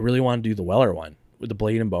 I really want to do the Weller one with the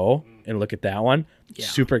Blade and Bow and look at that one. Yeah.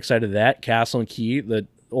 Super excited to that. Castle and Key, the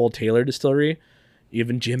old Taylor distillery,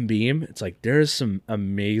 even Jim Beam. It's like there's some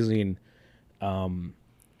amazing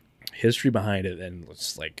history behind it, and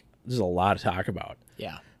it's like there's a lot to talk about.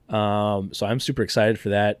 Yeah. So I'm super excited for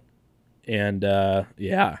that. And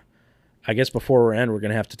yeah, I guess before we end, we're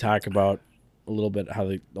going to have to talk about a little bit how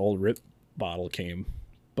the old Rip bottle came.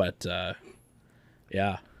 But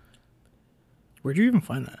yeah. Where'd you even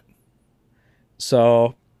find that?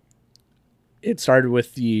 So it started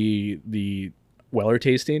with the Weller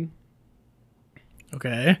tasting.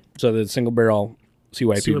 Okay. So the single barrel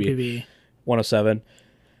CYPB COPB. 107.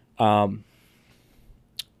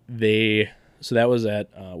 So that was at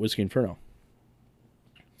Whiskey Inferno.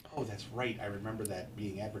 Oh, that's right. I remember that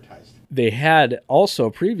being advertised. They had also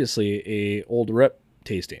previously a Old Rip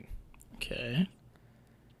tasting. Okay.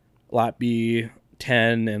 Lot B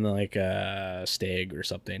 10 and like a Stag or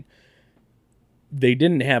something. They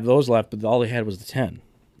didn't have those left, but all they had was the 10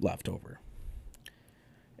 left over.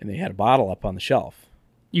 And they had a bottle up on the shelf.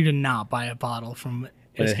 You did not buy a bottle from And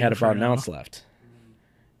Whiskey it had about an Inferno. ounce left.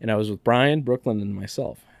 And I was with Brian, Brooklyn, and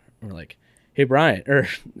myself. And we're like, hey, Brian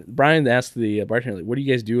asked the bartender, like, what do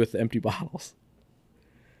you guys do with the empty bottles?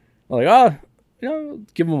 I'm like,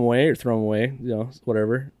 give them away or throw them away,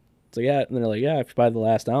 whatever. It's like, yeah. And they're like, yeah, if you buy the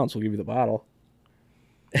last ounce, we'll give you the bottle.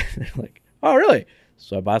 And they're like, oh, really?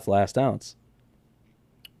 So I bought the last ounce.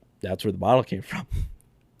 That's where the bottle came from.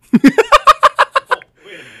 Oh,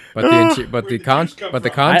 wait a minute. But the Where'd the juice come from?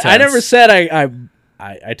 contents. I never said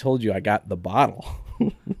I told you I got the bottle.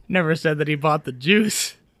 Never said that he bought the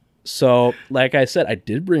juice. So, like I said, I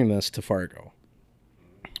did bring this to Fargo.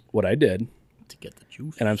 What I did, To get the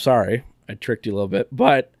juice. and I'm sorry, I tricked you a little bit,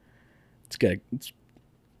 but it's good.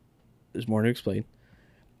 There's more to explain.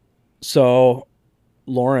 So,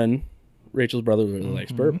 Lauren, Rachel's brother, really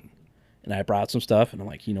likes bourbon. And I brought some stuff, and I'm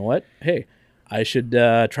like, you know what? Hey, I should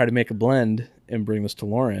try to make a blend and bring this to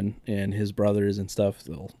Lauren and his brothers and stuff.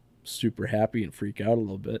 They'll super happy and freak out a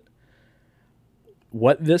little bit.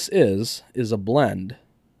 What this is a blend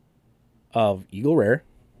of Eagle Rare,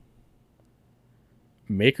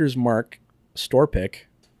 Maker's Mark Store Pick,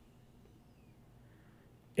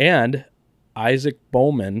 and Isaac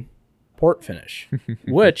Bowman Port Finish,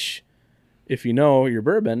 which, if you know your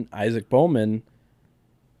bourbon, Isaac Bowman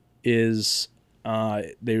is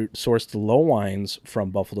they source the low wines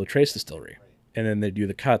from Buffalo Trace Distillery, and then they do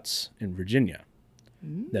the cuts in Virginia.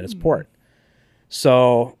 That is port.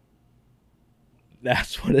 So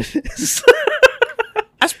that's what it is.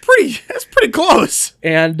 That's pretty close.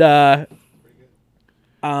 And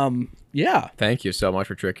yeah, Thank you so much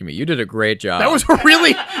for tricking me. You did a great job. That was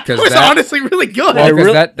that- honestly really good. Well, 'cause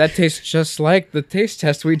really- that tastes just like the taste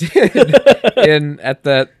test we did at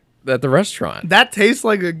the restaurant. That tastes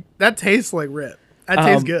like rip. That tastes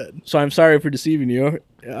good. so I'm sorry for deceiving you,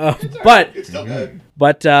 but It's still good.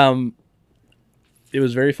 it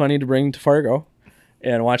was very funny to bring to Fargo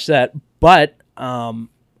and watch that. But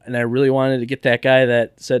and I really wanted to get that guy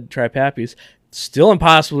that said try Pappy's. Still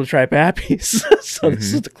impossible to try Pappy's. So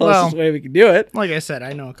this is the closest way we can do it. Like I said,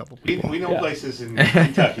 I know a couple people. We know places in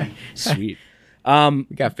Kentucky. Sweet. We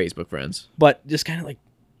got Facebook friends. But just kind of like,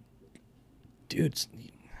 dudes,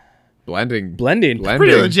 Blending. blending.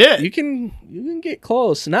 Pretty legit. You can get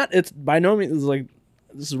close. It's by no means like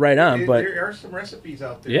this is right on, but There are some recipes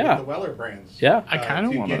out there Yeah. with the Weller brands. Yeah. I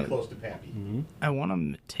kinda to wanna- get close to Pappy. I want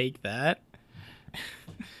to take that.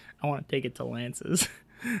 I want to take it to Lance's.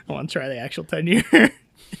 I want to try the actual 10-year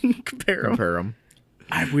and compare them. Compare them.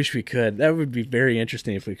 I wish we could. That would be very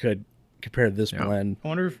interesting if we could compare this blend. I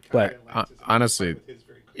wonder if. But Honestly,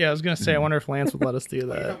 Yeah, I was gonna say. I wonder if Lance would let us do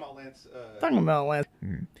What are you that. talking about, Lance? Talking about Lance.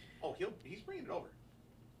 Oh, he's bringing it over.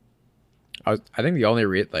 I think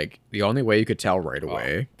the only way you could tell right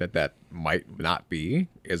away that might not be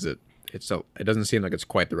is it doesn't seem like it's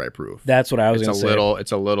quite the right proof. That's what I was It's going a to say. little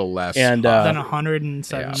it's a little less And, hot. Then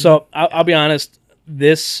 107. Yeah. So I'll be honest.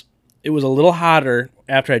 It was a little hotter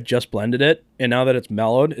after I just blended it, and now that it's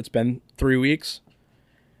mellowed, it's been 3 weeks.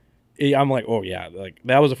 I'm like, oh yeah, like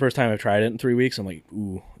that was the first time I've tried it in 3 weeks. I'm like,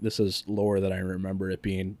 ooh, this is lower than I remember it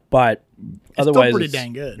being. But it's otherwise, still pretty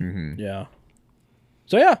dang good. Yeah.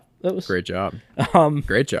 So yeah, that was Great job.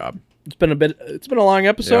 Great job. It's been a long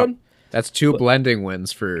episode. Yep. That's 2 blending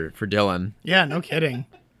wins for Dylan. Yeah, no kidding.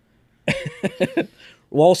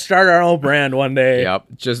 We'll start our own brand one day. Yep.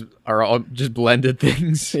 Just blended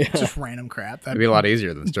things. Just random crap. That It'd be a lot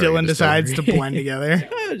easier than starting. Dylan a decides to distillery. blend together.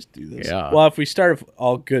 Just do this. Yeah. Well, if we start with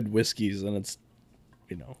all good whiskeys, then it's,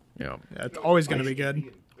 Yeah. Yeah, it's always gonna be good.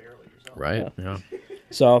 Right. Yeah.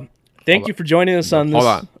 So thank you for joining us on this.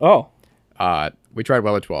 Hold on. Oh, We tried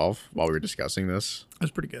Weller 12 while we were discussing this.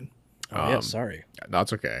 That's pretty good. yeah. Sorry. No,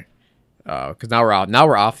 it's okay. Because now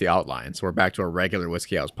we're off the outline, so we're back to a regular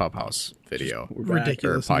Whiskey House Pub House video or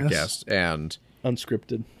Ridiculous podcast. And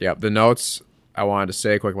Unscripted. yeah, the notes I wanted to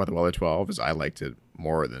say quick about the Weller 12 is I liked it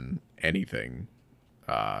more than anything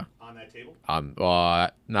On that table? on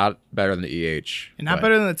not better than the EH. And not but-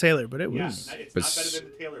 better than the Taylor, but it Yeah, was. it's but not better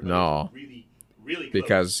than the Taylor, but no. it's really, really close.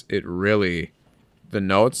 because it really the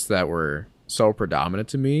notes that were so predominant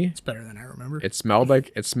to me, It's better than I remember. it smelled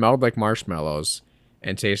like marshmallows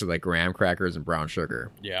and tasted like graham crackers and brown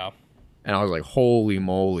sugar. Yeah. And I was like, holy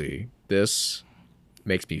moly, this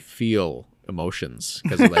makes me feel emotions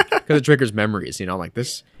because it triggers memories, like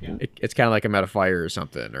this. It's kind of like I'm at a fire or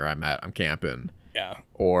something, or I'm camping, Yeah.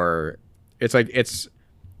 or it's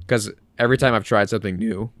because every time I've tried something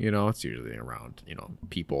new, it's usually around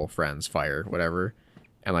people, friends, fire, whatever,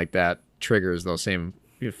 and like that triggers those same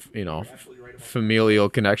familial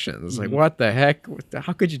connections. Like, what the heck?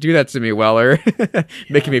 How could you do that to me, Weller?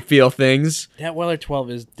 Making me feel things. That Weller 12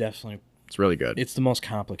 is definitely, It's really good. it's the most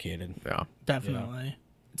complicated. Yeah. Definitely.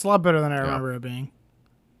 It's a lot better than I remember it being.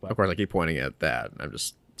 Of course, I keep pointing at that.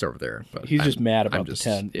 It's over there. But He's just mad about I'm the just,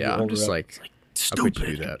 10. Yeah, The I'm just older like, how Stupid. could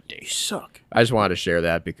you do that? You suck. I just wanted to share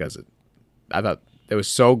that because I thought it was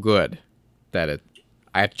so good that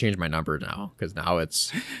I have to change my number now because now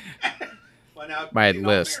it's Well, now, my in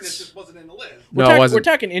all lists. fairness, this wasn't in the list. We're, No, it talk- wasn't.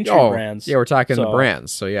 we're talking entry Oh, brands. Yeah, we're talking the So,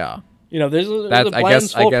 brands. So yeah, You know, there's a that I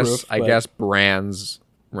blends guess I foolproof, but- guess brands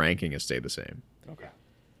ranking has stayed the same. Okay.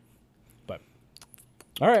 But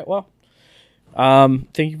all right, well,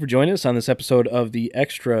 thank you for joining us on this episode of the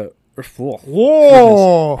Extra.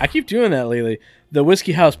 Whoa! I keep doing that lately. The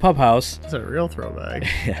Whiskey House Pub House, That's a real throwback.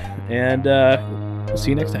 and we'll see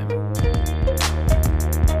you next time.